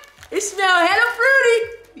it. It smells hella fruity.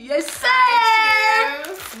 Yes, sir.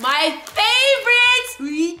 My favorite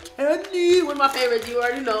sweet candy. One of my favorites. You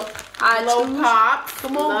already know. Blow pop.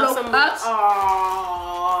 Come on, blow pops.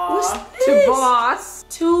 Aww. What's this?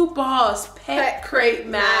 Two Boss Pet Crate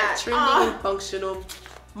Mat. Trending and functional.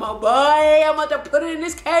 My boy, I'm about to put it in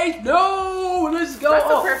this cage. No, let's go. That's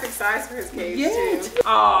the perfect size for his cage too.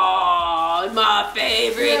 Oh, my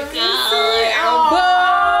favorite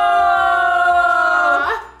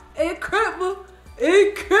color. Incredible.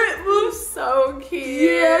 Incredible. So cute.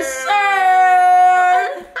 Yes,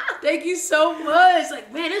 sir. Thank you so much.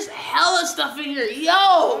 Like, man, there's hella stuff in here. Yo,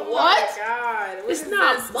 oh what? My God. It's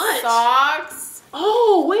not much. Socks.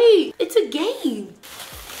 Oh, wait. It's a game.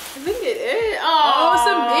 I think it is. Oh, it's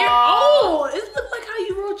a mirror. Oh, it looked like how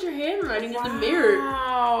you wrote your handwriting in the mirror.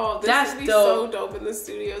 Wow. This would be so dope in the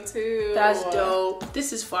studio too. That's dope.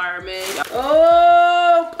 This is fire, man.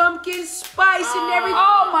 Oh, pumpkin spice and everything.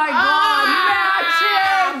 Oh my God,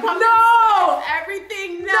 matching. No.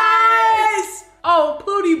 Everything nice. Oh,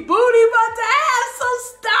 Pootie Booty about to have some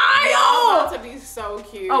style. About to be so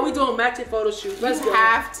cute. Oh, we doing matching photo shoot. Let's go.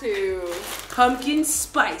 Have to. Pumpkin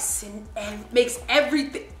spice and makes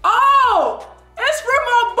everything. Oh, it's for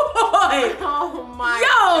my boy. Oh my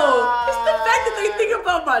God. It's the fact that they think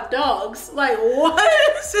about my dogs. Like, what?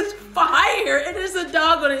 This is fire. And there's a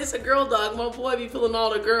dog on it. It's a girl dog. My boy be feeling all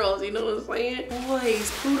the girls. You know what I'm saying? Boys,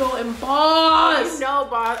 Pluto and Boss. You know,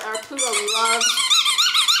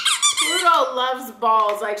 Pluto loves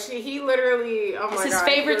balls. Like he literally. Oh my God. It's his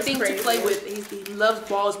favorite thing to play with. He loves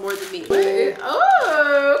balls more than me.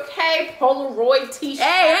 Oh, okay. Polaroid t-shirt.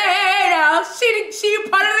 Hey now. She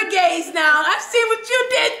part of the gays now. I see what you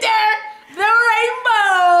did there. The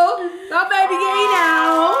rainbow. My baby gay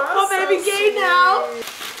now. My baby gay now.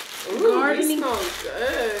 Ooh, gardening smells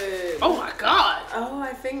good. Oh my God. Oh,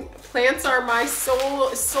 I think plants are my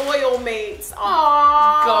soil mates.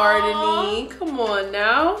 Aww. Gardening. Come on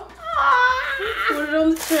now. Put it on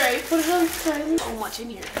the tray. Put it on the tray. So much in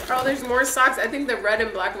here. Oh, there's more socks. I think the red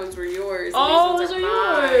and black ones were yours. Oh, those are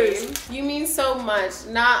yours. You mean so much.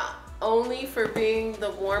 Not only for being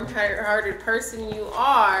the warm-hearted person you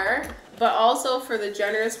are, but also for the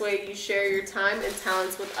generous way you share your time and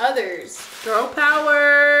talents with others. Girl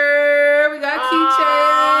power. We got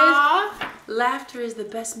keychains. Laughter is the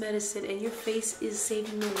best medicine, and your face is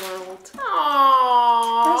saving the world.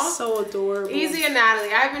 Aww. That's so adorable. Ezee and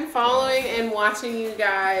Natalie, I've been following and watching you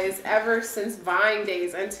guys ever since Vine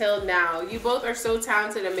days until now. You both are so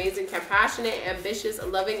talented, amazing, compassionate, ambitious,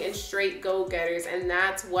 loving, and straight go-getters, and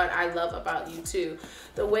that's what I love about you too.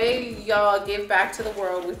 The way y'all give back to the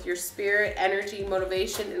world with your spirit, energy,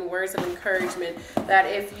 motivation, and words of encouragement, that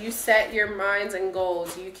if you set your minds and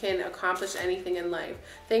goals, you can accomplish anything in life.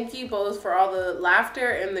 Thank you both for all the laughter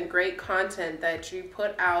and the great content that you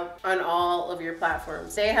put out on all of your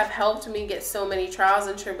platforms. They have helped me get so many trials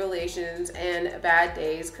and tribulations and bad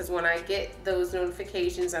days, because when I get those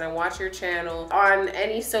notifications and I watch your channel on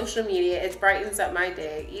any social media, it brightens up my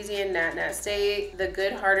day. Ezee and Nat, stay the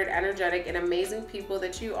good-hearted, energetic, and amazing people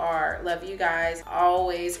that you are. Love you guys.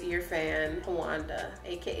 Always your fan, Wanda,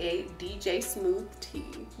 aka DJ Smooth T.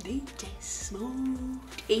 DJ Smooth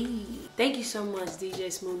T. Thank you so much,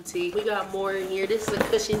 DJ Smooth T. We got more in here. This is a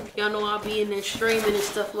cushion. Y'all know I'll be in there streaming and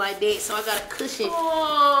stuff like that, so I got a cushion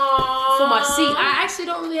for my seat. I actually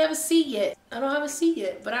don't really have a seat yet. I don't have a seat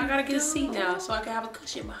yet, but I gotta get a seat now so I can have a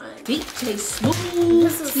cushion behind. DJ Smooth.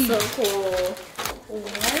 This is so cool.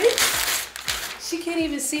 What? She can't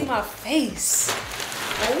even see my face.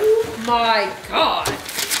 Oh my God.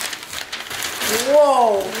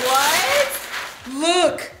 Whoa. What?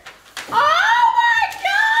 Look. Oh my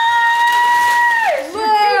gosh!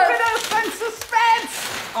 Look. Keeping us in suspense.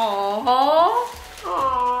 Aww.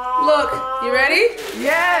 Aww. Look, you ready?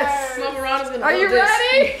 Yes. Mama Rhonda's gonna Are hold you this.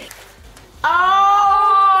 ready? Oh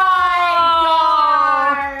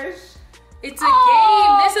my gosh! It's a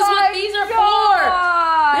game. This is what these are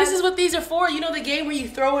God. for. This is what these are for. You know the game where you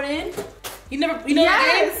throw it in? You know Yes. the game?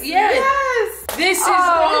 Yes. Yes. This is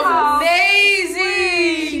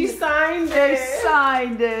amazing. She signed They it.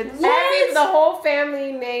 signed it. The whole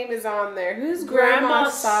family name is on there. Who's Grandma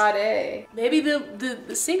Sade? Maybe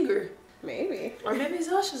the singer. Maybe. Or maybe it's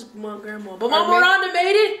Usher's grandma. But Mama Rhonda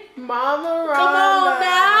made it. Mama Rhonda. Come on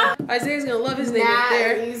now. Isaiah's gonna love his name up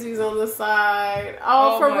there. Ezee's on the side.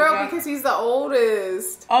 Oh, for my real, God. because he's the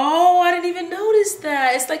oldest. Oh, I didn't even notice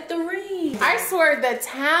that. It's like the ring. I swear, the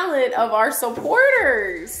talent of our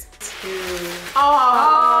supporters. Oh.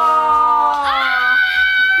 Ah!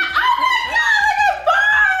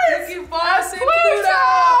 Look at Boss and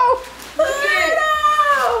Pluto. Look at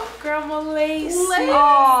Grandma Lacey.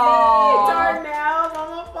 Darnell,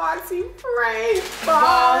 Mama Foxy, Frank,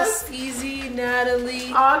 Boss, Ezee,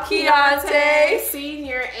 Natalie, Keontae,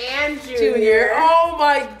 Senior and Junior. Oh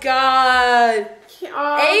my God.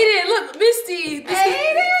 Aiden, look, Misty.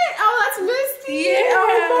 Aiden? Oh, that's Misty. Yeah.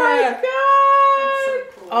 Oh my God.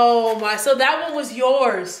 Oh my, so that one was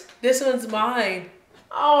yours. This one's mine.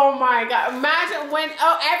 Oh my God. Imagine when,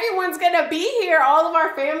 everyone's gonna be here. All of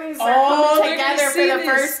our families are coming together for the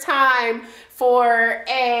first time for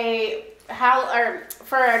a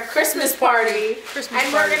Christmas party.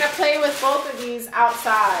 And we're gonna play with both of these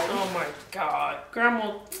outside. Oh my God.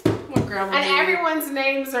 Grandma, what grandma And did. everyone's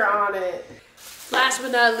names are on it. Last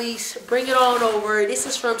but not least, bring it on over. This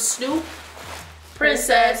is from Snoop,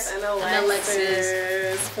 Princess, and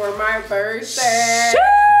Alexis for my birthday. Sheesh.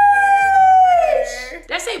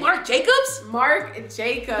 Did I say Mark Jacobs? Mark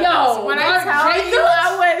Jacobs. Yo, when Mark I tell Jacobs? you,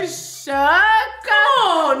 I was shook. Come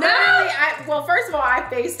on now. Well, first of all, I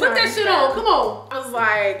FaceTimed Put that shit on. Come on. I was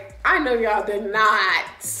like, I know y'all did not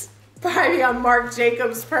buy me a Mark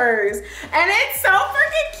Jacobs purse, and it's so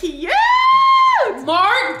freaking cute.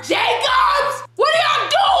 Mark Jacobs? What are y'all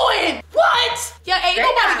doing? What? Yeah, ain't They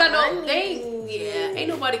nobody got got money. ain't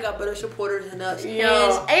nobody got better supporters than us. Yo,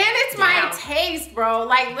 and it's my taste, bro.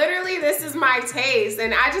 Like, literally, this is my taste,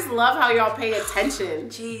 and I just love how y'all pay attention.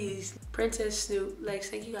 Jeez. Princess Snoop, Lex,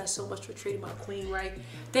 thank you guys so much for treating my queen right.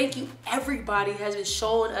 Thank you, everybody has been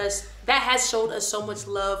showing us, that has shown us so much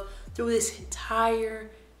love through this entire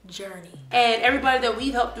journey. And everybody that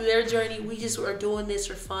we've helped through their journey, we just are doing this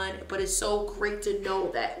for fun, but it's so great to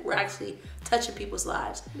know that we're actually touching people's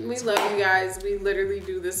lives. We love you guys. We literally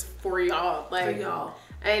do this for y'all. Like, For y'all.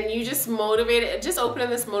 And you just motivated, just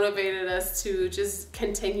opening this motivated us to just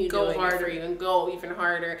continue doing it for you and go even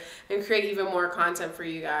harder and create even more content for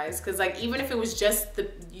you guys. Cause like, even if it was just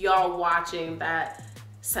the y'all watching that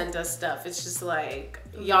sent us stuff, it's just like,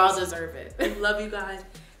 y'all deserve it. We love you guys.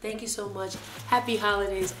 Thank you so much. Happy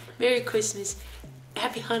holidays. Merry Christmas.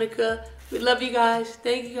 Happy Hanukkah. We love you guys.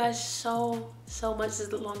 Thank you guys so much. This is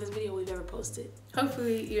the longest video we've ever posted.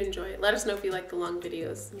 Hopefully you enjoy it. Let us know if you like the long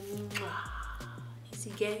videos.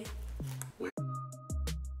 Ezee gang.